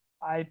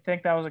 I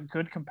think that was a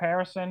good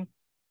comparison,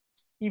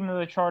 even though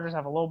the Chargers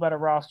have a little better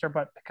roster,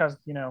 but because,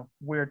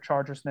 weird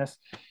Chargersness,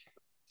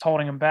 it's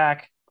holding them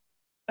back.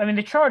 I mean,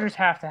 the Chargers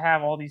have to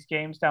have all these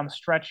games down the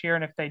stretch here,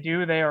 and if they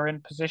do, they are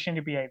in position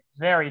to be a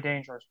very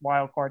dangerous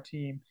wild card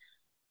team.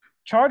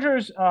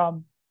 Chargers,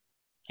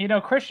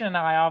 Christian and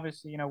I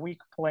obviously, we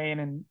complain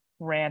and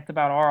rant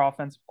about our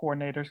offensive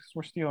coordinators because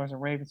we're Steelers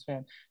and Ravens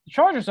fans. The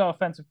Chargers'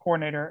 offensive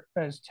coordinator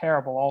is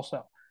terrible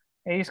also.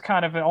 He's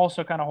kind of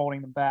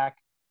holding them back,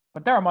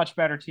 but they're a much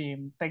better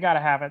team. They got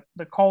to have it.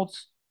 The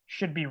Colts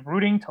should be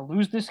rooting to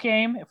lose this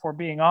game, if we're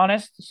being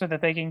honest, so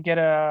that they can get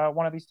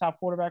one of these top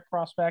quarterback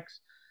prospects.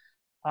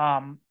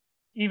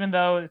 Even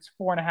though it's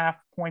 4.5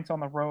 points on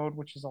the road,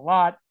 which is a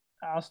lot,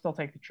 I'll still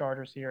take the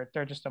Chargers here.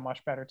 They're just a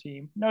much better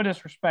team. No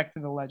disrespect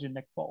to the legend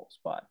Nick Foles,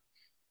 but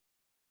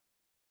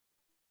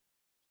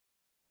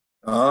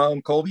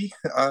Colby,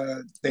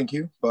 thank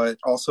you. But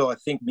also, I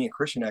think me and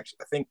Christian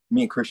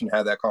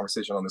had that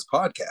conversation on this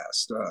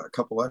podcast a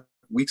couple of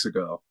weeks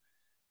ago.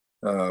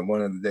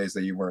 One of the days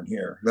that you weren't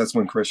here. That's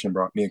when Christian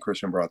brought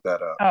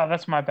that up. Oh,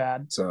 that's my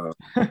bad. So,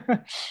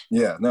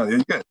 yeah, no, you're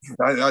good.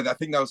 I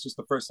think that was just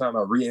the first time I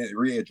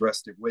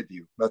readdressed it with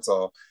you. That's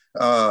all.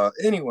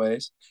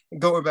 Anyways,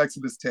 going back to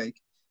this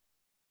take,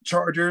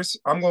 Chargers.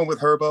 I'm going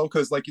with Herbo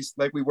because, like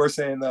we were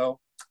saying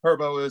though,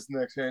 Herbo is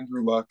next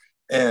Andrew Luck,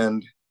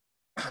 and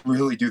I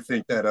really do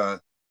think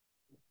that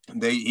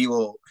he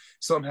will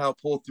somehow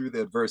pull through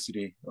the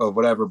adversity of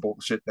whatever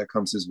bullshit that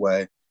comes his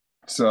way.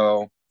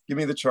 So give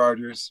me the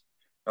Chargers.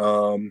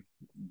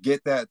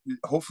 Get that.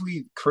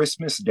 Hopefully,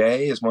 Christmas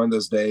Day is one of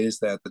those days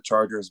that the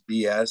Chargers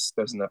BS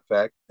doesn't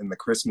affect, and the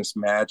Christmas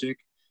magic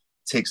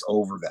takes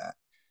over that.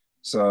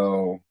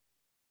 So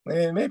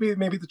maybe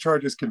the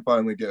Chargers can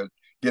finally get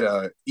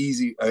an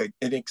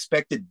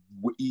expected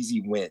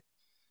easy win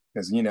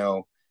because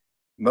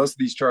most of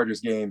these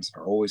Chargers games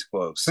are always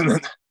close.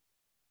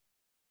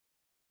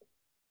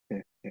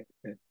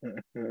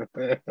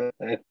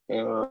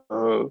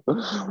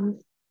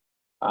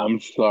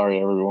 I'm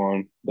sorry,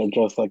 everyone. They're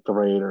just like the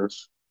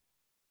Raiders.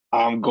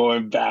 I'm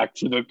going back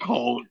to the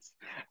Colts.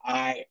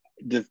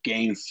 This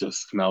game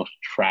just smells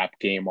trap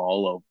game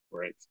all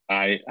over it.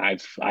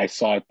 I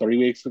saw it 3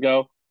 weeks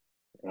ago,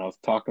 and I was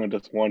talking to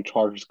this one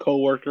Chargers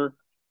coworker,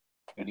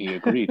 and he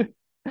agreed.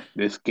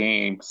 This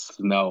game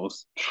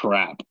smells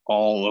trap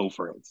all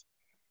over it.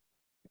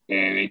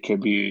 And it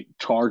could be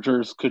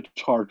Chargers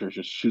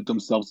just shoot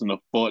themselves in the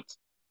foot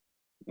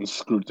and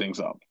screw things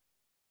up.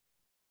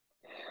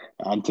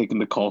 I'm taking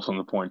the Colts on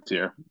the points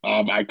here.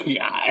 I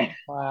can't. I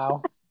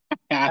Wow.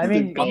 have I to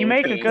mean, go with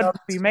it.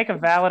 you make a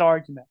valid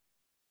argument.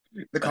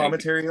 The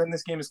commentary on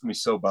this game is gonna be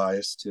so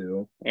biased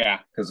too, Yeah.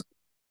 because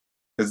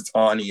it's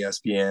on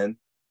ESPN.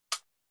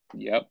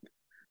 Yep.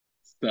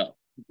 So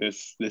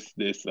this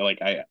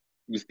like I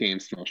this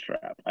game's no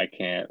strap. I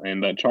can't.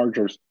 And the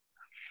Chargers,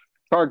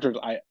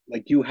 I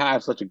like you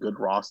have such a good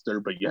roster,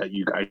 but yeah,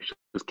 you guys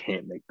just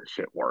can't make the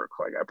shit work.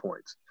 Like at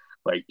points,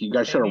 like you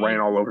guys They should have ran need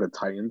all over the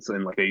Titans,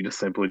 and like they just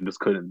simply just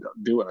couldn't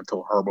do it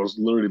until Herbo's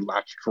literally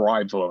last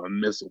drive of a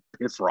missile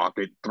piss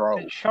rocket the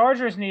throw.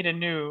 Chargers need a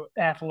new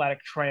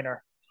athletic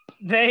trainer.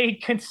 They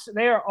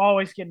are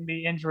always getting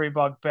the injury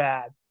bug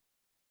bad.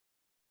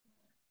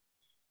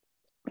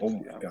 Oh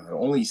my god,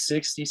 only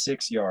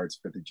 66 yards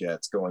for the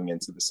Jets going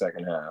into the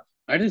second half.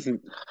 I just God,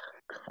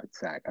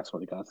 Zach. That's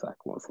what he got.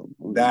 Zach Wilson.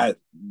 That,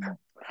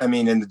 I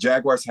mean, and the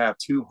Jaguars have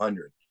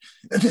 200.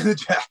 And then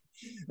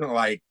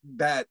like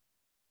that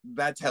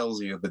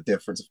tells you the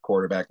difference of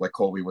quarterback, like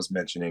Colby was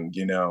mentioning.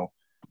 You know,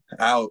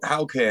 how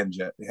can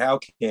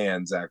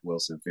Zach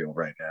Wilson feel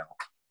right now?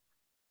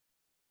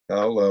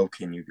 How low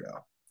can you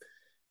go?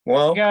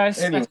 Well,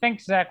 Guys, I anyway,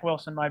 think Zach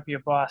Wilson might be a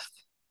bust.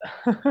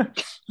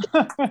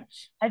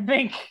 I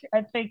think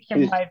he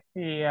might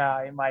be.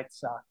 He might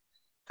suck.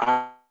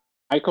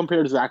 I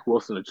compared Zach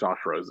Wilson to Josh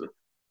Rosen.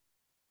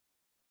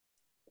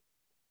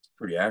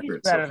 pretty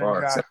accurate better so than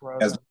far. Josh Except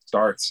Rosen. as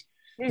starts,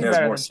 He's he has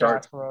better more than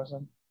starts. Josh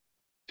Rosen.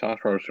 Josh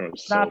Rosen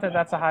was so Not that bad.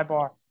 that's a high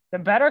bar. The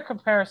better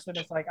comparison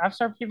is like I've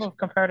heard people have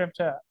compared him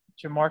to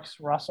Jamarcus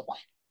Russell.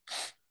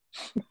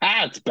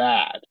 That's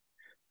bad.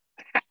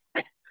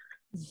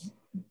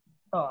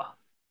 Oh,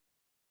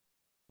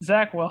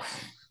 Zach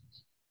Wilson.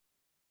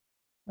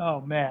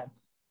 Oh man.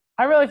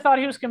 I really thought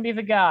he was going to be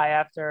the guy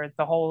after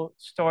the whole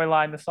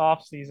storyline this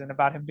offseason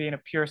about him being a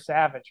pure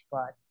savage,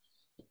 but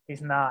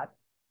he's not.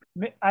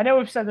 I know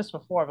we've said this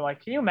before, but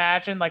like, can you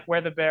imagine like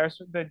where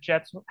the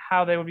Jets,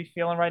 how they would be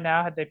feeling right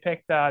now had they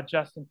picked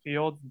Justin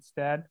Fields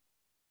instead?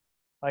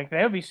 Like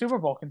they would be Super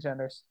Bowl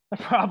contenders,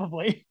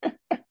 probably.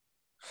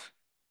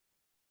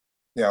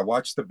 Yeah,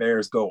 watch the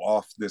Bears go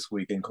off this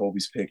week, and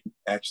Colby's pick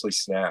actually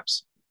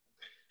snaps.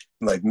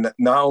 Like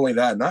not only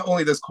that, not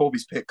only does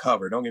Colby's pick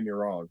cover, don't get me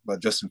wrong,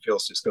 but Justin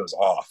Fields just goes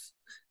off,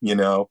 you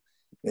know,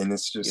 and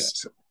it's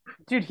just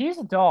Dude, he's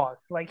a dog.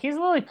 Like he's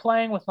literally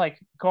playing with like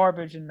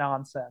garbage and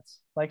nonsense.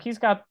 Like he's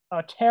got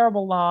a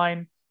terrible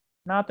line,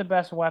 not the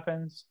best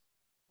weapons,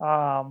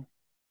 um,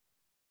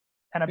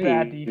 and a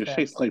bad defense.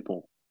 Chase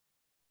Claypool.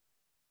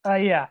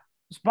 Yeah.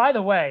 Just by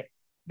the way,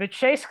 the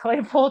Chase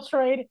Claypool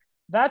trade,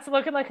 that's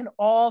looking like an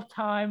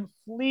all-time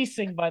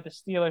fleecing by the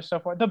Steelers so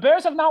far. The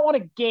Bears have not won a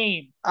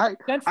game. I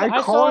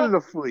called it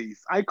a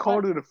fleece. I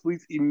called it a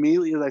fleece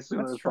immediately as I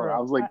soon as I saw it. I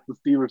was like, the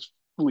Steelers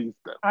fleeced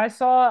them. I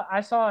saw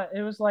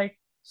it was like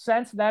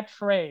since that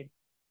trade,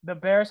 the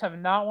Bears have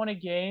not won a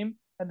game,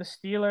 and the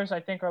Steelers, I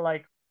think, are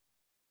like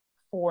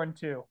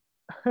 4-2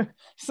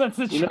 since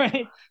the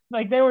trade.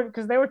 Like they were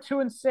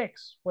 2-6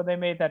 when they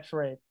made that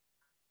trade.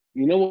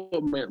 You know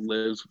what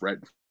lives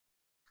rent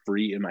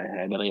free in my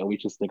head that I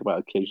always just think about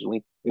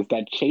occasionally is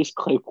that Chase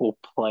Claypool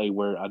play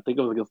where I think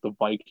it was against the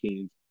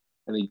Vikings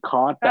and he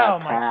caught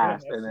that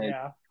pass and then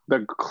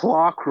the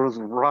clock was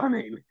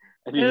running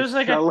and he was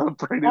like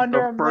celebrated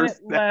under the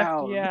first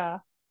down.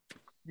 Left.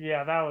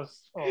 Yeah, that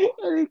was.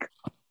 Oh.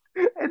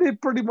 And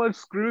it pretty much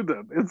screwed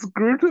him. It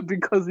screwed him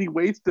because he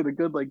wasted a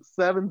good like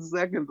 7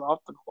 seconds off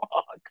the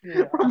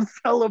clock from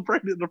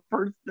celebrating the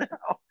first down.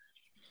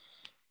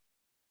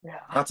 Yeah.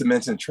 Not to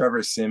mention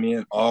Trevor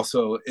Siemian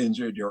also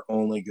injured your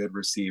only good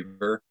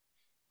receiver.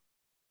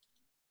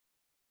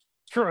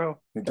 True.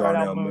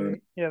 Darnell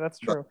Mooney. Yeah, that's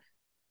true.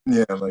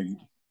 Yeah, like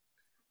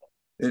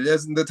it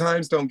doesn't. The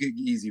times don't get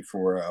easy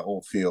for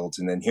old Fields,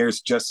 and then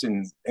here's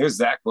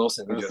Zach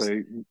Wilson who just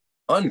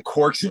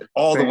uncorks it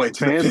all the way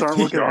to the 50-yard line. Fans aren't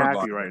looking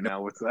happy right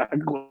now with Zach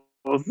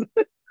Wilson.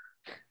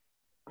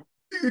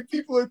 Dude,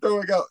 people are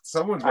throwing out.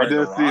 Someone's wearing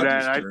a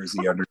Rodgers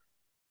jersey under.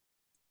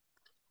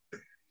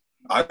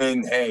 I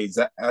mean, hey,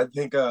 I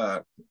think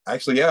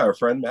actually, yeah, our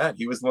friend Matt,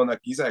 he was the one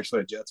he's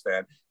actually a Jets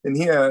fan, and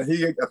he I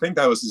think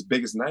that was his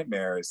biggest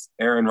nightmare is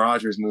Aaron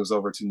Rodgers moves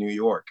over to New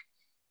York,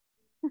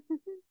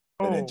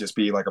 and it'd just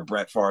be like a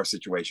Brett Favre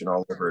situation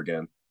all over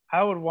again.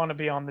 I would want to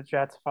be on the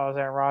Jets if I was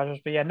Aaron Rodgers,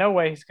 but yeah, no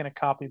way he's going to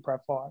copy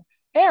Brett Favre.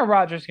 Aaron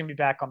Rodgers can be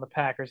back on the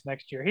Packers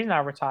next year. He's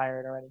not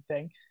retired or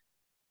anything.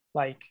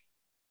 Like,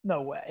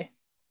 no way.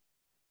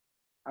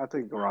 I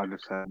think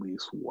Rodgers had at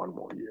least one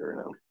more year in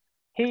him.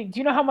 Do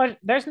you know how much?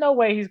 There's no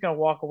way he's going to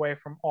walk away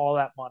from all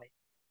that money.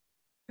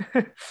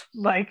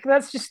 Like,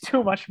 that's just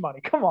too much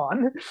money. Come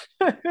on.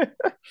 All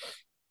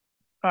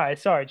right,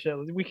 sorry,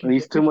 Chill.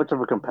 He's too much of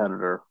a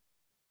competitor.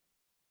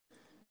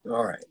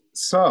 All right,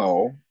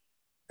 so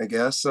I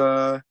guess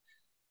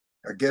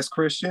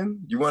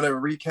Christian, you want to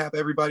recap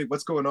everybody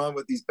what's going on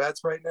with these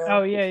bets right now?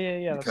 Oh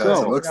yeah.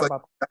 Because it looks like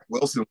that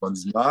Wilson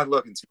one's not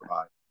looking too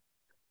high.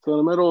 So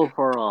in the middle of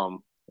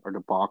our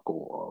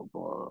debacle of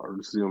our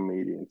Zoom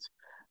meetings,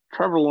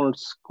 Trevor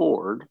Lawrence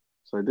scored,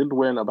 so I did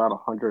win about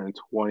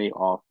 120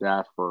 off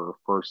that for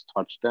first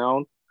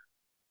touchdown.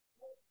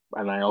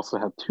 and I also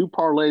have two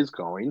parlays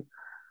going,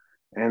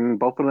 and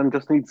both of them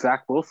just need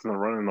Zach Wilson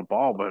running the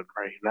ball. But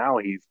right now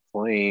he's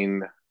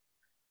playing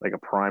like a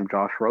prime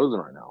Josh Rosen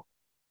right now.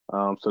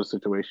 So the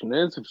situation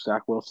is, if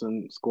Zach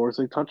Wilson scores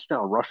a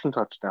touchdown, rushing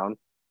touchdown,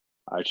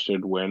 I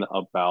should win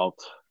about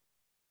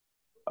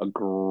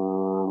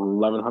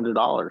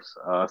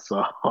 $1,100.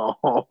 So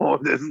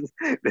this is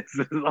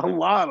a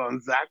lot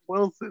on Zach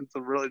Wilson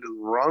to really just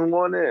run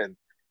one in.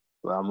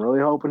 So I'm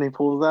really hoping he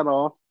pulls that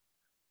off.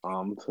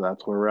 So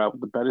that's where we're at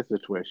with the betting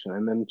situation.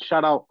 And then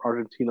shout out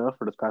Argentina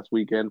for this past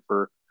weekend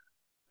for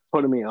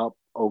putting me up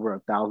over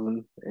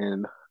 1,000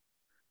 in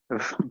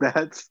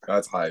bets.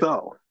 That's hype.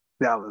 So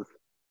that was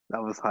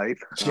hype.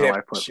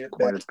 I put Shit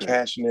quite back a bit.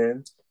 cashing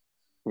in.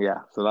 Yeah,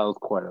 so that was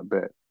quite a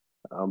bit.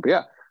 But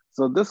yeah,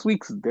 so this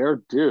week's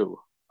Their Due.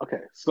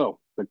 Okay, so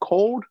the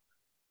cold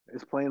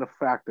is playing a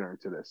factor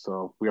into this.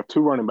 So we have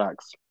two running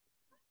backs.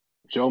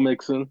 Joe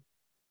Mixon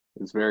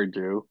is very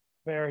due.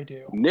 Very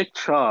due. Nick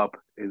Chubb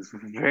is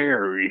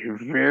very,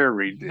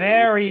 very due.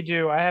 Very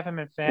due. I have him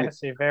in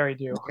fantasy. Very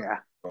due. Yeah.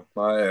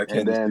 I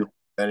can't do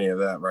any of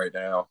that right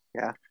now.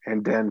 Yeah.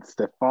 And then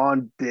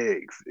Stephon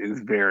Diggs is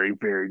very,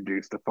 very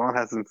due. Stephon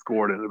hasn't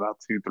scored in about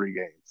 2-3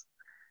 games.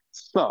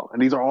 So,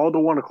 and these are all the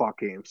 1 o'clock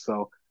games.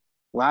 So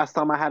last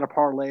time I had a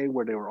parlay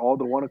where they were all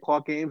the 1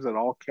 o'clock games and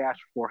all cash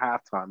before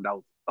halftime. That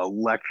was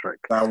electric.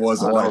 That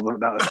was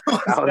electric. That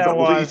was the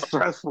least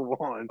stressful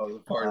one.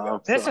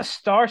 There's a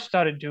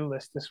star-studded do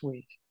list this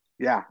week.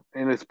 Yeah,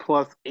 and it's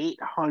plus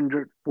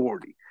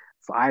 840.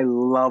 So I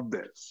love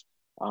this.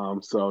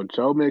 So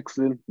Joe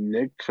Mixon,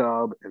 Nick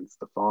Chubb, and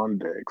Stephon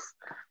Diggs.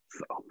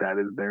 So that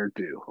is their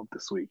due of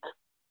this week.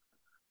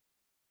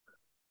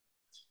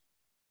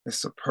 A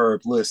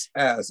superb list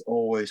as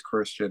always,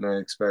 Christian. I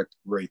expect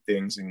great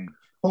things and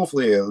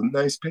hopefully a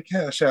nice big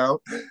cash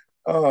out.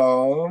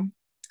 I'm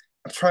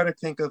trying to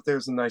think if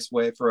there's a nice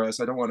way for us.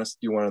 I don't want us to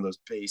do one of those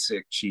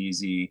basic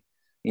cheesy,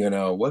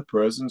 what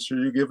presents should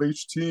you give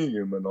each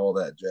team and all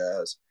that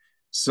jazz.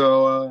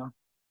 So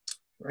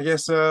I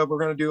guess we're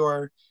gonna do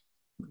our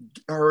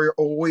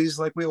always,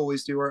 like we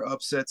always do, our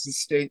upsets and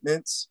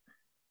statements.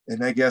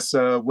 And I guess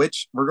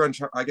which we're going to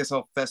try, I guess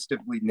I'll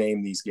festively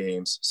name these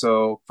games.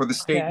 So for the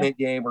statement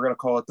game, we're going to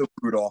call it the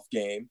Rudolph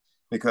game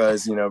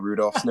because,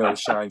 Rudolph's nose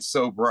shines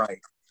so bright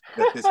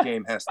that this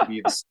game has to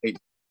be the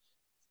statement.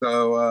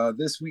 So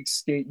this week's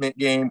statement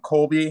game,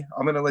 Colby,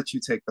 I'm going to let you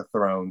take the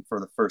throne for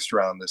the first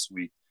round this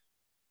week.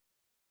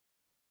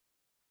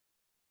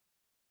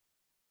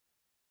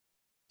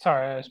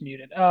 Sorry, I was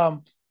muted.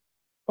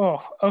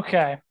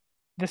 Okay.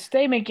 The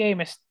statement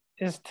game is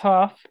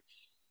tough.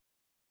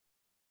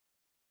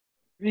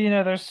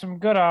 There's some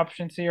good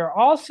options here.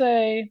 I'll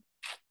take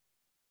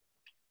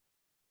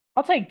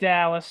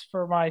Dallas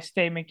for my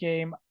statement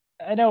game.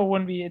 I know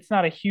it's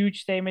not a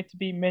huge statement to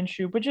beat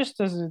Minshew, but just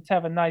to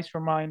have a nice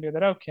reminder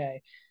that,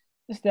 okay,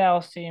 this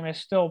Dallas team is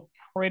still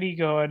pretty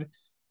good.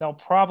 They'll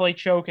probably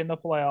choke in the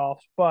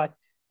playoffs, but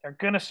they're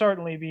going to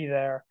certainly be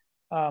there.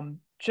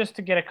 Just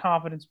to get a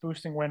confidence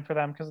boosting win for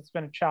them because it's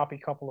been a choppy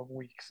couple of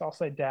weeks. I'll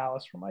say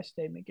Dallas for my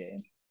statement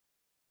game.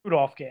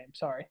 Rudolph game,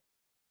 sorry.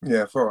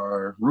 Yeah, for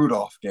our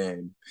Rudolph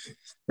game.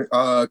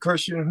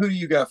 Christian, who do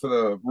you got for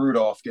the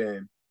Rudolph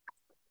game?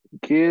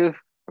 Give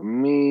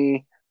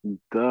me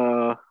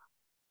the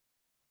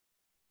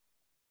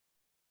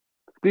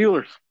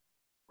Steelers.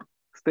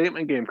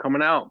 Statement game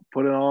coming out.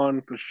 Put it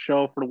on the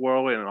show for the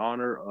world in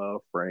honor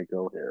of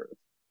Franco Harris.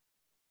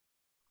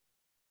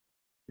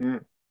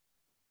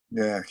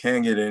 Yeah,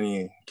 can't be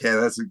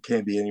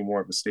any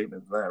more of a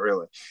statement than that,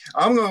 really.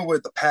 I'm going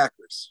with the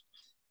Packers.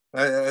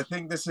 I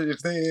think this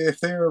is if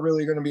they are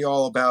really going to be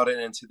all about it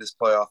into this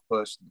playoff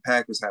push, the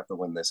Packers have to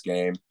win this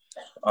game.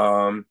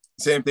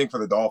 Same thing for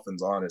the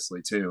Dolphins,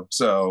 honestly, too.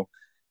 So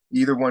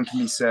either one can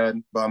be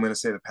said, but I'm going to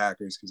say the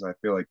Packers because I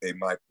feel like they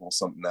might pull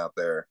something out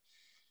their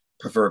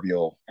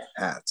proverbial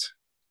hat.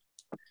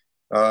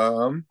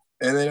 And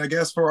then I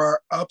guess for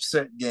our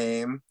upset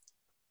game,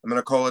 I'm going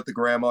to call it the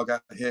grandma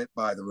got hit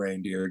by the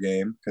reindeer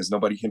game because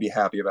nobody can be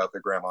happy about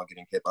their grandma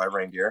getting hit by a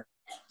reindeer.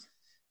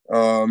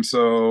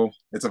 So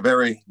it's a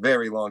very,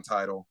 very long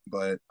title,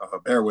 but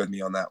bear with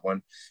me on that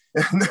one.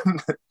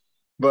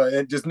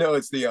 But just know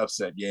it's the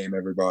upset game,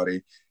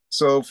 everybody.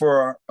 So for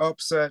our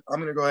upset, I'm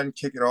going to go ahead and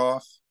kick it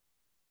off.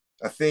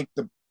 I think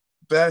the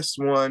best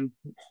one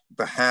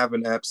to have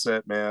an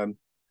upset, man,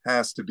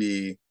 has to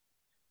be,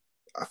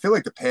 I feel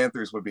like the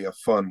Panthers would be a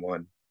fun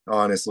one,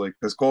 honestly,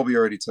 because Colby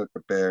already took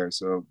the Bears.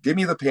 So give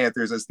me the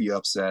Panthers as the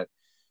upset.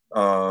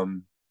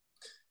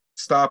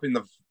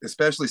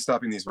 Especially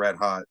stopping these red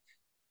hot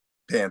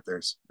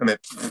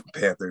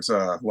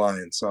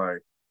Lions, sorry.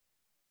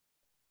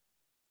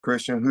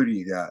 Christian, who do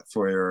you got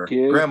for your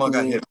grandma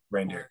got hit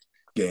reindeer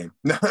game?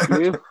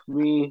 Give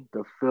me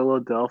the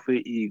Philadelphia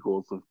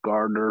Eagles of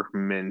Gardner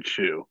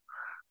Minshew.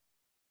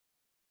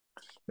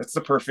 That's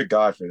the perfect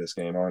guy for this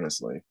game,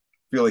 honestly. I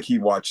feel like he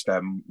watched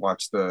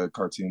the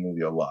cartoon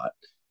movie a lot.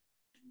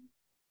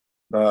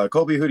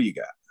 Colby, who do you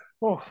got?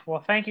 Oh,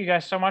 well, thank you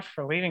guys so much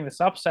for leading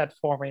this upset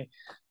for me.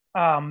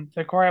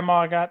 The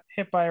grandma got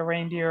hit by a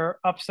reindeer.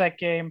 Upset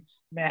game.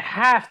 I mean, I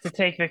have to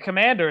take the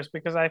Commanders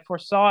because I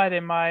foresaw it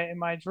in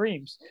my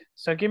dreams.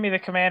 So give me the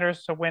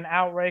Commanders to win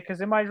outright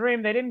because in my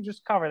dream they didn't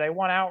just cover; they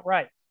won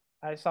outright.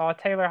 I saw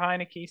Taylor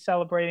Heineke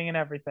celebrating and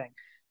everything.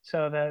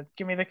 So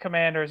give me the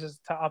Commanders is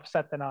to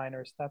upset the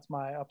Niners. That's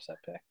my upset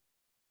pick.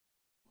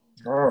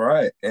 All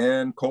right.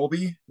 And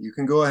Colby, you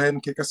can go ahead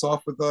and kick us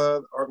off with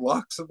our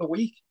locks of the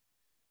week.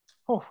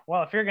 Oh,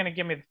 well, if you're going to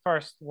give me the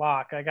first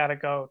lock, I got to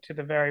go to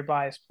the very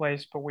biased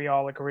place, but we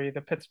all agree the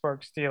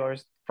Pittsburgh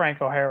Steelers,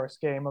 Franco Harris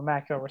game,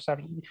 immaculate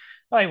reception.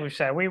 Like we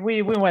said,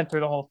 we went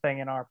through the whole thing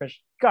in our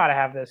pitch. Got to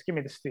have this. Give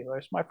me the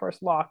Steelers. My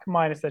first lock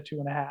minus the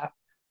 2.5.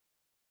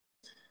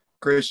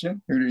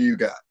 Christian, who do you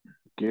got?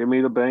 Give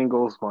me the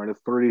Bengals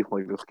 -3.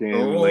 Like this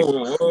game, like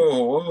Whoa,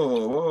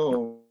 whoa,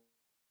 whoa,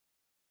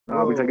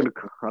 I'll be taking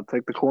whoa, I'll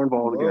take the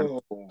cornballs again.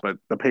 whoa. But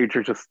the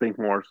Patriots just stink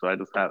more, so I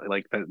just have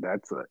like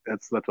that's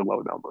such a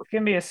low number. It's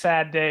going to be a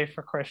sad day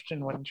for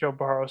Christian when Joe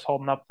Burrow's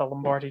holding up the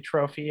Lombardi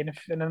trophy in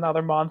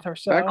another month or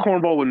That so.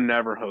 cornball would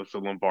never host a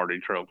Lombardi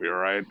Trophy, all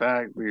right?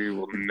 That we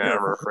will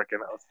never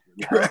freaking host.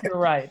 You're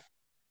right.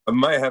 I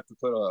might have to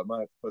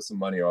put some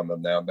money on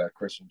them now that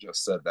Christian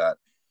just said that.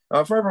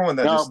 For everyone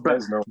that No, just but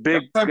does know,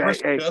 big,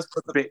 Christian hey, does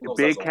put the big, Bengals as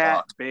big a cat,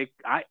 lock. big.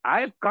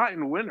 I've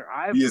gotten winner.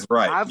 He is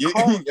right. I've Every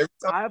called, time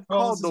I've he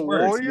calls called the his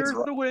words, he is Warriors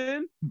right. to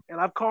win,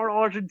 and I've called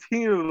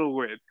Argentina to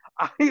win.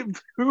 I am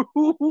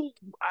two.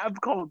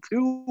 I've called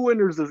two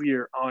winners this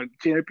year on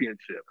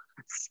championship.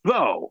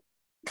 So,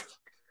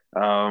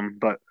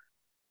 but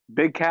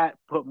Big Cat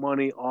put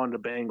money on the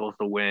Bengals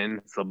to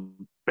win, so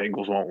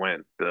Bengals won't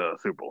win the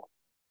Super Bowl.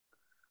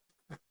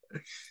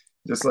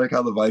 Just like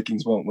how the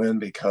Vikings won't win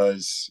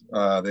because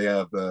they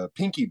have the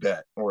pinky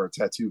bet or a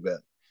tattoo bet.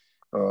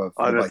 Oh,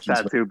 The the Vikings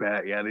tattoo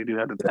bet. Yeah, they do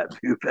have the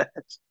tattoo bet.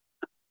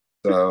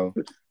 So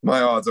my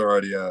odds are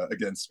already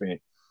against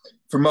me.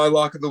 For my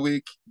lock of the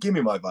week, give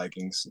me my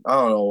Vikings. I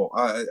don't know.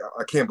 I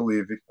can't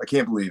believe it. I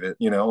can't believe it.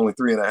 Only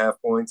 3.5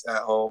 points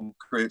at home,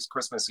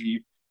 Christmas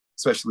Eve,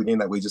 especially the game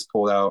that we just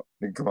pulled out.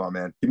 Come on,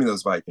 man. Give me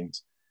those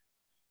Vikings.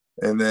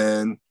 And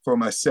then for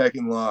my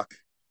second lock,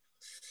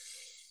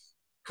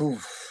 whew,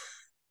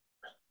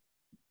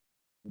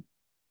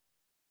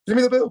 give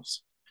me the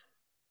Bills.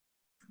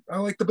 I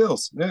like the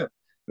Bills. Yeah.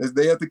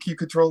 They have to keep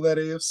control of that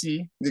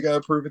AFC. They got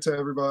to prove it to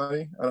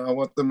everybody. I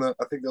want them to,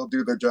 I think they'll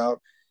do their job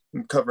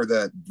and cover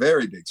that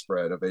very big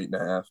spread of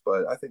 8.5,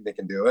 but I think they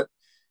can do it.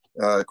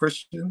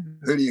 Christian,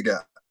 who do you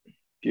got?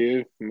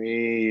 Give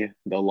me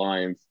the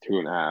Lions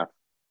 2.5.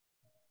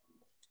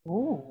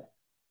 Ooh.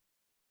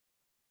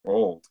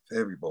 Bold,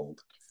 very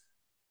bold.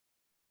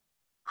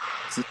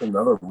 Is this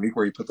another week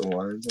where you put the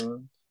Lions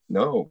on?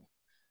 No.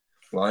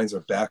 Lions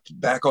are back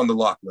on the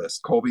lock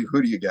list. Colby,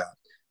 who do you got?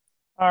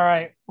 All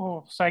right.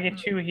 Oh, so I get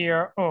two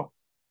here. Oh,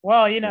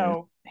 well,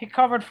 he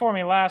covered for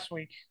me last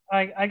week.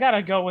 I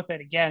gotta go with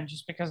it again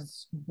just because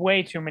it's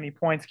way too many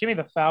points. Give me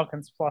the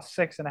Falcons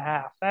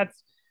 +6.5.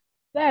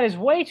 That is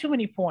way too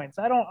many points.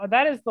 I don't.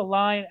 That is the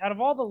line out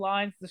of all the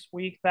lines this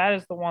week. That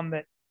is the one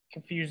that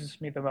confuses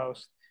me the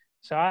most.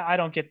 So I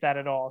don't get that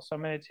at all. So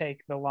I'm gonna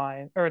take the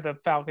line or the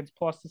Falcons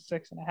plus the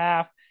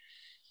 6.5.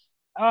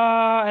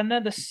 And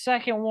then the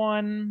second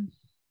one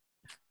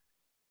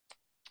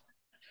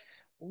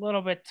a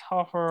little bit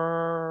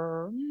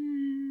tougher.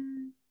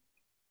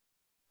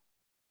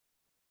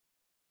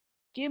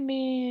 Give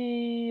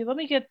me the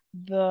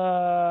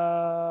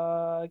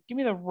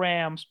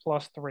Rams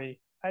 +3.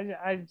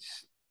 I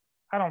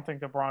don't think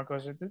the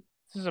Broncos are. This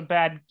is a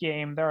bad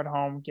game. They're at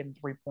home getting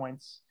 3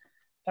 points.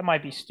 That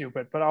might be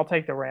stupid, but I'll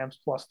take the Rams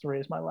 +3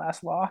 as my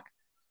last lock.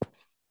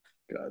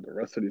 God, the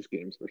rest of these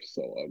games are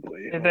so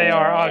ugly. They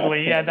are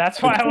ugly. Yeah, that's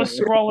why I was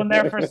scrolling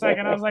there for a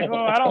second. I was like,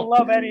 oh, I don't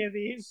love any of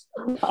these.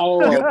 I don't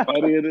love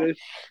any of this.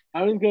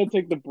 I'm just gonna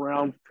take the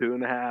Browns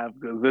 2.5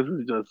 because this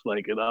is just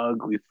like an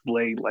ugly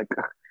slate.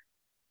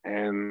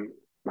 And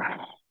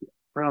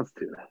Browns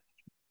 2.5.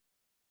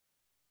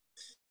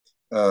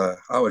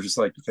 I would just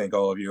like to thank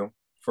all of you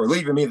for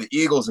leaving me the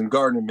Eagles and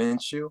Gardner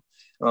Minshew.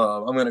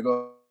 I'm going to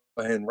go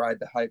ahead and ride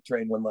the hype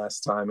train one last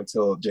time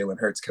until Jalen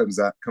Hurts comes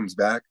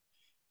back.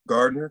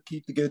 Gardner,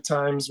 keep the good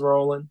times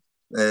rolling,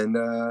 and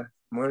I'm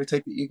going to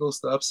take the Eagles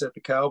to upset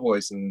the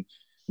Cowboys and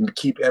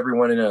keep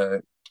everyone in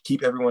a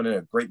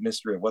great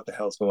mystery of what the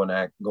hell's going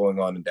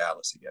on in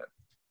Dallas again.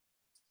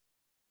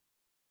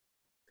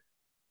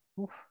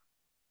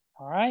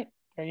 All right,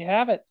 there you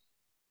have it.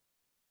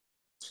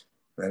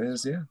 That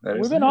is, yeah.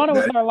 We've been on it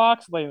with our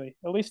locks lately.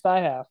 At least I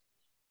have.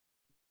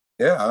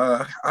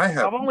 Yeah, I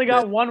have. I've only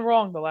got one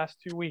wrong the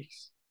last 2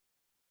 weeks.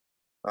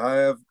 I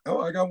have. Oh,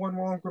 I got one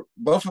wrong.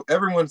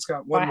 Everyone's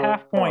got one by wrong.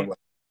 Half point.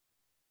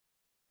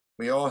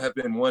 We all have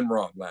been one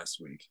wrong last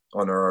week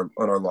on our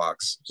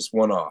locks, just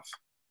one off.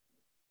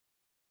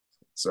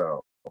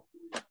 So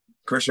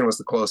Christian was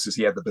the closest.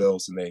 He had the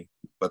Bills,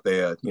 but they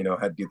had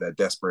to get that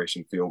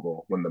desperation field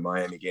goal when the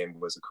Miami game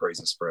was a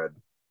crazy spread.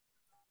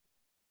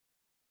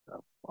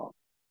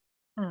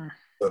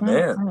 But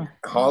man,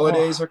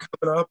 holidays are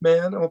coming up,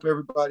 man. I hope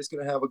everybody's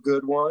gonna have a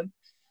good one.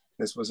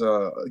 This was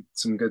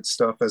some good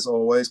stuff as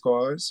always,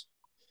 guys.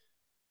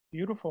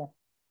 Beautiful.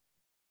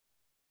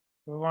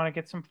 We want to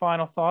get some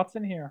final thoughts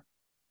in here.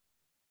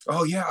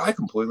 Oh yeah, I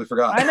completely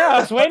forgot. I know. I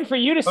was waiting for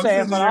you to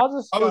say it, but I'll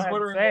just go ahead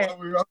and say it. I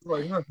was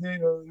like, okay,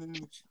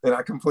 and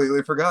I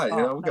completely forgot.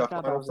 We got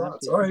final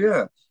thoughts. Oh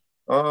yeah.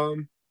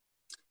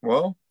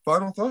 Well,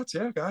 final thoughts.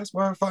 Yeah, guys.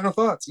 What are final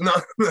thoughts? No.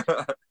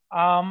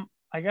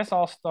 I guess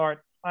I'll start.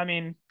 I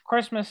mean,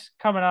 Christmas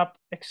coming up.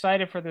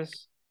 Excited for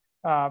this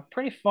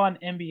pretty fun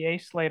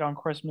NBA slate on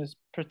Christmas,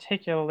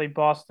 particularly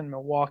Boston,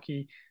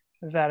 Milwaukee.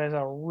 That is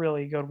a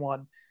really good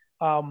one.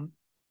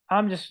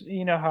 I'm just,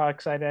 how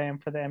excited I am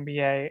for the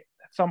NBA.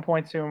 At some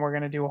point soon, we're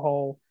going to do a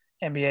whole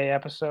NBA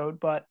episode,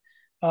 but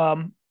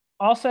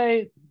I'll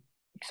say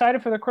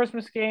excited for the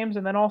Christmas games,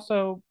 and then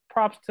also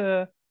props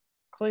to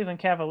Cleveland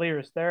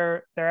Cavaliers.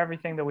 They're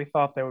everything that we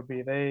thought they would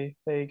be.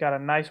 They got a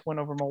nice win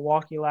over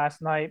Milwaukee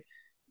last night.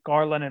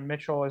 Garland and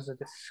Mitchell is a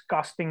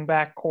disgusting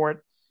backcourt.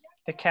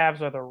 The Cavs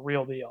are the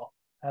real deal.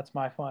 That's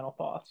my final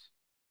thoughts.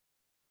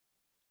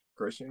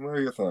 Christian, what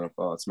are your final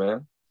thoughts,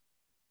 man?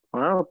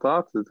 Final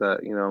thoughts is that,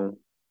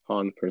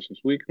 on Christmas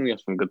weekend, we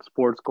have some good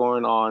sports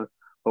going on.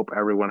 Hope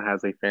everyone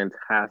has a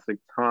fantastic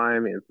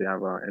time. If you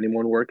have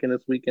anyone working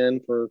this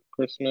weekend for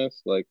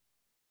Christmas,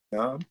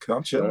 I'm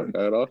chilling.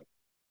 That off.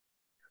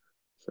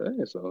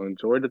 So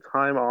enjoy the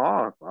time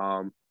off.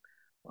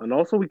 And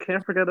also we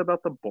can't forget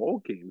about the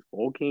bowl games.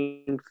 Bowl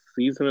game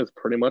season is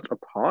pretty much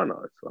upon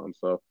us.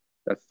 So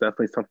that's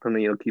definitely something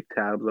that keep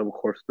tabs of. Of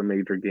course, the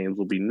major games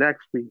will be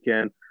next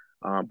weekend,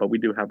 but we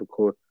do have a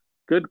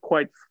good,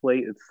 quite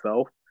slate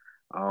itself.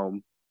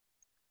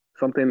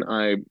 Something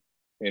I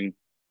am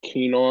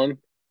keen on,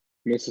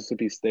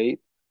 Mississippi State.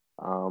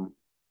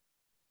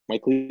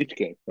 Mike Leach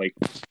game.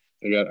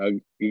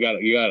 You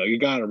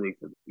gotta root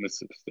for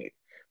Mississippi State.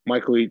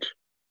 Mike Leach,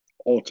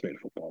 ultimate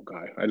football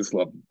guy. I just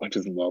love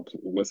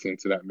listening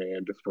to that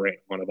man just rant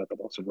on about the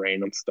most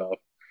random stuff.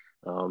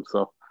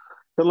 So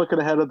been looking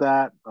ahead of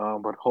that.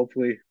 But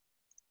hopefully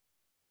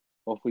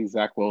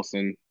Zach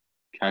Wilson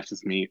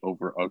catches me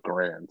over a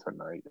grand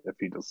tonight if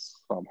he just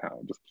somehow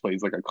just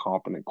plays like a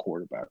competent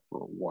quarterback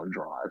for one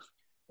drive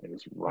and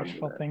just runs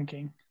it.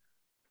 Thinking.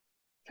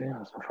 Yeah,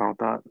 that's my final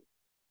thought.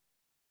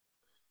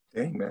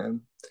 Dang,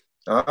 man.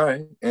 All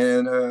right.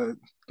 And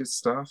good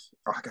stuff.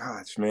 Oh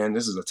gosh, man,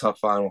 this is a tough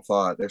final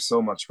thought. There's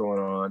so much going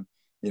on,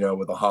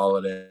 with the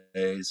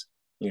holidays.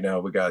 We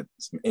got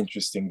some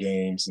interesting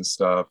games and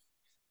stuff.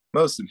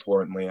 Most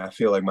importantly, I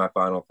feel like my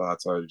final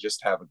thoughts are just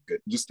to have a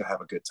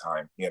good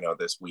time,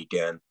 this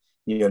weekend,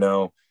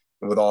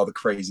 with all the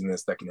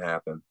craziness that can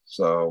happen.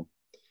 So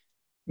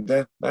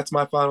that's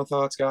my final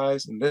thoughts,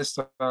 guys. And this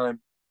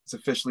time it's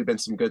officially been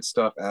some good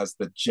stuff as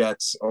the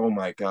Jets, oh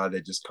my God,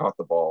 they just caught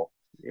the ball.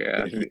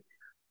 Yeah.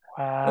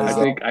 Wow.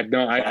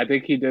 I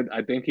think he did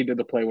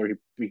the play where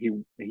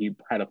he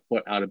had a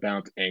foot out of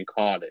bounds and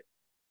caught it.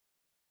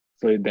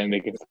 So then they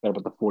can start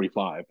at the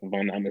 45, if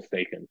I'm not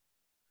mistaken.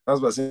 I was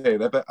about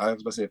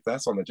to say if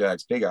that's on the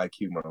Jags, big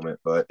IQ moment,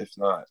 but if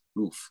not,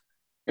 oof.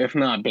 If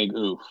not, big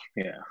oof.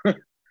 Yeah.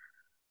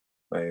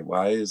 Like,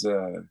 why is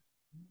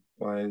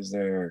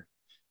there?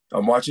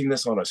 I'm watching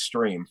this on a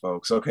stream,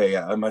 folks. Okay,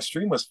 yeah, my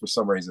stream was for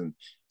some reason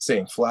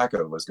saying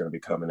Flacco was going to be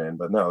coming in,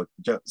 but no,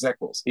 Zach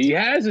Wilson. He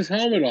has his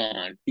helmet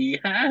on. He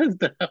has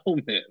the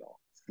helmet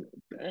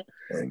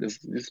on.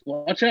 Just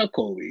watch out,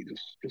 Colby.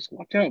 Just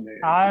watch out, man.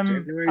 I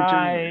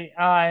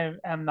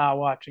am not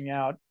watching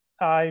out.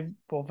 I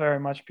will very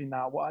much be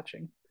not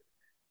watching.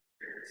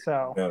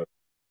 So yeah.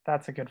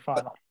 That's a good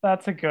final.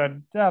 That's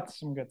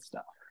some good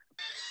stuff.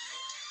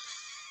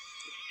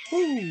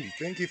 Woo!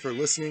 Thank you for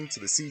listening to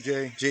the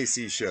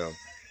CJJC Show.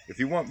 If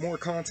you want more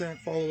content,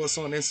 follow us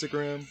on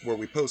Instagram, where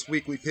we post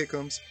weekly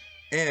pick'ems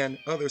and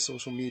other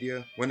social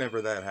media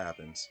whenever that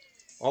happens.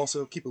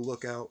 Also, keep a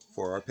lookout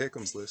for our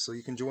pick'ems list so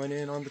you can join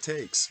in on the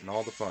takes and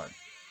all the fun.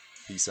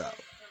 Peace out.